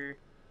here.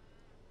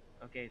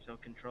 Okay, so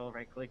control,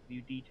 right click,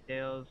 view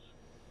details,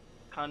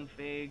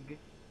 config.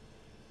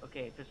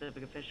 Okay,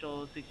 Pacific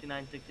official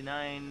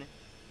 6969.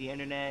 The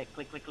internet.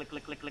 Click. What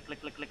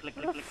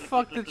the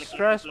fuck did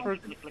Strasbourg?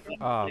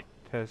 Oh,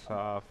 piss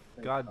off!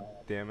 God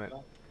damn it!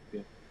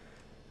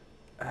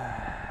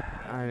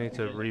 I need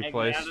to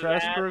replay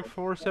Strasbourg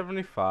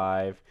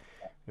 475.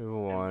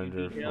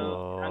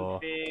 Wonderful.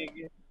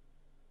 Config.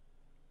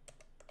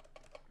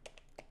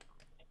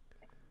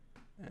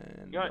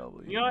 You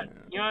know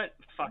what?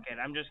 Fuck it.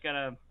 I'm just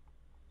gonna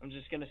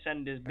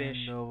send this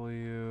bitch.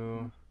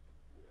 NW.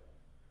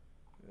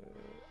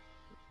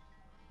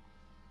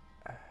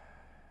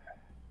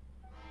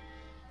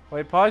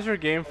 Wait, pause your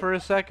game for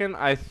a second.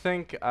 I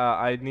think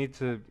I need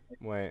to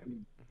wait.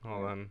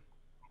 Hold on.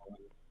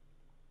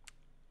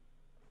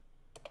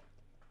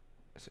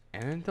 Is it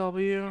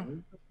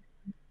NW?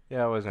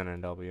 Yeah, it was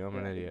NW. I'm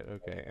an idiot.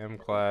 Okay, M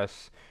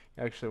class.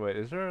 Actually, wait.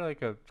 Is there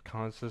like a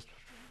consist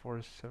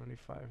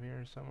 475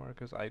 here somewhere?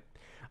 Because I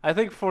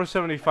think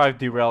 475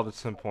 derailed at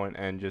some point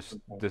and just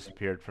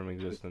disappeared from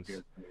existence.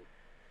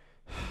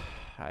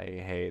 I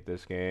hate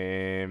this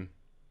game.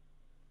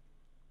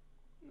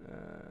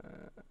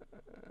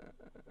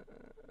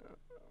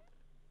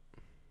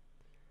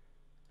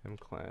 M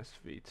class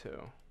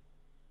V2.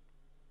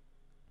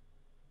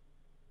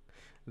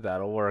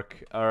 That'll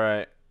work.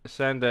 Alright.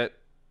 Send it.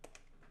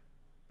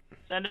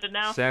 Send it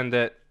now? Send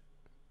it.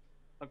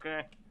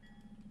 Okay.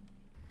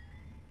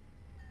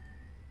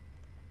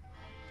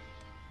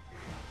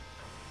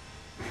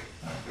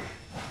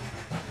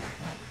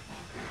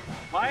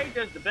 Why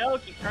does the bell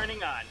keep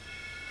turning on?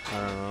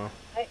 I don't know.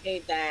 I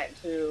hate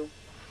that too.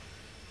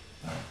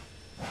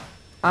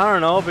 I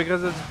don't know,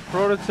 because it's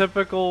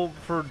prototypical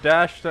for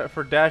dash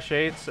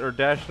 8s or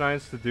dash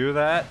 9s to do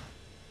that.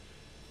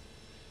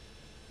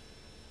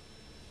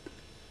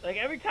 Like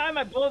every time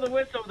I blow the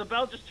whistle, the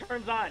bell just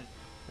turns on.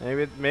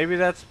 Maybe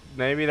that's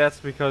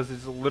because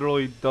it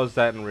literally does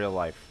that in real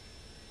life.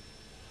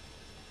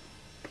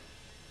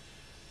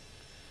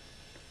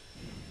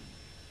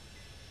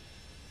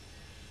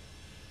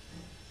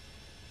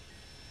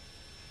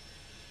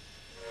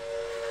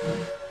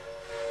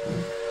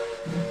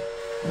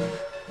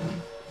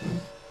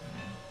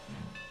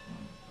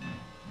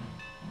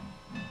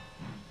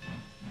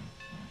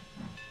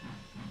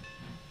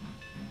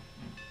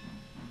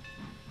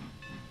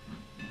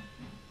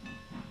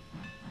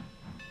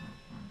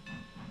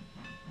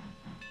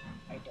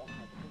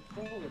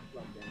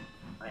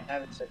 I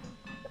have it set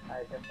to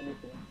high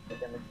definition for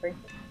demonstration.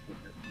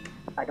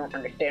 I don't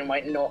understand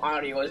why no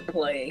audio is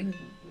playing.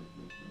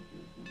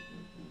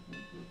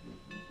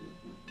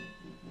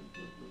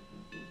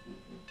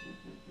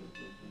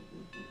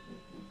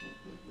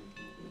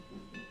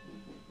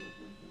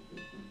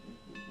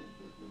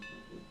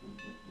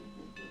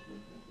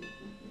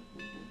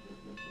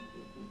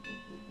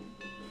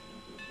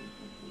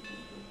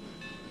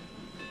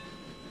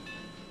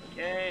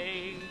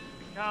 Okay,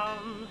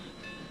 becomes.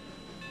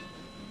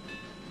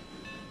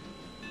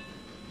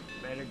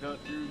 Better go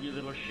through, you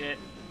little shit.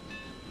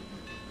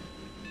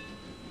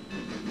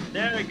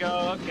 There we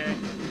go, okay.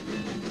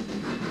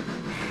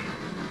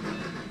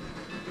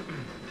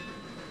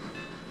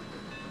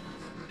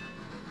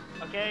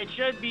 Okay, it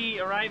should be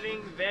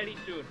arriving very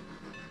soon.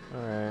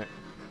 Alright.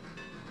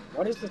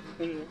 What is this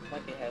thing look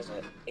like it has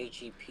a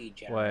HEP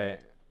generator? Wait.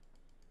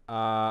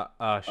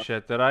 Oh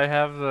shit, did I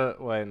have the...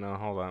 Wait, no,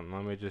 hold on,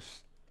 let me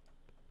just...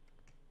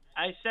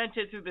 I sent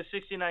it through the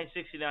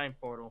 6969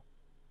 portal.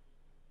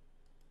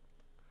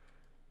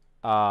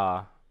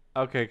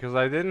 Okay, because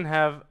I didn't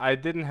have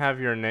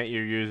your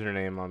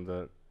username on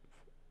the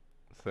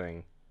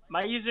thing.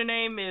 My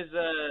username is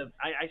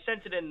I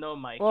sent it in no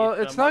mic. Well,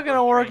 it's not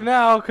gonna work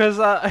now because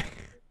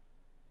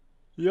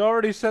you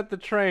already set the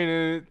train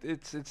and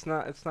it's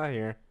not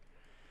here.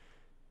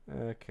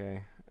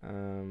 Okay.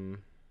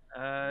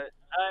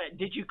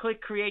 Did you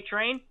click create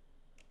train?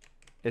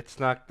 It's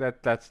not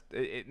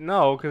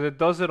no, because it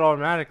does it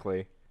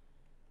automatically.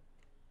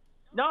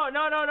 No.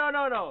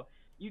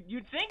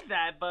 You'd think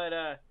that,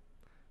 but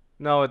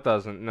No, it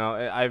doesn't. No,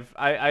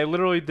 I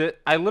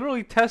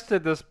literally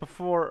tested this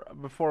before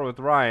with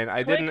Ryan.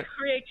 I Click didn't.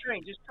 create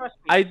train. Just trust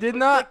me. I did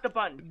not. Click the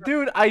button.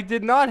 Dude, I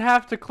did not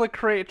have to click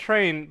create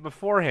train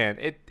beforehand.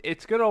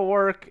 It's gonna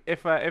work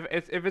if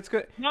it's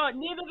good. No,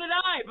 neither did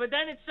I. But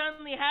then it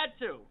suddenly had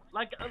to.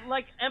 Like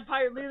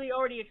Empire literally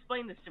already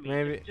explained this to me.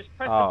 Maybe. Just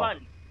press the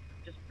button.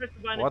 Just press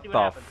the button and What see what the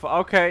happens.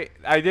 Okay,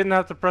 I didn't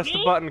have to press the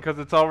See? button because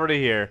it's already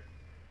here.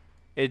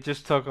 It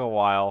just took a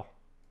while.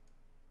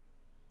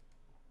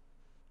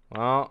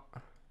 Well,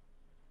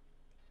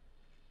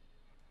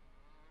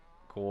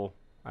 cool,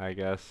 I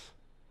guess.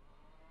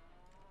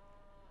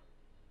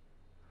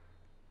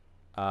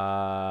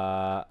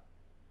 Uh.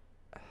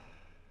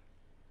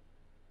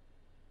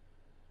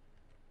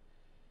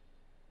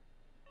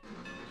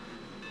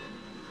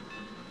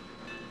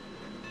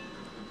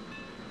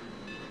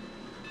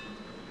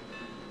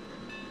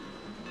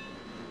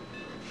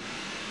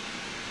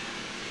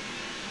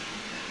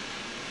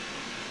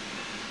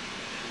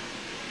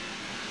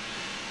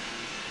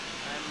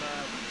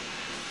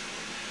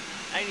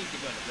 I need to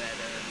go to bed.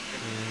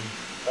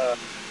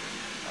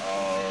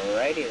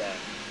 Alrighty then.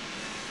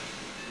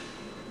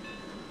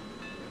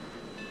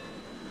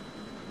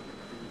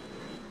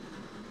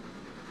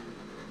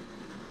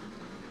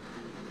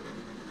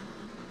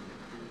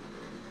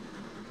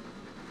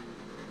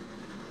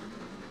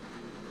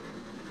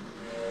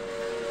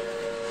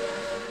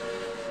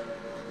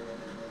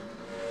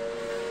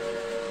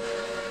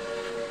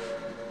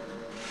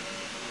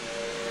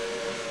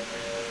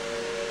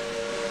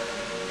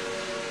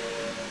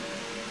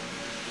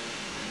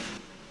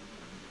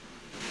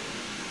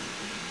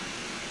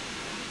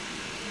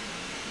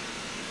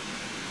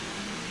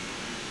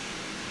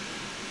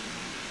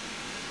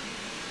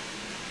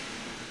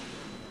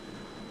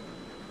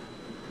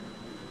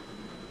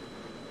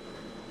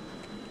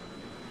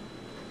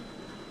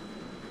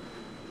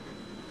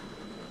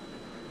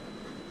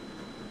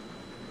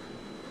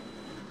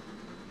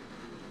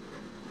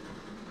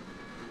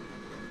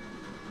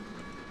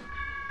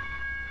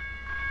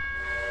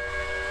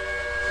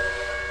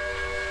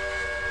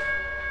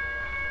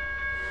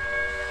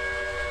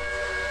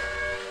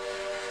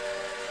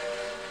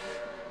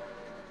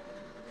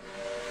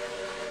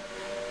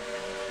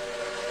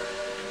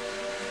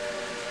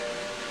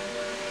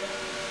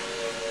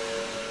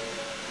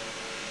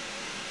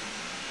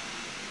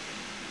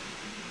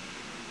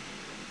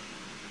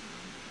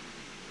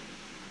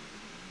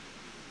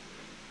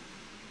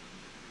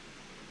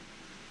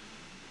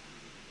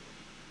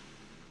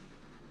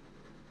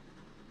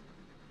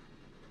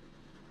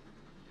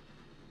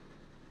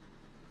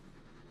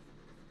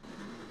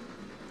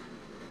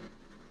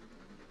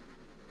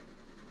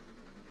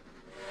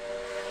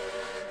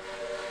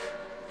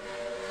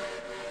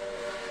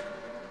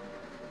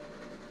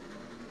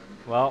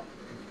 Well,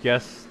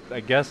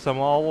 I guess I'm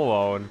all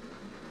alone.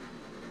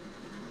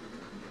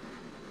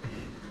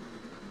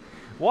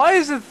 Why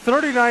is it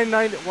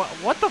 $39.90?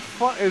 What the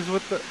fuck is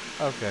with the?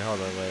 Okay, hold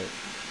on, wait.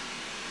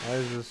 Why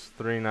is this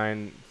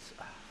 39?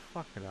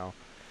 Fucking hell.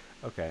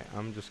 Okay,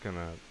 I'm just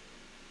gonna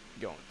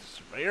go into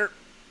Surveyor.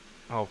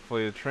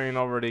 Hopefully the train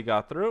already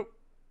got through.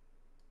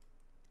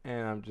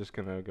 And I'm just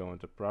gonna go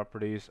into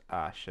Properties.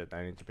 Ah, shit,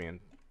 I need to be in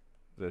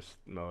this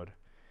mode.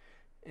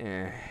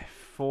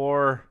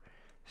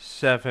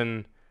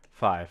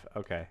 475.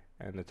 Okay,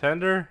 and the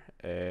tender.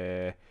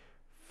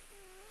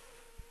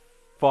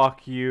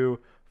 Fuck you,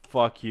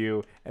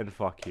 and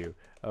fuck you.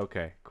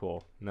 Okay,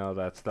 cool. Now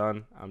that's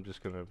done. I'm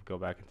just gonna go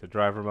back into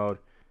driver mode.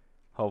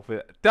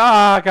 Hopefully,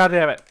 god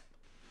damn it.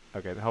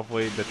 Okay,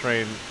 hopefully the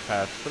train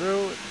passed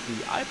through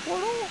the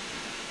iPortal.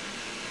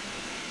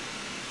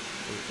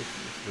 It's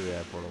through the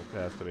iPortal. It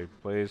has to be,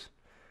 please.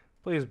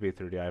 Please be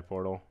through the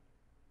iPortal.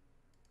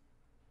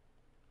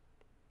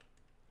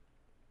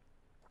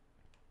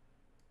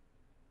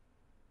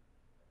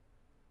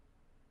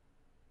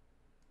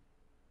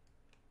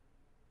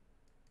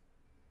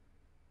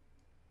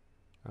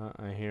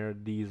 I hear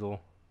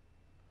diesel.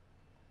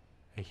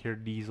 I hear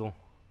diesel.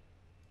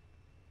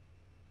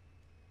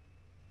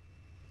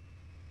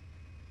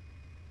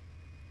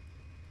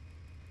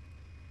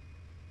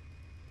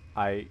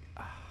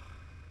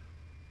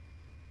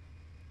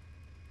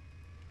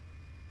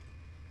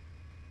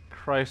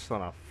 Christ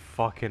on a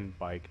fucking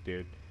bike,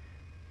 dude.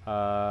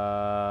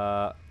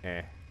 Eh.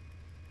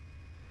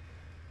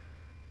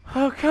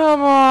 Oh,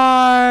 come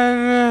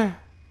on!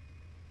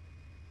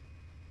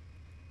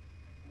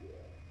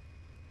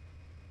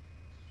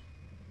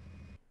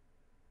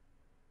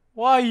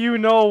 Why you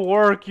no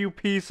work, you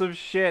piece of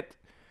shit?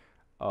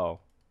 Oh.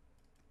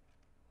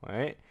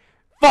 Wait.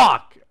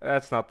 Fuck!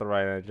 That's not the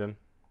right engine.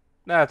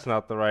 That's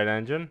not the right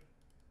engine.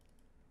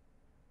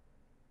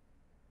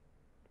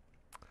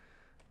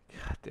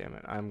 God damn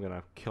it. I'm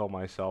gonna kill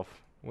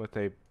myself with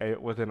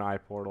with an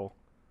iPortal.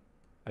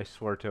 I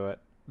swear to it.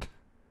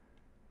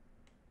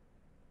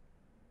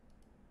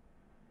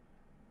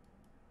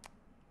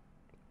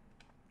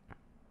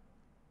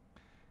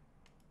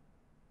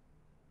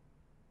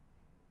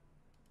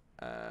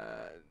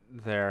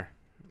 There.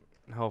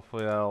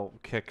 Hopefully that'll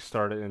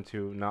kickstart it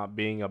into not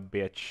being a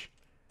bitch.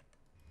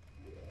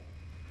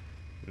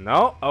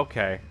 No?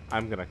 Okay.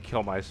 I'm gonna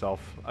kill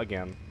myself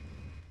again.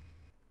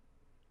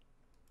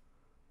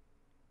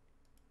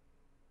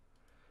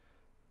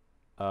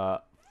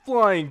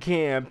 Flying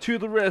Cam to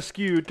the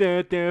rescue.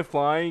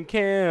 Flying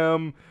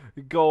Cam.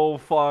 Go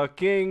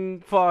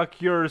fucking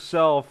fuck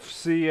yourself.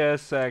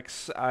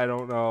 CSX. I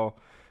don't know.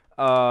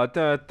 Da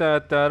da da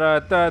da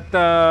da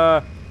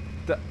da.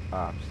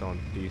 I'm still in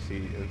DC.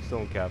 I'm still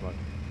in cab mode.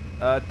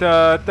 Da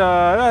da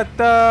da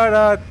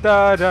da da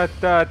da da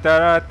da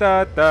da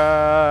da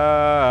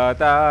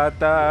da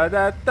da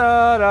da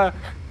da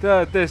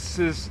da. This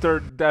is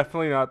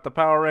definitely not the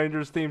Power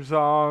Rangers theme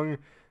song.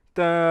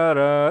 Da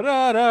da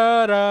da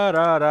da da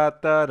da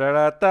da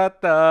da da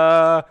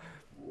da.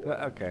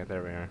 Okay,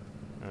 there we are.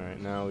 All right,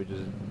 now we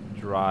just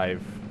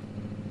drive.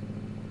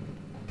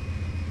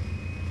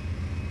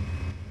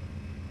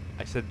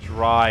 I said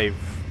drive.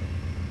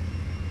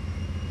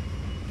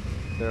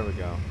 There we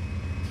go.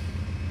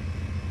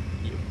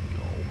 You go.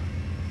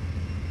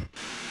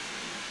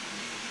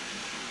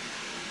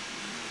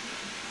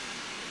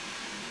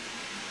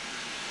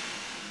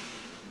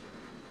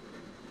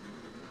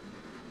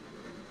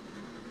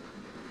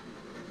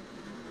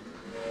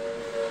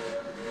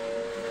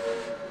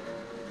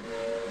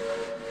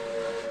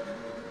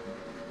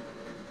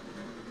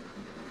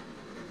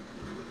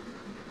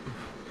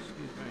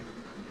 Excuse me.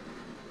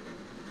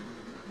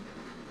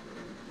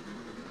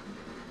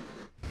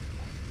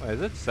 Wait,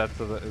 is it set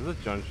to the? Is the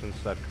junction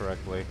set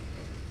correctly?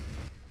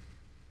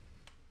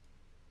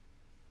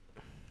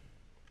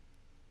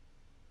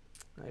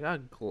 I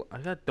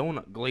got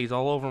donut glaze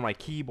all over my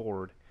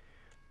keyboard.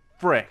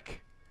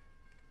 Frick.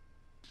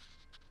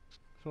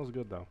 Smells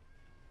good though.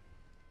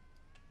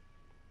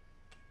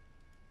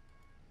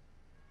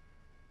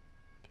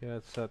 Okay,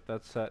 that's set.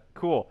 That's set.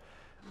 Cool.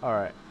 All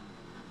right.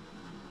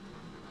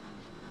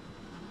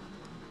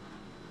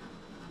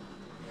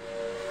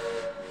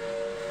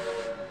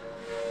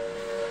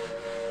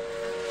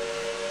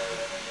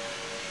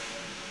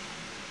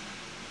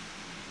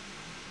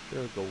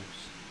 There it goes.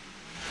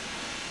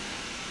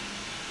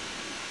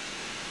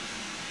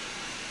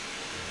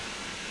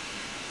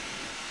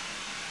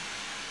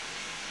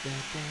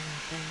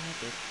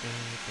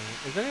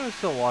 Is anyone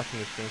still watching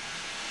this stream?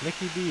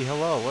 Nikki B,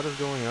 hello. What is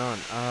going on?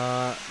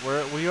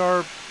 We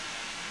are.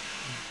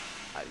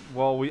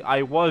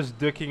 I was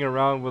dicking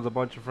around with a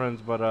bunch of friends,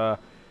 but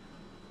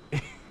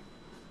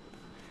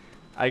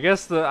I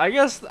guess the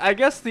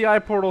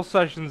iPortal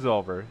session's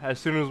over as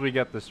soon as we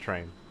get this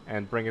train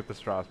and bring it to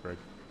Strasbourg.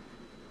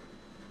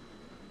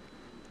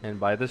 And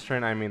by this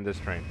train, I mean this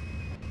train.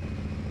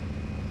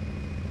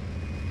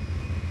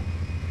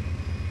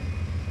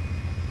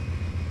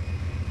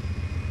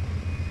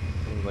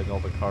 Seems like all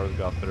the cars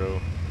got through.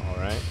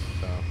 Alright,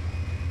 so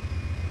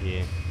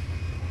yeah.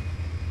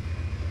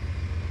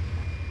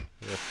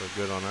 I guess we're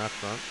good on that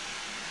front.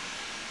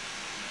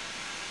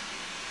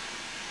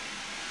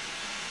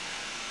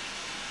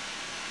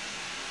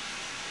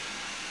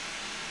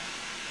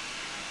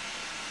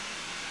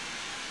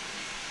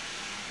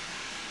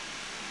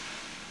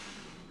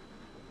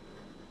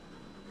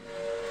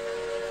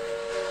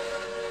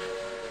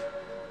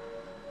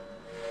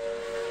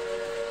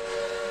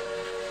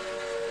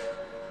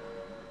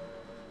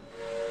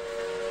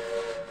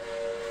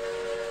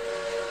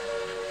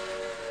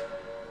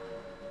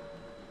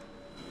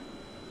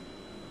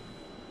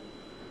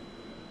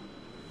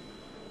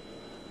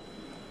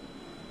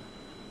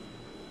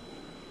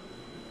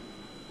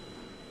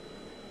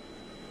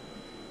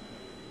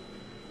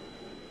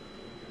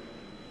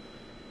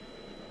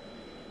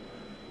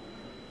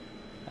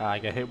 I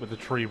got hit with a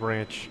tree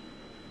branch.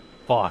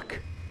 Fuck.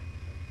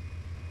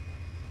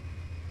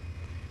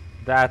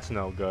 That's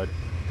no good.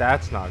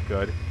 That's not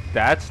good.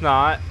 That's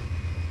not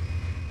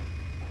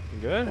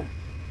good.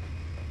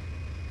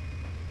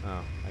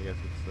 Oh, I guess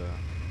it's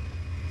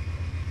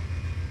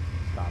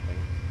stopping.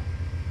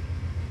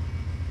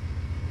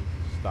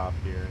 Stop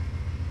here.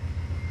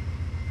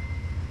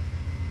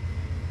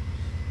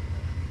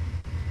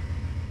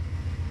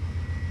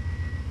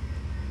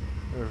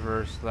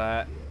 Reverse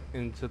that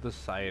into the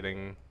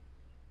siding.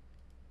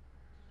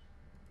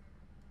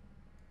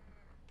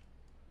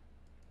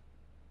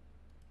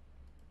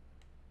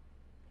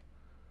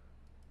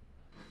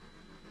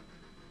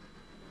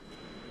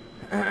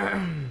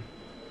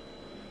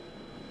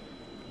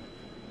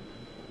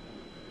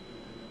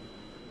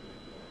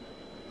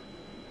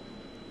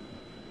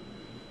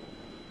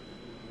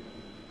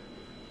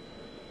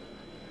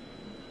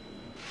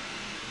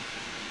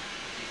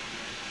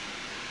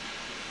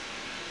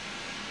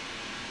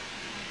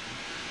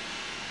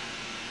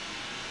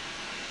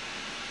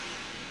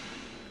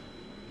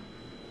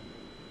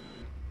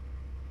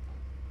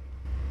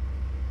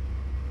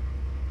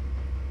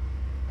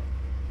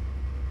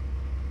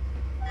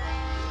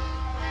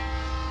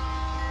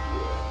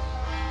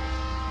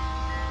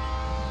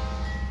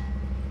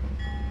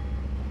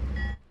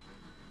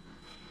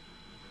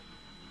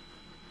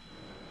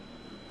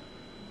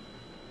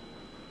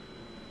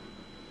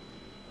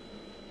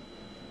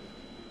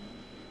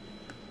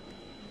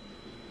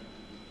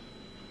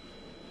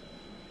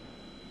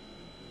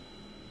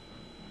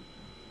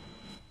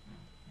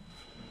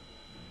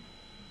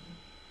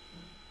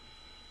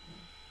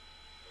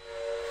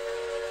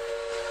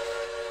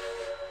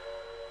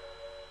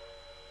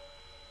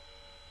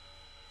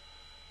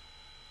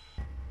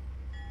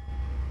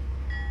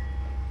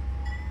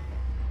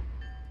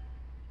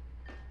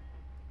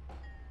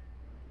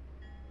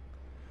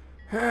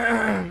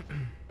 Let's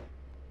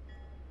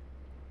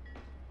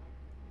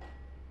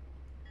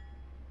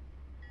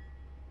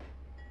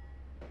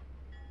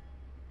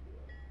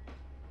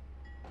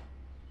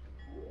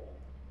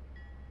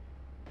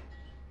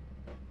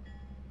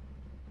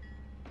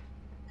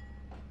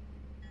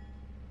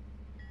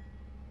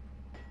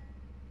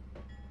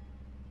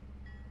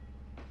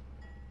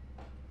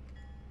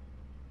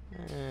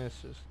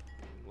just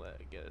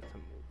get it to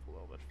move a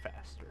little bit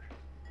faster.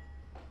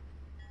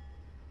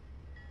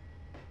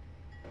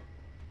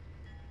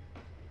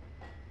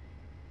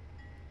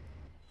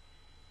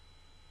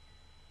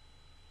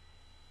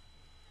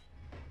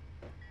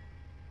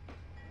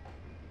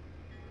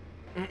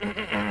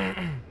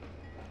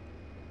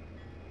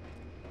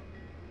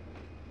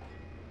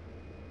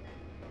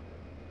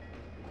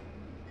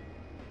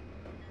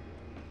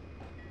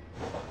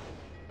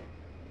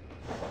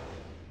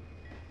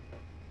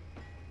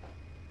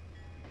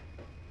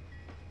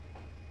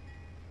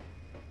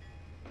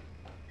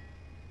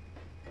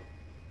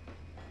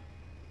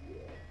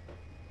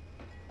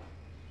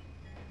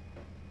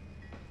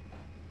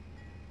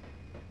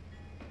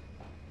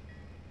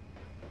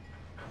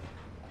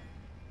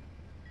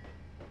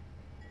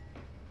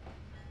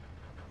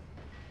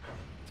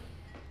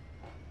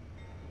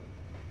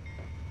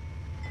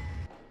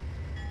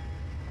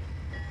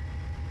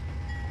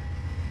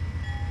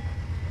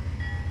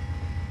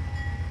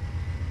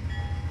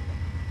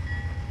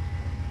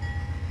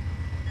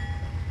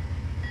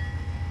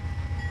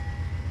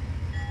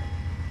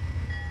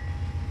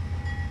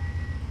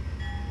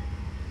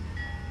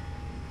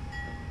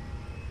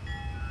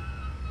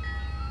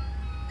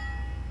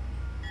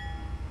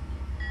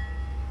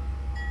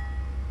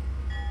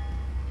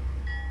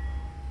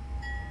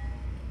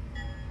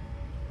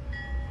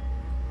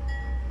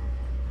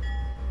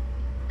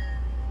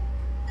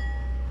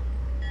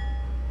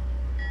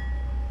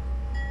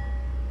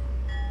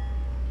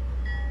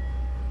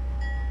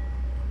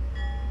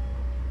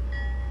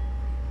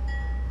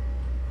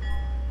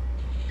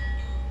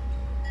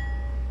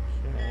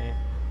 Okay.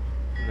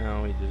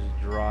 Now we just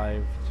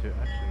drive to,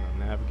 actually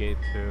no, navigate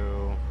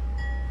to,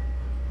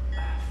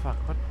 fuck,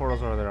 what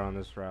portals are there on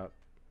this route?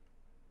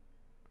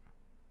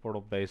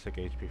 Portal basic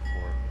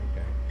HP4,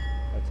 okay.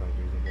 That sounds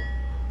reasonable.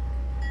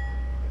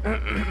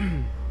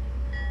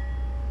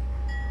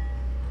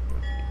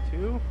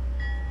 HP2,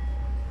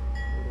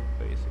 portal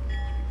basic HP4.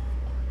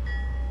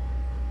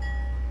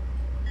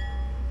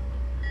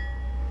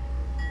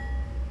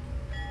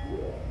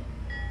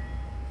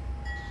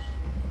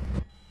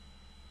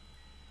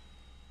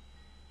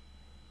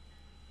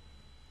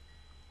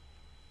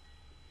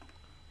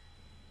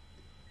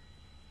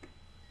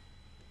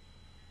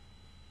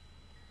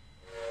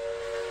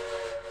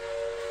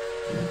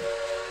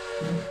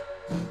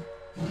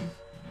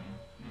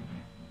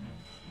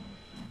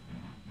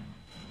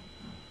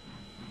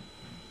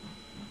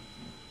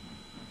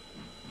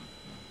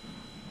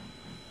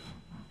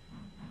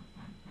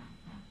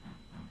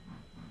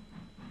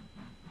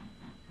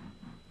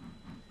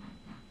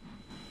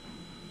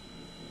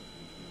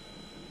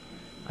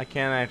 I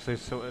can't actually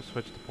switch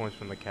the points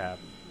from the cab.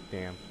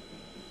 Damn.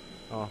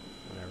 Oh,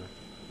 whatever.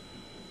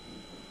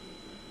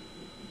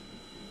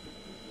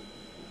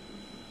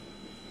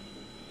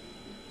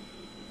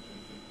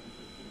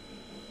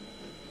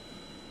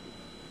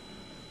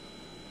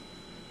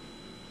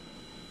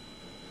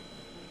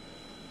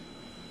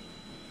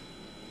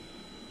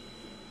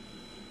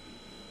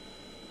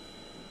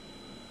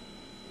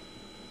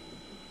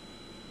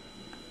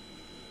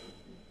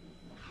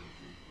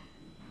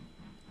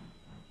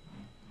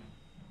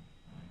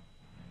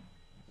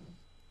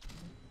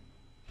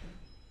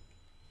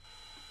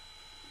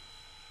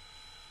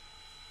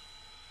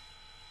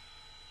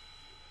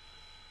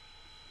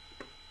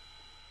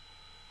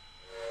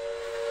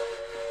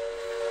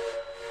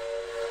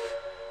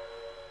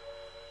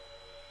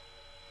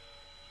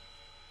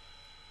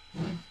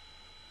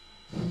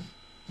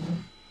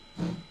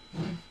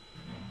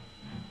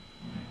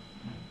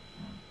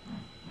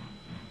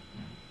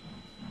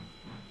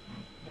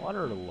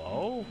 Water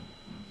low?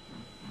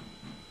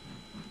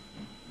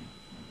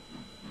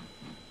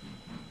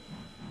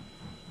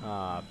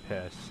 Ah,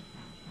 piss.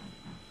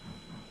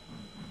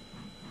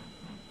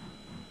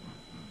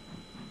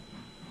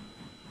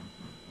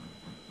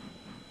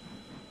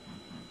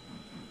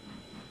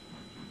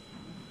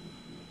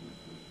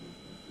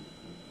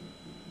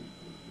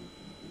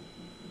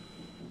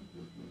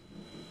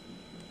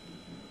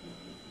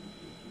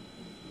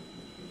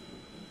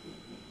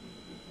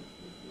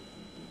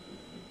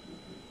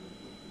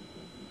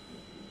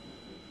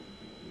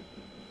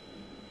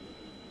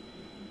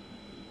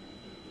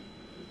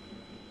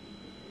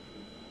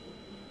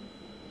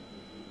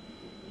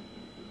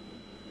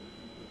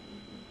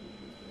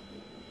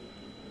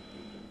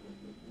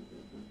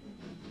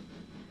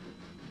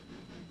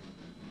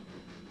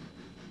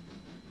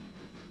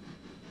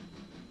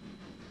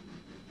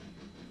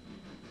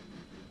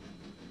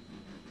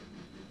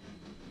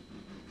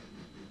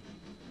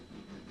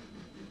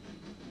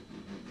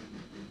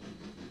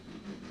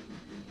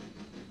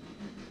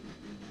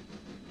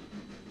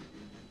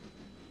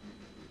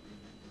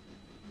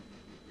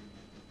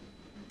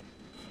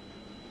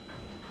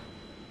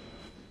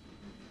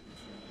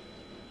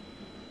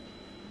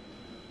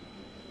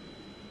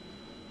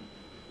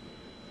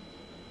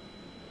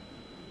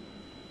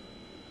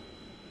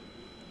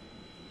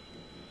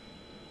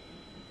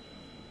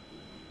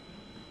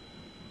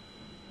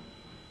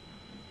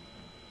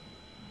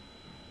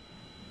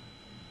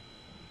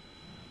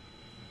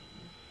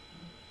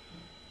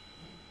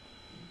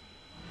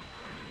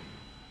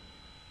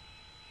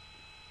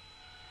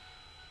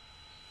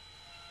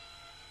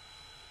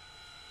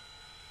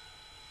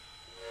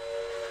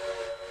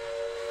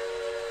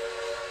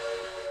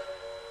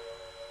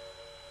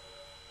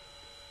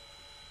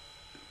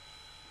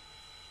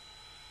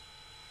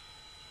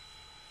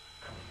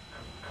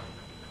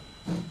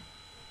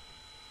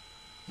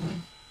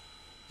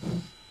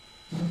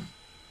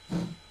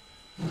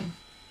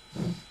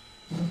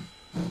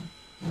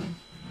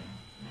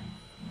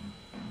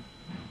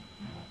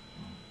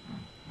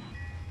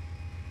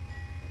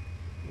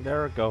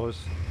 There it goes.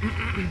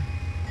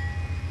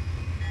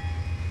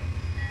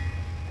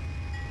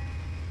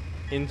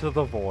 Into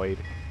the void.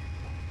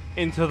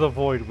 Into the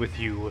void with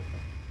you.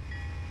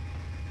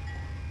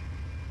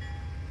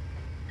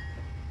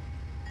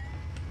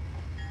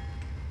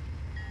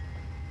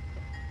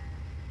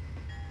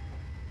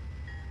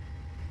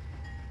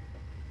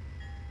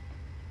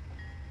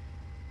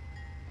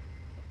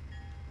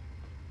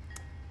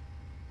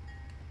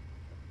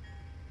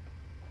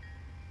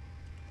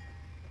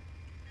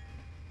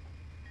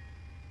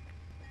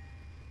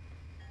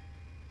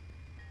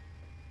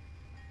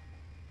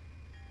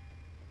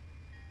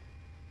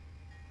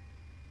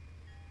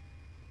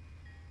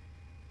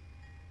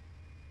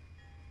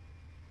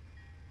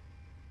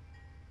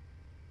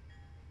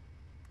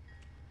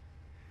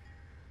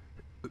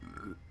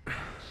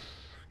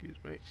 Excuse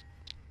me.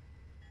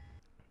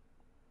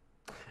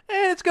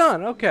 And it's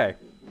gone. Okay.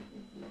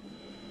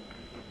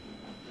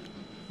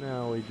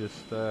 Now we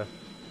just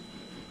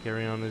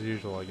carry on as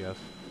usual, I guess.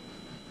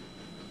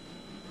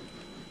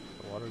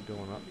 The water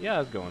going up? Yeah,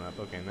 it's going up.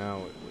 Okay,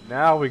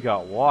 now we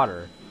got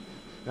water.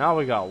 Now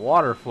we got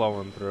water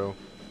flowing through.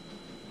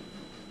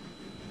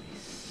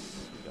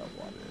 Nice. We got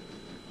water.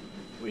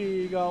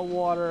 We got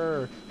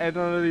water. And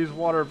none of these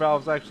water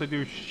valves actually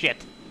do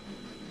shit.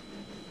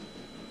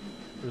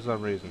 For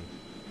some reason.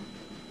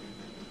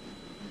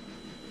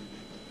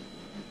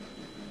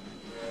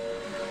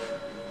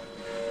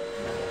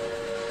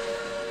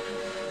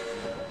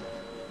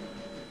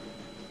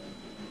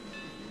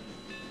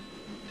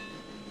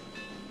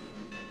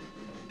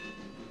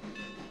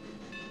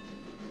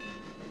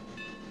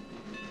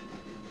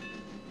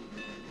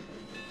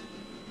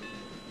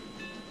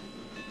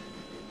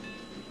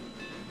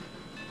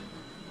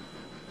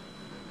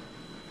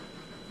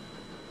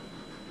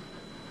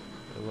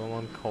 A little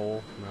on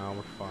coal. Now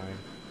we're fine.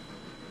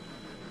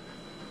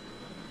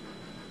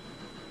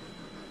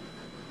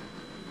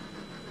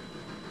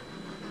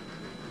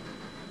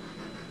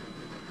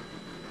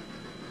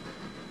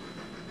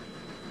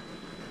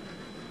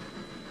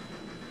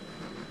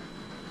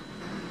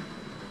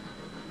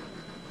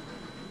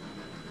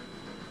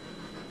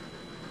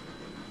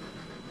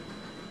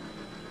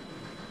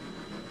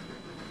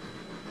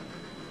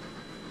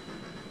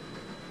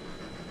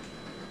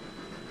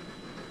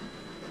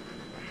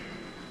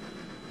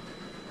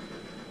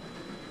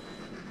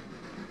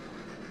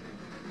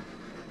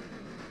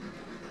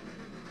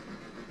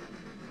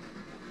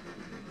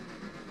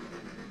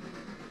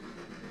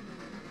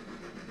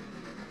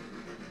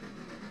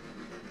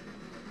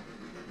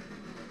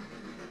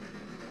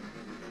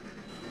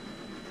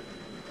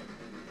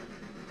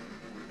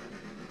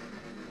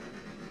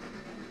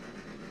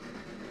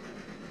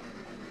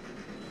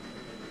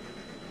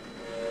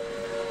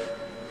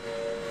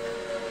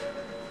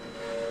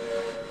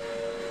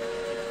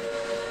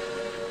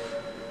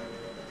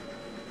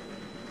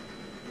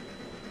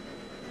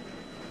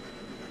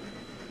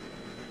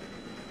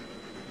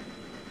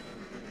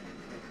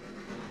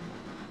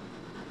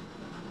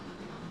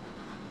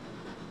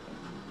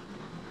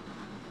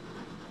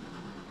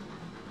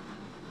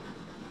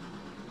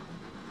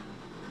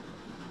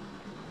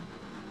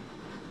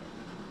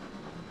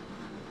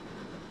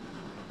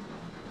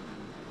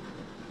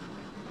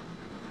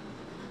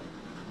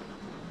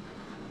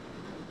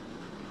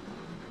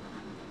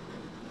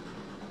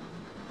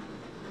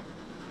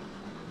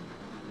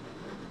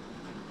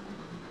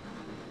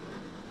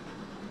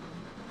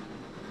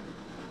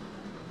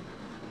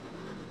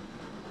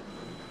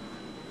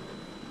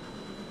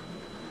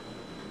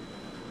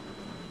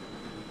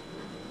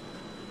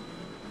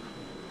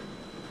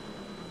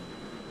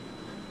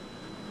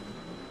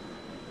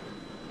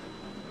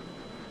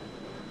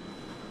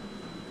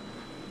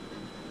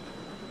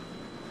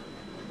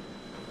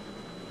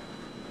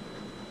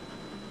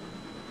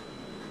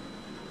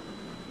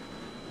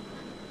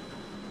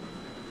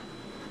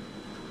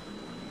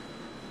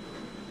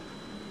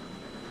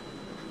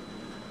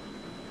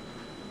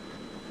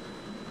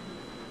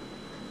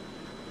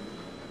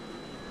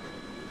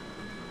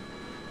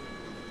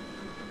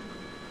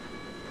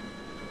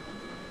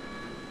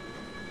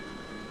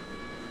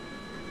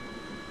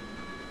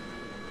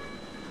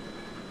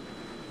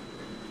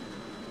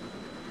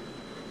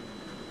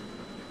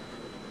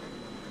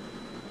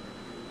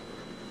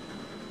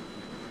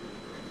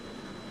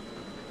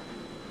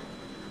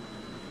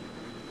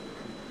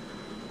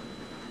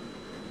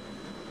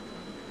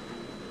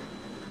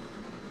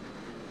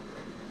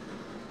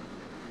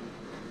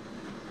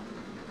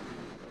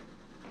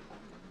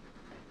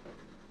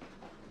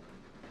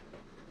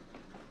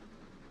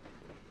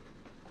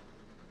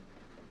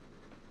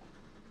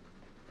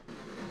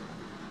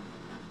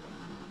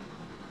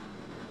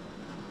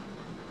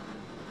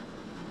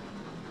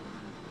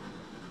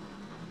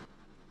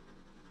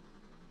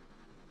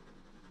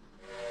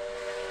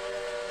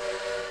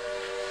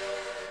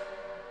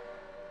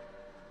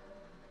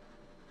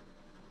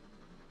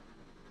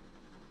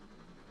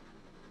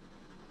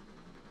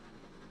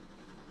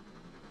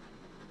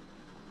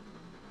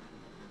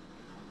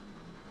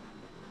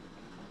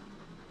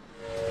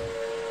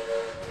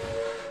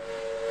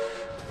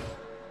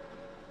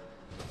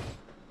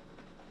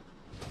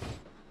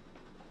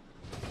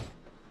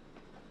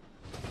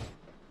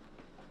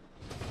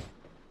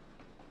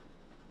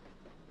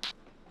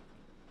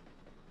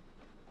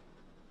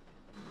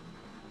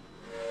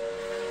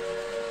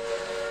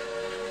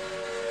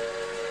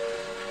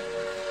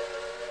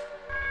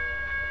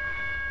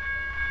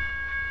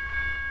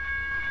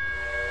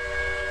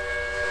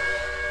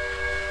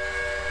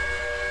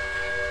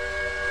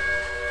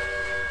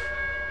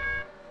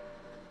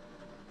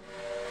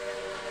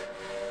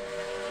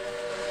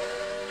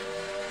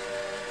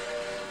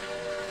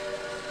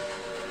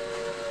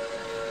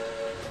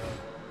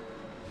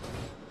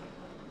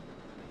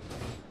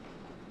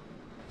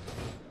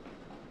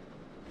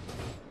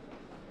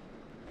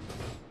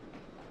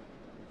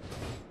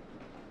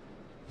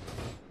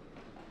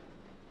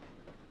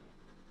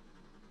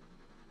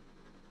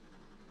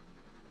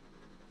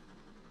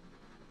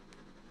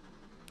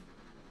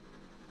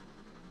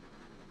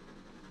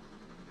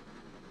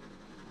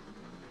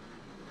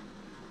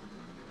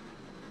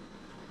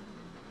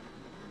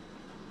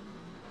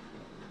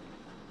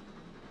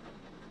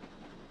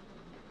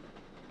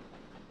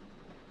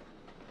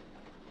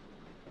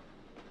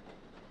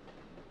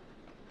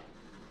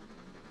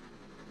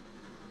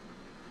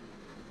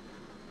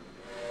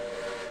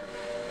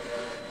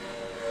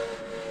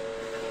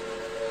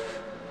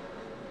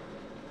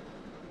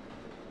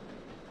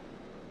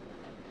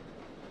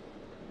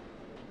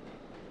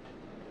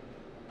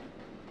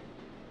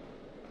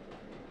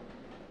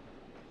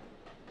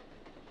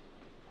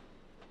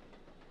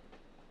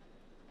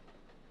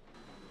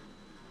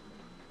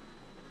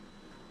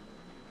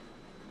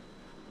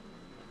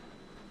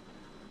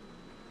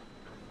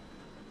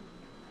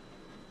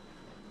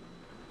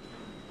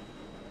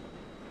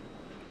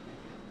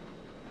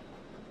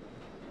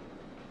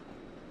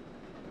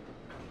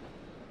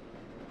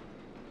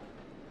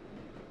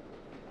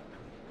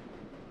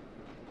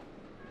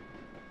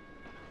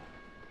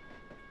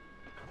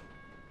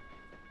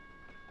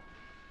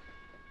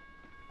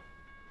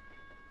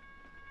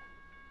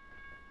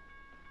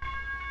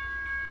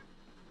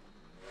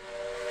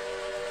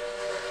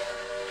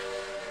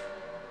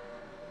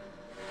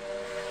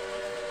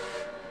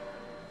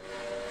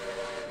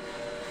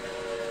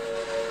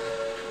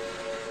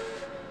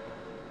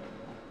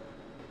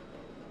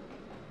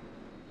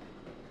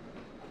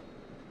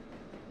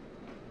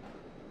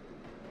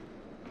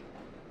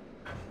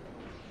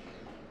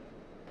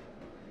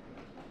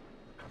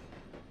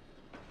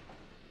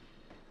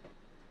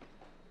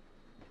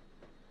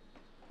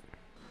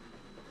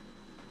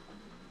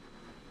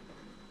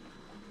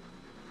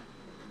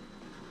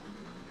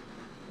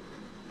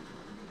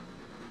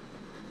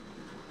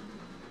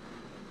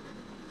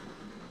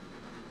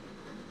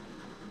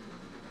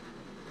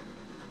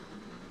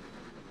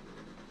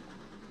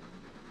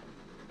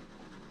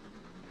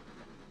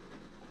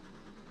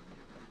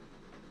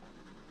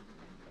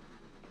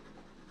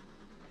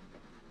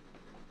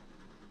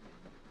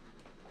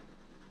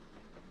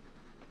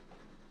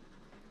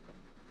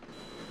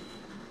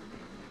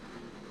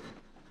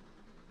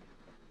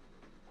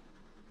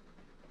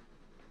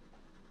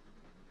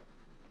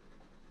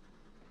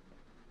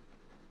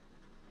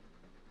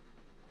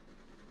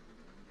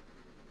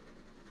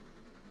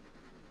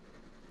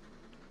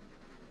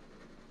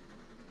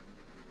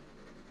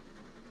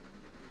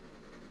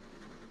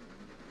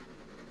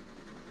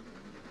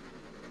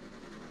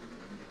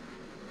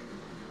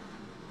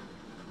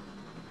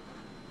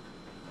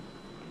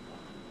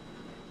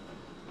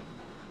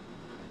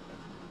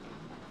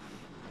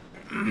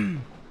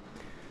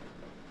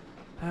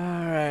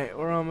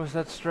 almost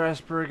at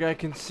Strasbourg. I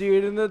can see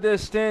it in the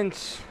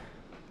distance.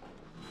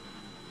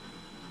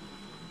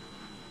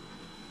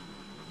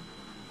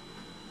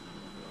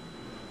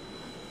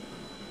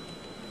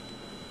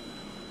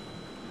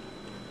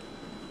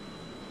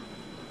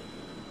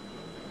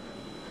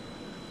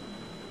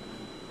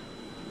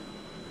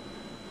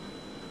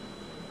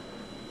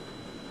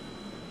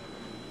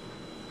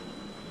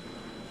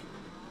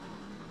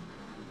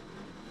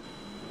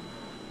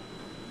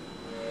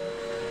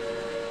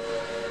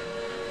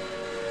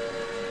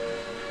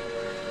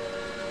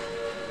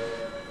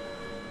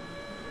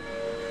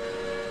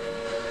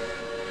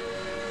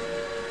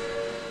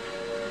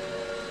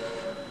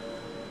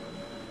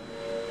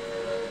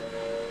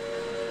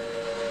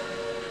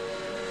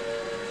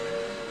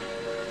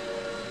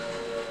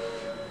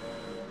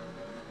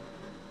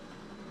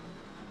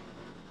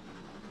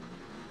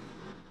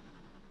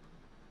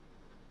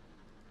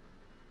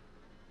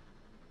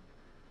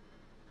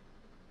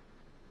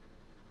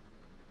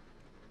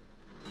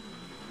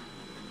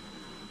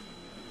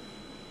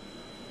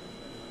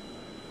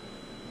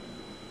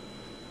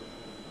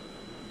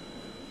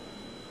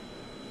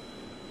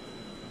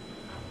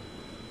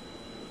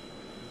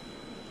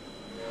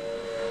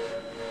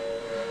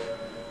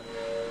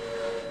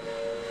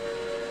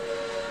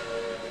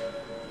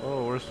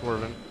 Oh, we're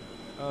swerving.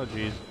 Oh,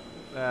 jeez.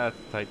 That's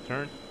a tight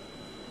turn.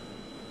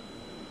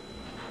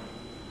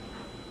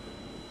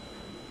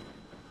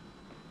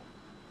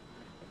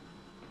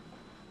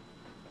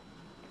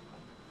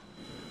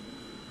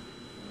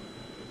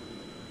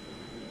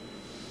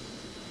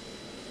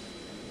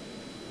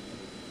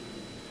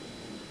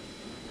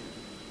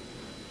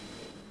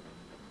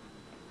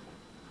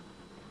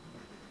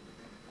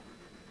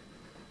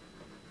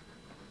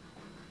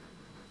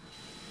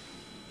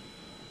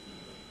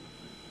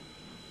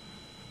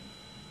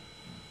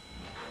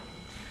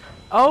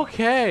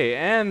 Okay,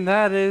 and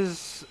that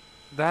is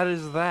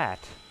that.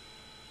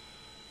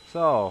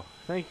 So,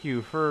 thank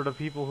you for the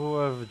people who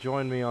have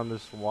joined me on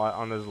this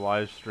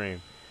live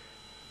stream.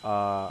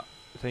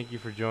 Thank you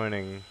for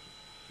joining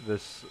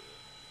this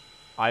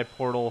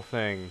iPortal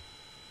thing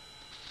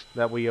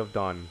that we have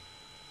done.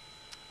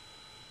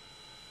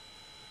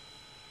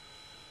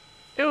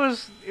 It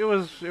was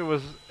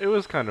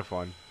kind of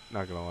fun,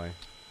 not gonna lie.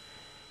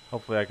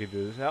 Hopefully I can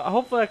do this.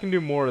 Hopefully I can do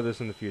more of this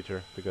in the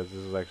future because this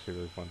is actually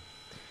really fun.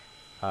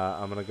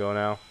 I'm gonna go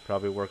now,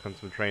 probably work on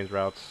some trains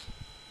routes,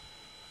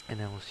 and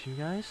I will see you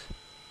guys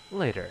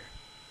later.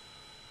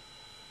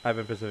 I've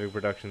been Pacific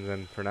Productions,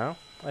 and for now,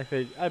 I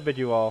bid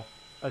you all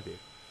adieu.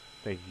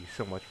 Thank you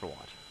so much for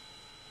watching.